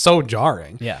fuck? It's so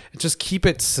jarring. Yeah. Just keep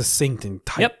it succinct and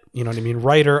tight. Yep. You know what I mean?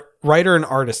 Writer and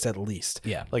artist at least.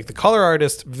 Yeah. Like the color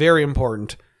artist, very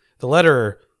important. The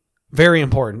letterer, very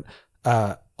important.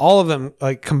 All of them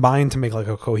like combine to make like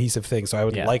a cohesive thing. So I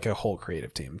would like a whole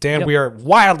creative team. Dan, we are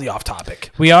wildly off topic.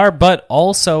 We are, but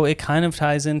also it kind of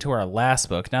ties into our last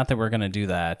book. Not that we're going to do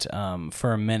that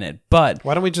for a minute, but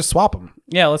why don't we just swap them?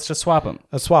 Yeah, let's just swap them.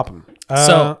 Let's swap them.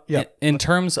 In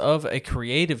terms of a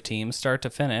creative team, start to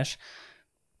finish,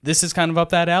 this is kind of up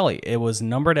that alley. It was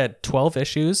numbered at 12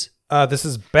 issues. This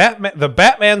is The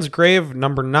Batman's Grave,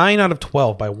 number 9 out of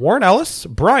 12 by Warren Ellis,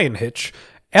 Brian Hitch,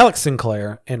 Alex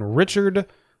Sinclair, and Richard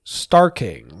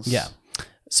Starkings. Yeah.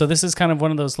 So this is kind of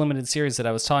one of those limited series that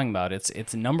I was talking about.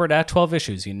 It's numbered at 12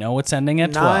 issues. You know it's ending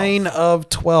at 12. 9 of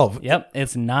 12. Yep.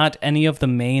 It's not any of the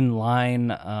main line.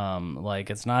 Like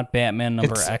it's not Batman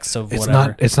number X of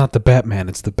whatever. It's not the Batman.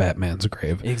 It's the Batman's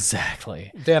Grave.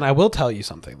 Exactly. Dan, I will tell you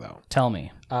something though. Tell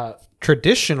me.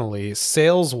 Traditionally,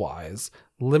 sales-wise,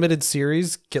 limited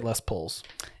series get less pulls.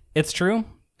 It's true.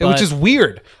 Which is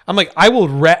weird. I'm like,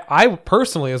 I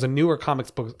personally, as a newer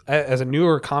comic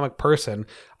person,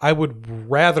 I would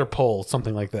rather pull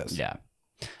something like this. Yeah.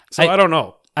 So I don't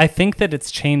know. I think that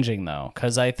it's changing though,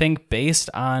 because I think based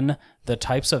on the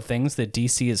types of things that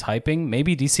DC is hyping,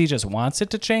 maybe DC just wants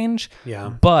it to change. Yeah.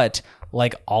 But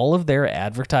like all of their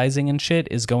advertising and shit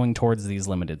is going towards these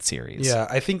limited series. Yeah,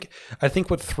 I think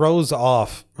what throws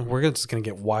off, we're just gonna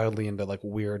get wildly into like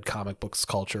weird comic books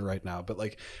culture right now, but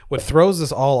like what throws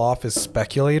us all off is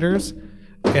speculators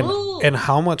and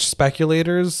how much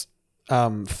speculators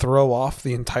throw off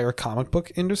the entire comic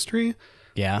book industry.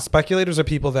 Yeah. Speculators are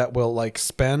people that will like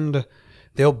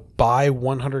they'll buy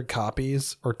 100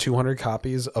 copies or 200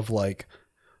 copies of like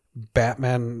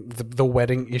Batman the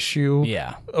wedding issue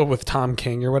with Tom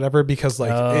King or whatever because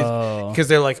like because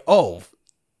they're like, oh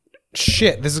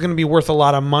shit, this is going to be worth a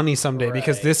lot of money someday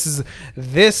because this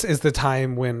is the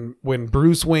time when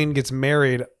Bruce Wayne gets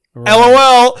married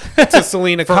LOL to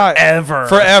Selena Kyle.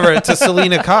 Forever to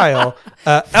Selena Kyle.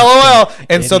 LOL.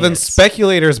 And so then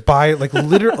speculators buy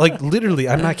literally,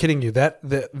 I'm not kidding you.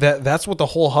 That's what the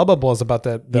whole hubbub was about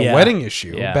the wedding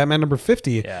issue. Yeah. Batman number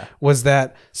 50 was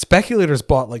that speculators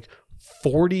bought like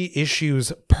 40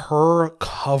 issues per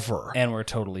cover. And we're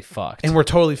totally fucked.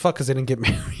 Because they didn't get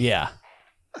married. Yeah.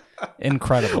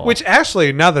 Incredible. Which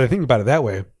actually, now that I think about it that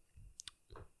way,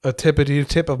 a tippity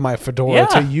tip of my fedora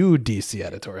to you, DC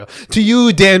editorial. To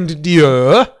you, Dan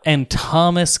Dieu. And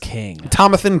Thomas King.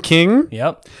 Thomathan King.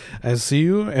 Yep. I see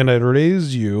you, and I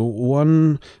raise you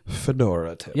one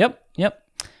fedora tip. Yep.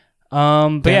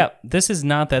 But yeah, this is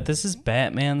not that. This is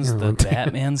Batman's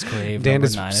Grave. Dan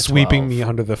is sweeping me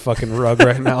under the fucking rug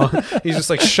right now. He's just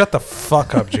like, shut the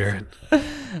fuck up, Jared.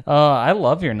 I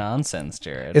love your nonsense,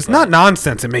 Jared. It's not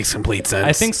nonsense. It makes complete sense.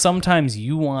 I think sometimes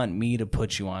you want me to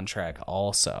put you on track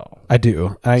also. I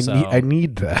do. I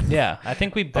need that. Yeah, I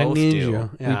think we both do. You.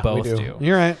 Yeah, we both do.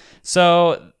 You're right.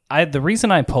 So the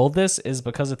reason I pulled this is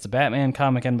because it's a Batman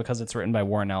comic and because it's written by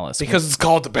Warren Ellis. Because it's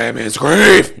called The Batman's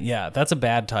Grave. Yeah, that's a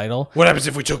bad title. What happens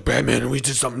if we took Batman and we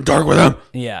did something dark with him?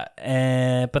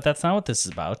 Yeah, but that's not what this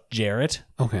is about, Jared.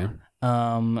 Okay.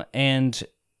 And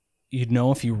you'd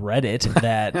know if you read it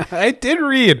that I did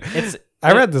read.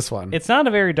 I read this one. It's not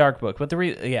a very dark book, but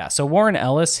so Warren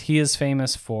Ellis, he is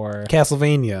famous for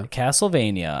Castlevania,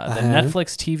 the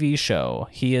Netflix TV show.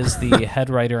 He is the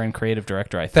head writer and creative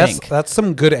director, I think. That's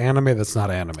some good anime that's not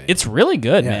anime. It's really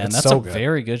good, man. That's so a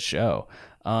very good show.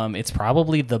 It's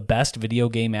probably the best video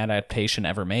game adaptation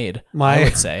ever made, I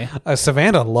would say.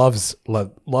 Savannah loves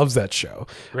that show.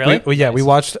 Really? We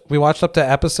watched up to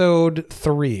episode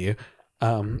 3.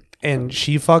 And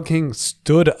she fucking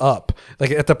stood up, like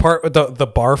at the part with the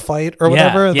bar fight or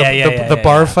whatever. The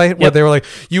bar fight where they were like,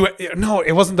 no,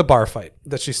 it wasn't the bar fight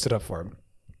that she stood up for.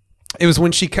 It was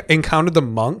when he encountered the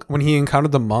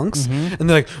monks, and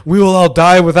they're like, we will all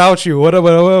die without you.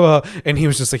 Whatever. And he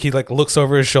was just like, he like looks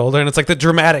over his shoulder, and it's like the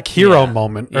dramatic hero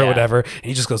moment or whatever. And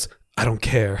he just goes, I don't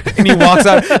care. And he walks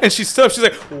out, and she stood up. She's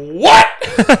like, what?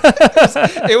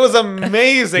 It was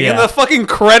amazing. And the fucking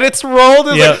credits rolled.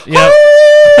 It was like,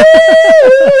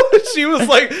 she was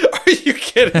like, are you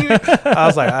kidding me? I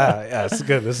was like, yeah, this is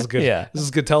good. This is good. Yeah. This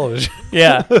is good television.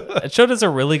 Yeah. It show does a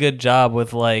really good job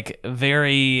with like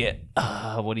very,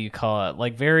 what do you call it?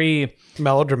 Like very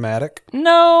melodramatic.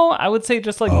 No, I would say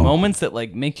just like moments that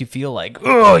like make you feel like,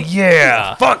 oh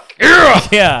yeah, fuck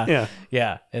yeah.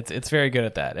 Yeah. It's very good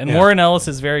at that. And Warren Ellis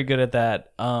is very good at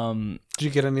that. Did you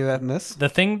get any of that in this? The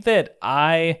thing that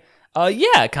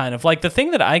kind of like the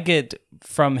thing that I get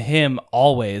from him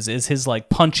always is his like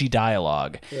punchy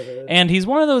dialogue. And he's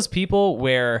one of those people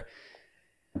where,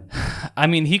 I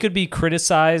mean, he could be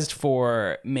criticized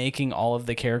for making all of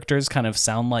the characters kind of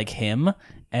sound like him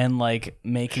and like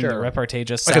making the repartee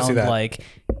just sound like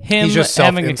him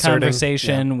having a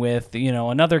conversation with,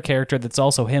 another character that's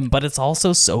also him, but it's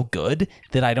also so good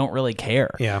that I don't really care.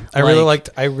 Yeah. I really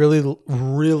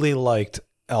liked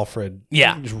Alfred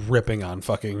ripping on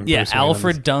fucking Bruce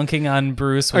Alfred Wayne. Dunking on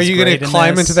Bruce was Are you going to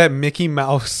climb into that Mickey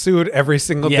Mouse suit every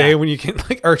single day when you can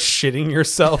are shitting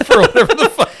yourself or whatever the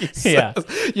fuck he says?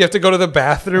 You have to go to the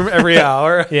bathroom every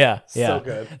hour. So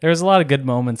good. There's a lot of good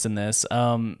moments in this.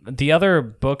 The other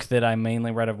book that I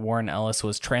mainly read of Warren Ellis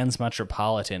was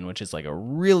Transmetropolitan, which is like a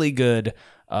really good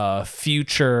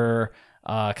future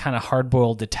kind of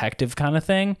hard-boiled detective kind of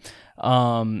thing.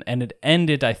 And it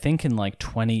ended, I think, in like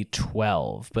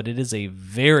 2012, but it is a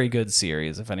very good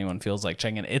series if anyone feels like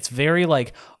checking it. It's very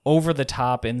like over the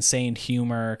top, insane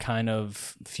humor, kind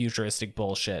of futuristic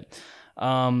bullshit.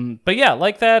 But yeah,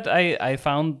 like that, I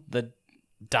found the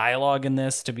dialogue in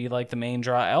this to be like the main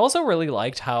draw. I also really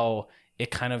liked how it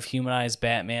kind of humanized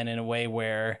Batman in a way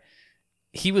where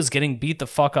he was getting beat the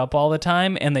fuck up all the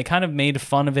time, and they kind of made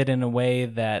fun of it in a way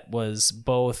that was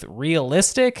both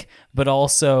realistic but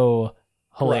also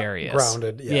hilarious.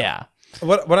 Grounded, yeah.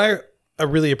 What I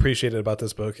really appreciated about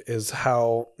this book is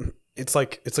how it's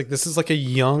like this is like a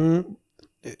young,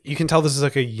 you can tell this is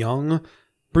like a young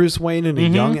Bruce Wayne and a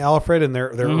young Alfred, and they're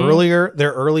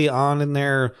early on in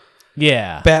their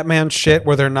Batman shit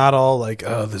where they're not all like,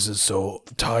 oh, this is so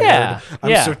tired.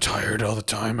 I'm so tired all the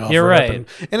time, Alfred. You're right.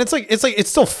 And it's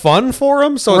still fun for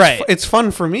him, so it's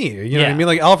fun for me. You know what I mean?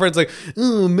 Like Alfred's like,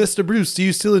 oh, Mr. Bruce, do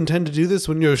you still intend to do this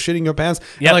when you're shitting your pants?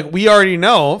 And like we already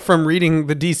know from reading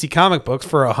the DC comic books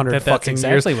for 100 fucking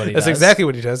years. That's exactly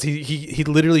what he does. He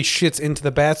literally shits into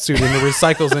the bat suit and it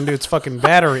recycles into its fucking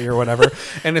battery or whatever,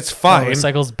 and it's fine. It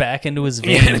recycles back into his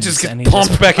veins. And it just gets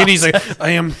pumped back in. He's like,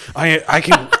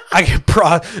 I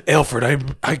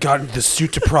Alfred, I got into the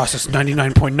suit to process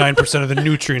 99.9% of the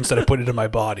nutrients that I put into my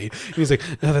body. And he's like,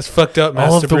 no, that's fucked up, Master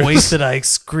All of the Bruce. waste that I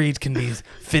excrete can be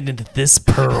fit into this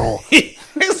pearl.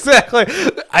 Exactly.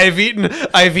 I've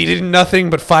eaten nothing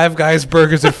but Five Guys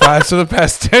burgers and fries for the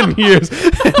past 10 years.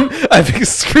 And I've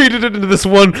excreted it into this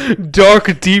one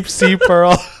dark, deep sea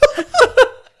pearl.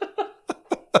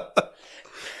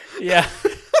 Yeah.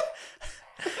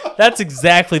 That's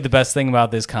exactly the best thing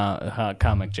about this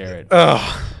comic, Jared.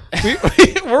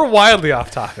 We're wildly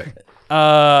off topic.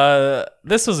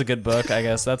 This was a good book, I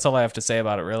guess. That's all I have to say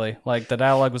about it, really. Like, the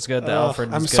dialogue was good, the Alfred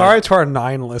was I'm good. sorry to our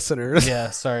 9 listeners.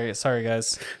 Yeah, sorry,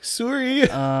 guys. Sorry.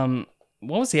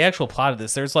 What was the actual plot of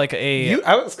this? There's like I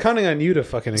was counting on you to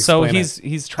fucking so explain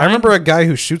he's I trying. remember a guy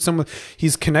who shoots someone.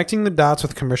 He's connecting the dots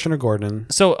with Commissioner Gordon.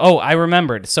 So I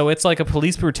remembered. So it's like a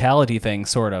police brutality thing,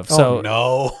 sort of. So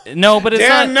no, but it's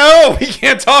Dan, not. no, we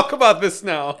can't talk about this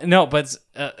now. No, but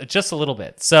just a little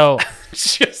bit. So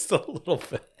Just a little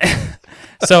bit.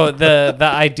 so the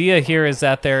idea here is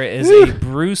that there is a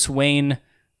Bruce Wayne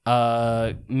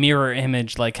mirror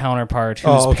image like counterpart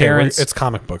whose parents It's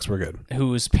comic books. We're good.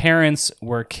 whose parents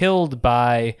were killed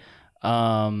by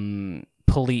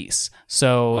police.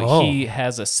 So he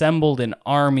has assembled an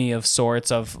army of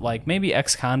sorts of like maybe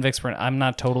ex-convicts. I'm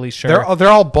not totally sure. They're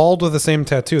all bald with the same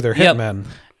tattoo. They're Yep. hitmen.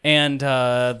 And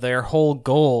their whole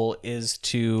goal is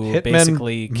to Hitmen,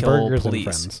 basically kill burgers, and police.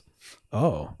 friends.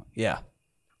 Oh, Yeah.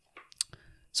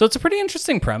 So it's a pretty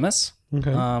interesting premise.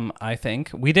 okay. I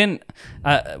think we didn't.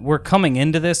 We're coming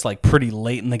into this like pretty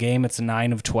late in the game. It's a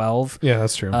 9 of 12. Yeah,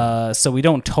 that's true. So we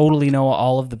don't totally know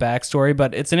all of the backstory,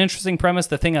 but it's an interesting premise.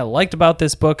 The thing I liked about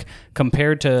this book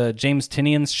compared to James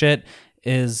Tinian's shit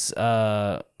is,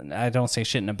 I don't say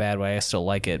shit in a bad way. I still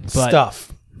like it, but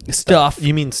stuff.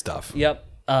 You mean stuff? Yep.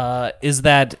 Is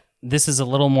that this is a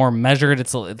little more measured?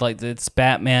 It's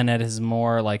Batman at his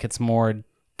more like it's more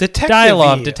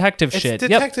dialogue, detective shit. It's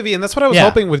detective-y, and that's what I was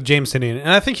hoping with James Tinian, and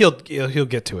I think he'll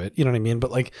get to it. You know what I mean? But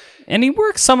like, and he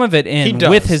works some of it in does.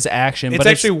 with his action. it's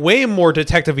but actually way more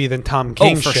detective-y than Tom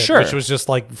King for shit, sure. which was just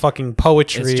like fucking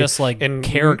poetry. It's just like and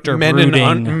character men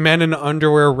brooding. men in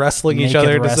underwear wrestling each Naked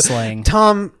other. wrestling.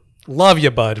 Tom, love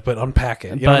you, bud, but unpack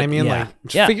it. You know what I mean? yeah. Like,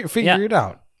 just figure it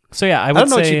out. So yeah, I I would don't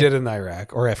know say what you did in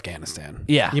Iraq or Afghanistan.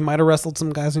 Yeah. You might have wrestled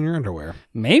some guys in your underwear.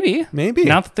 maybe. Not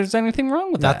Not that there's anything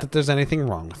wrong with Not that. that there's anything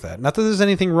wrong with that. Not that there's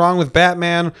anything wrong with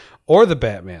Batman or the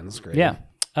Batman's grade.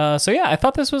 Yeah. So yeah, I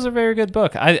thought this was a very good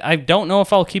book. I don't know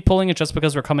if I'll keep pulling it just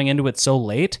because we're coming into it so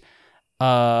late.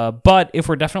 But if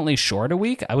we're definitely short a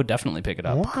week, I would definitely pick it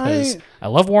up. Because I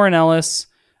love Warren Ellis.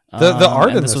 The art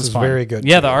and in this was is fun. very good.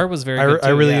 Yeah, too. the art was very good too.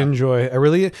 I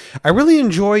really yeah. really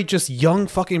enjoy just young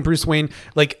fucking Bruce Wayne,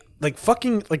 like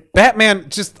fucking like Batman.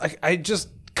 I just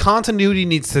continuity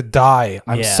needs to die.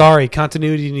 I'm Yeah. sorry,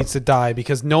 continuity needs to die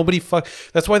because nobody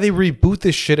That's why they reboot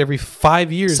this shit every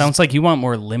 5 years. Sounds like you want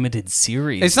more limited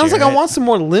series. It sounds like I Jarrett. want some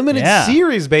more limited Yeah.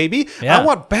 series, baby. Yeah. I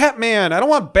want Batman. I don't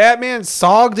want Batman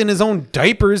sogged in his own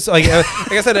diapers. Like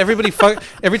I said,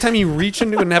 every time you reach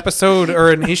into an episode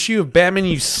or an issue of Batman,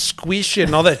 you squeeze it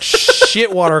and all that shit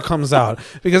water comes out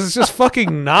because it's just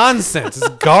fucking nonsense. It's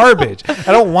garbage.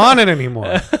 I don't want it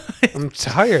anymore. I'm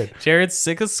tired. Jared's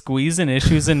sick of squeezing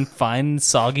issues and fine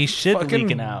soggy shit Fucking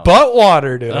leaking out. butt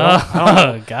water, dude.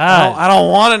 Oh God! I don't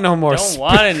want it no more. Don't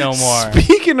want it no more.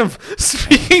 Speaking of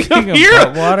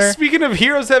butt water. Speaking of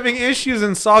heroes having issues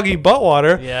in soggy butt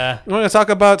water, Yeah. we're going to talk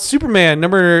about Superman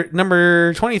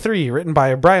number 23, written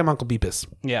by Brian Michael Bendis.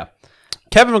 Yeah.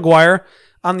 Kevin McGuire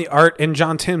on the art, and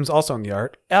John Timms also on the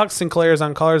art. Alex Sinclair is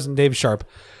on colors, and Dave Sharp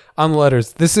on the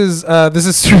letters. This is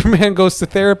Superman goes to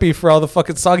therapy for all the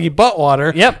fucking soggy butt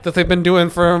water. Yep. That they've been doing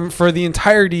for the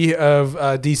entirety of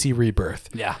DC Rebirth.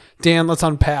 Yeah. Dan, let's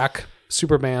unpack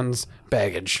Superman's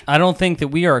baggage. I don't think that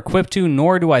we are equipped to,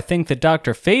 nor do I think that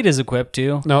Dr. Fate is equipped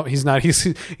to. No, he's not.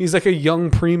 He's like a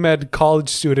young pre-med college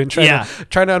student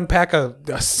trying to unpack a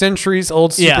centuries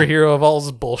old superhero of all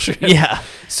his bullshit. Yeah.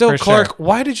 So for Clark, sure.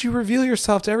 why did you reveal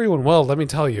yourself to everyone? Well, let me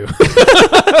tell you.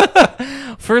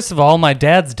 First of all, my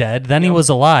dad's dead. Then he was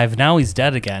alive. Now he's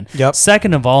dead again. Yep.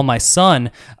 Second of all, my son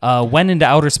went into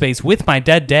outer space with my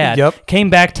dead dad. Yep. Came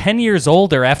back 10 years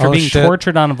older after being shit.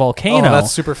 tortured on a volcano. Oh,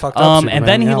 that's super fucked up, And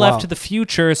then he Superman. Yeah, left wow. to the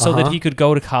future so that he could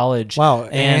go to college. Wow.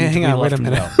 And Hang we on, left wait a him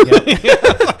minute. to go.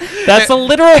 Yep. That's a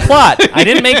literal plot. I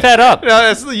didn't make that up.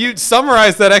 No, you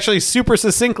summarized that actually super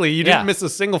succinctly. You didn't Yeah. miss a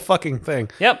single fucking thing.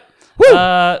 Yep.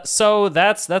 So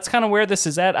that's kind of where this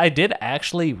is at. I did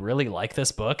actually really like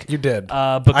this book. You did.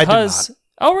 Because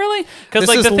Oh, really? Because This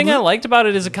like is the thing I li- liked about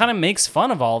it is it kind of makes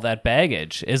fun of all that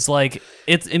baggage. It's like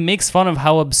it makes fun of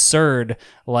how absurd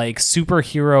like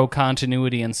superhero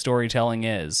continuity and storytelling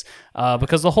is.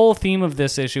 Because the whole theme of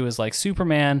this issue is like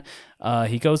Superman.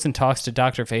 He goes and talks to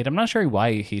Dr. Fate. I'm not sure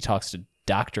why he talks to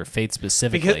Dr. Fate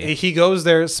specifically. Because he goes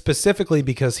there specifically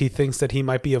because he thinks that he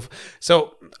might be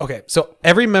so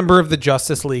every member of the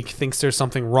Justice League thinks there's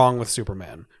something wrong with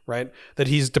Superman, right? That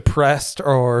he's depressed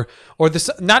or this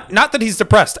not that he's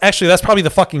depressed. Actually, that's probably the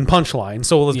fucking punchline.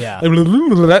 So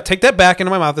take that back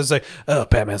into my mouth. It's like, oh,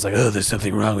 Batman's like, oh, there's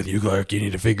something wrong with you, Clark. You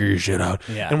need to figure your shit out.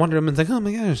 Yeah. And Wonder Woman's like, oh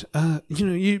my gosh,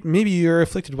 maybe you're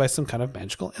afflicted by some kind of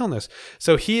magical illness.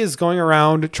 So he is going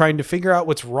around trying to figure out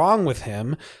what's wrong with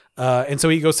him. And so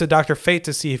he goes to Dr. Fate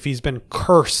to see if he's been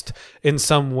cursed in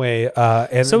some way.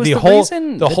 And So is the the whole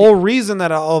reason that whole reason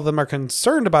that all of them are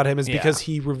concerned about him is Yeah. because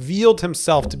he revealed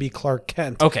himself to be Clark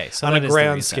Kent. Okay, so on that a is the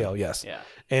grand reason. scale, yes. Yeah.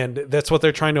 And that's what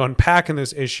they're trying to unpack in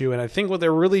this issue. And I think what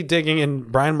they're really digging in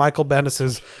Brian Michael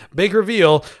Bendis's big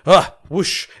reveal,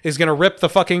 whoosh, is going to rip the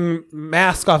fucking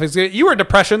mask off. You were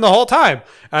depression the whole time.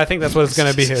 And I think that's what it's going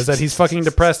to be, is that he's fucking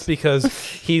depressed because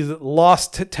he's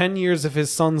lost 10 years of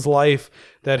his son's life,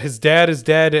 that his dad is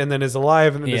dead and then is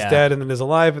alive and then is Yeah. dead and then is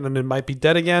alive and then it might be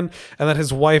dead again. And that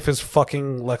his wife is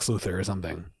fucking Lex Luthor or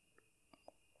something.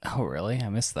 Oh, really? I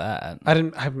missed that. I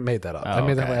haven't made that up. I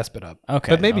made that okay. last bit up.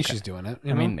 Okay, But maybe okay. she's doing it.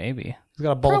 I mean, maybe. He's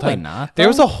got a bald Probably head. not, There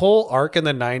was though. a whole arc in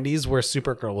the 90s where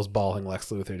Supergirl was balling Lex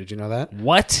Luthor. Did you know that?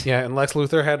 What? Yeah, and Lex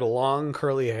Luthor had long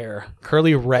curly hair.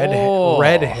 Curly red Oh.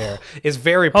 red hair. Is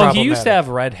very Oh, problematic. he used to have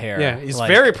red hair. Yeah, he's like,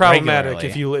 very problematic.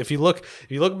 regularly. If you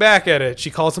look back at it,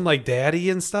 she calls him like daddy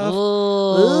and stuff.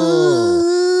 Ooh.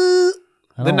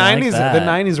 I The don't like 90s that. the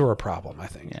 90s were a problem, I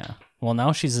think. Yeah. Well,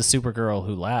 now she's a Supergirl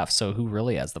who laughs, so who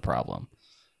really has the problem?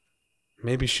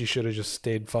 Maybe she should have just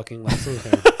stayed fucking Lex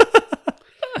Luthor.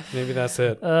 Maybe that's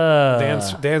it.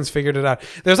 Dan's figured it out.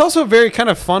 There's also a very kind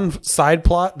of fun side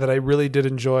plot that I really did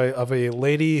enjoy of a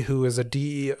lady who is a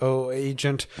DEO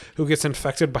agent who gets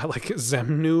infected by like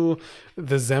Zemnu,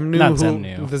 the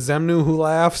Zemnu who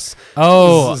laughs.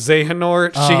 Oh.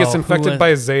 Xehanort. She gets who infected was-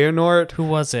 by Xehanort. Who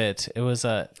was it? It was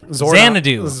Xanadu.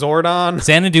 Xanadu. Xordon.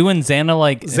 Xanadu and Xana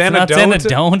like it's not Xanadont?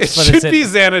 Xanadont, It but should is be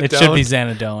Xanadont. It should be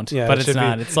Xanadont, Yeah, but it it's should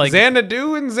not. be It's like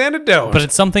Xanadu and Xanadont. but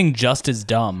it's something just as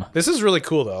dumb. This is really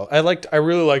cool though. I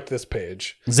really liked this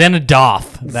page.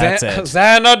 Xanadoth. That's it.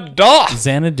 Xanadoth.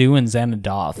 Xanadu and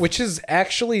Xanadoth. Which is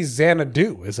actually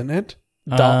Xanadu, isn't it?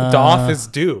 Uh, Doth is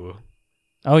do.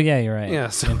 Oh yeah, you're right. Yeah,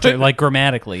 so- Like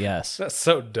grammatically, yes. That's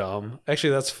so dumb.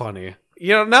 Actually, that's funny.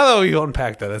 You know, now that we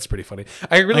unpack that, that's pretty funny.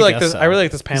 I really like guess this. so. I really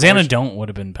like this panel. where Xanadont would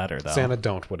have been better though.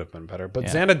 Xanadont would have been better, but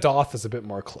Yeah. Xanadoth is a bit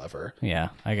more clever. Yeah,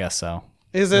 I guess so.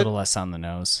 Is A it? little less on the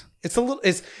nose. It's a little.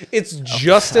 It's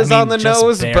just I as mean, on the just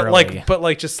nose, barely. but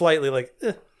like just slightly like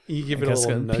you give it a Because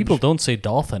little nudge. people don't say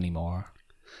Dolph anymore.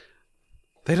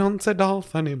 They don't say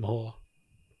Dolph anymore,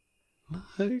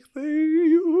 like they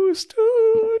used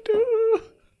to do.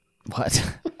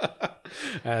 What?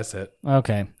 That's it.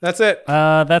 Okay. That's it.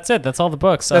 That's it. That's all the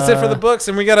books. That's it for the books,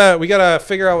 and we gotta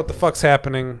figure out what the fuck's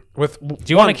happening with. Do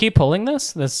you want to keep pulling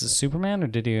this? This is Superman, or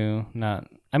did you not?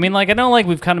 I mean, like, I know, like,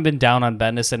 we've kind of been down on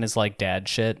Bendis and his like dad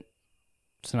shit.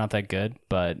 It's not that good,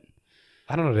 but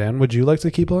I don't know, Dan. Would you like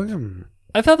to keep pulling him?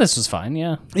 I thought this was fine.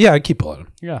 Yeah, Yeah, I keep pulling him.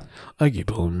 yeah. I keep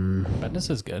pulling. Bendis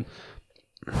is good.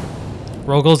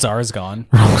 Rogol Zar is gone.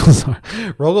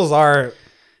 Rogels are.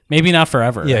 Maybe not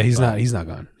forever. Yeah, he's but- not. He's not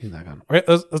gone. He's not gone. All right,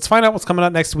 let's find out what's coming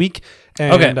up next week,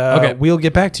 and Okay. we'll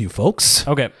get back to you, folks.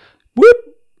 Okay. Whoop,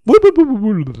 whoop, whoop, whoop,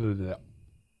 whoop, whoop.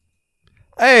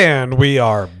 And we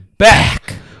are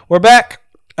back. We're back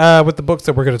with the books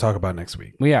that we're going to talk about next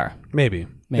week. We are. Maybe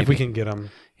Maybe. if we can get them.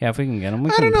 Yeah, if we can get them. I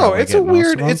don't know. It's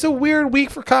a weird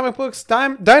week for comic books.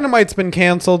 Dynamite's been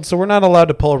canceled, so we're not allowed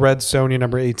to pull Red Sonja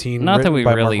number 18. Not that written we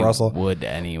by really Mark Russell. would,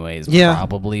 anyways. Yeah.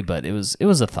 Probably, but it was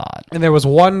a thought. And there was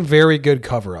one very good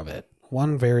cover of it.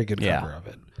 One very good Yeah. cover of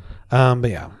it. But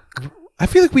yeah, I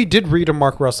feel like we did read a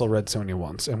Mark Russell Red Sonja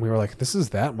once, and we were like, "This is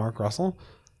that Mark Russell."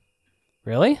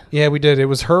 Really? Yeah, we did. It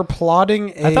was her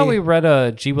plotting. I thought we read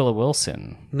a G. Willow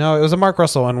Wilson. No, it was a Mark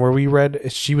Russell one where we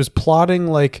read. She was plotting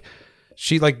like.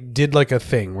 She like did like a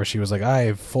thing where she was like, "I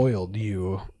have foiled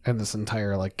you and this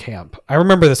entire like camp." I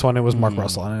remember this one. It was Mark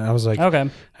Russell, and I was like, Okay.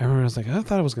 I remember I was like, I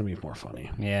thought it was gonna be more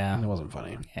funny. Yeah. And it wasn't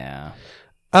funny. Yeah.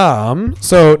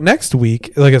 So next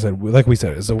week, like we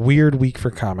said, it's a weird week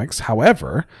for comics.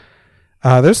 However,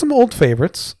 there's some old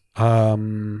favorites.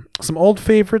 some old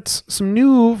favorites, some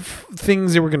new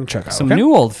things that we're going to check out. Some okay?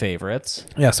 new old favorites.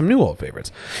 Yeah, some new old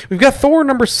favorites. We've got Thor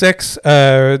number 6.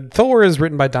 Thor is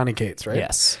written by Donny Cates, right?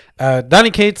 Yes.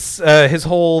 Donny Cates, his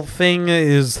whole thing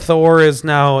is Thor is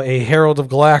now a herald of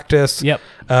Galactus.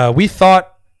 Yep. We thought...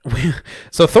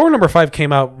 So Thor number 5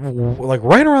 came out like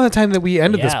right around the time that we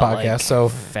ended this podcast.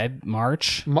 So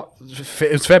March.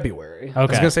 It's February. Okay. I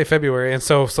was gonna say February, and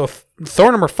so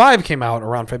Thor number 5 came out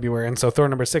around February, and so Thor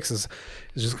number 6 is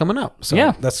just coming up. So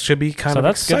yeah, that should be kind of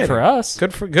that's exciting. good for us.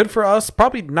 Good for us.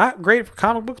 Probably not great for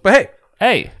comic books, but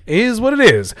hey, it is what it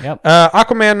is. Yep.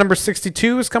 Aquaman number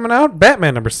 62 is coming out.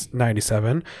 Batman number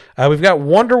 97. We've got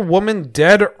Wonder Woman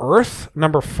Dead Earth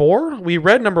number 4. We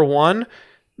read number 1.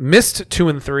 Missed 2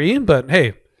 and 3, but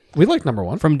hey, we like number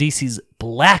 1 from DC's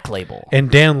Black Label,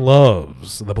 and Dan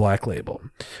loves the Black Label.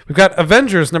 We've got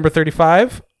Avengers number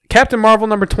 35, Captain Marvel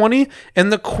number 20,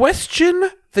 and The Question: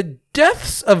 The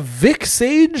Deaths of Vic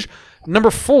Sage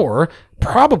number 4,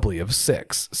 probably of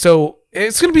 6. So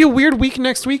it's going to be a weird week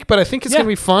next week, but I think it's going to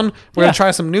be fun. We're going to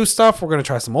try some new stuff. We're going to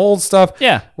try some old stuff.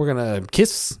 Yeah, we're going to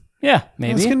kiss. Yeah,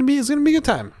 maybe it's going to be a good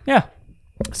time. Yeah.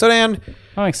 So Dan,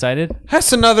 I'm excited.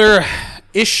 That's another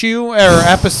issue or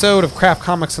episode of Craft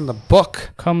Comics in the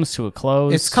Book comes to a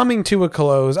close. It's coming to a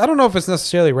close. I don't know if it's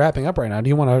necessarily wrapping up right now. Do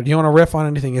you want to riff on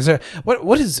anything? Is there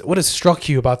what has struck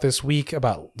you about this week,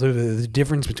 about the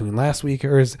difference between last week,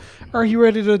 or are you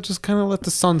ready to just kind of let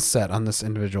the sun set on this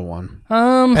individual one?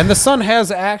 And the sun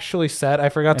has actually set. I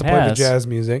forgot to play the jazz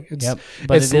music.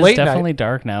 But it's late definitely night.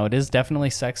 Dark now. It is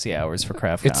definitely sexy hours for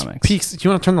Craft Comics. Peaks. Do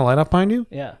you want to turn the light up behind you?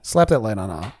 Yeah. Slap that light on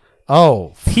off.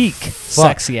 Oh, peak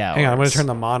sexy hours. Hang on, I'm going to turn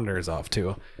the monitors off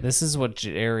too. This is what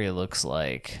area looks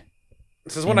like.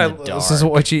 This is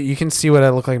what you can see what I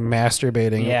look like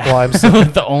masturbating. Yeah. While I'm the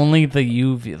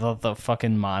UV, the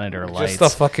fucking monitor lights.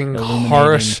 Just the fucking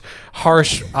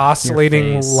harsh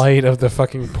oscillating light of the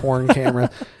fucking porn camera.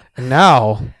 And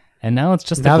now it's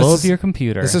just the glow of your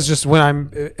computer. This is just when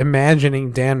I'm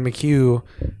imagining Dan McHugh.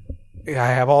 I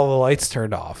have all the lights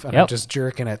turned off, and I'm just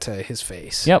jerking it to his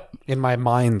face. Yep. In my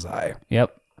mind's eye.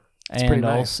 Yep. It's pretty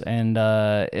nice. And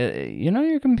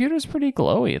your computer's pretty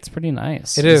glowy. It's pretty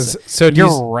nice. It is. So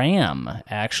your RAM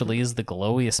actually is the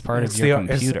glowiest part of your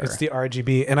computer. It's the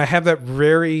RGB, and I have that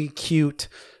very cute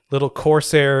little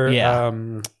Corsair.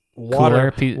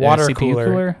 Water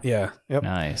cooler. Yeah. Yep.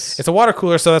 Nice. It's a water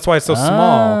cooler, so that's why it's so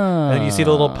small. And you see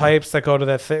the little pipes that go to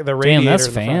that the radiator. Damn, that's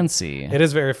fancy. It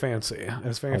is very fancy.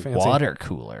 It's very fancy. Water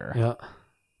cooler. Yeah.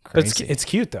 Crazy. But it's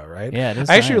cute though, right? Yeah, it is.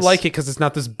 I actually like it because it's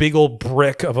not this big old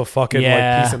brick of a fucking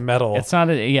piece of metal. It's not.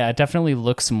 It definitely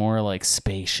looks more like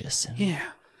spacious. And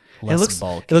less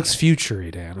bulky. It looks futury,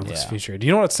 Dan. It looks futury. Do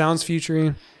you know what sounds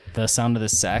futury? The sound of the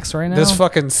sax right now? This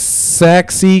fucking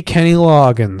sexy Kenny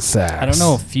Loggins sax. I don't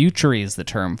know if futury is the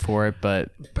term for it, but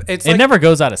it never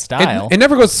goes out of style. It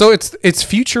never goes. So it's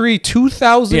futury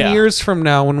 2,000 years from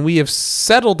now when we have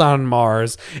settled on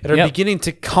Mars and are beginning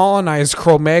to colonize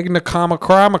Cro-Magnon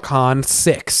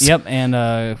 6. Yep, and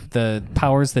the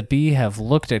powers that be have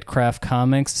looked at Craft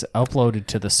Comics, uploaded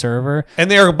to the server,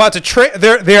 and they're about to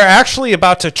they're actually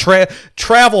about to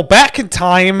travel back in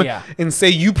time and say,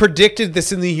 you predicted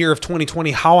this in the year of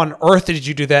 2020. How on earth did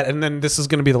you do that? And then this is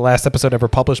going to be the last episode ever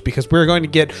published because we're going to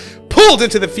get pulled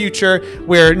into the future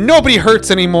where nobody hurts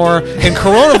anymore and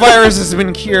coronavirus has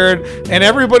been cured and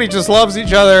everybody just loves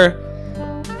each other.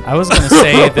 I was going to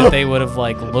say that they would have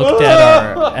looked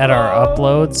at our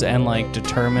uploads and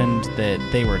determined that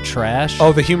they were trash.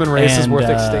 Oh, the human race is worth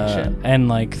extinction.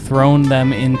 And thrown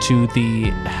them into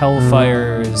the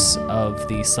hellfires of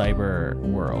the cyber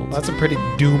world. That's a pretty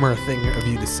doomer thing of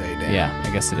you to say, Dan. Yeah,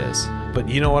 I guess it is. But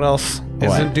you know what else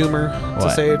isn't doomer to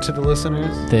say to the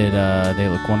listeners? That they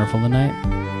look wonderful tonight.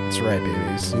 That's right,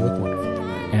 babies. You look wonderful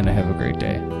tonight. And I have a great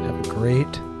day. Have a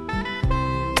great day.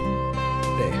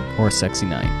 Or sexy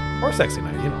night. Or sexy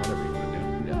night. You know, whatever you want to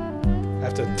do. Yeah. I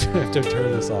have to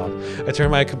turn this off. I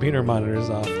turn my computer monitors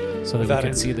off. So that we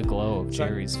can see the glow of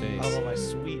Jerry's face. I want my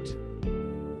sweet...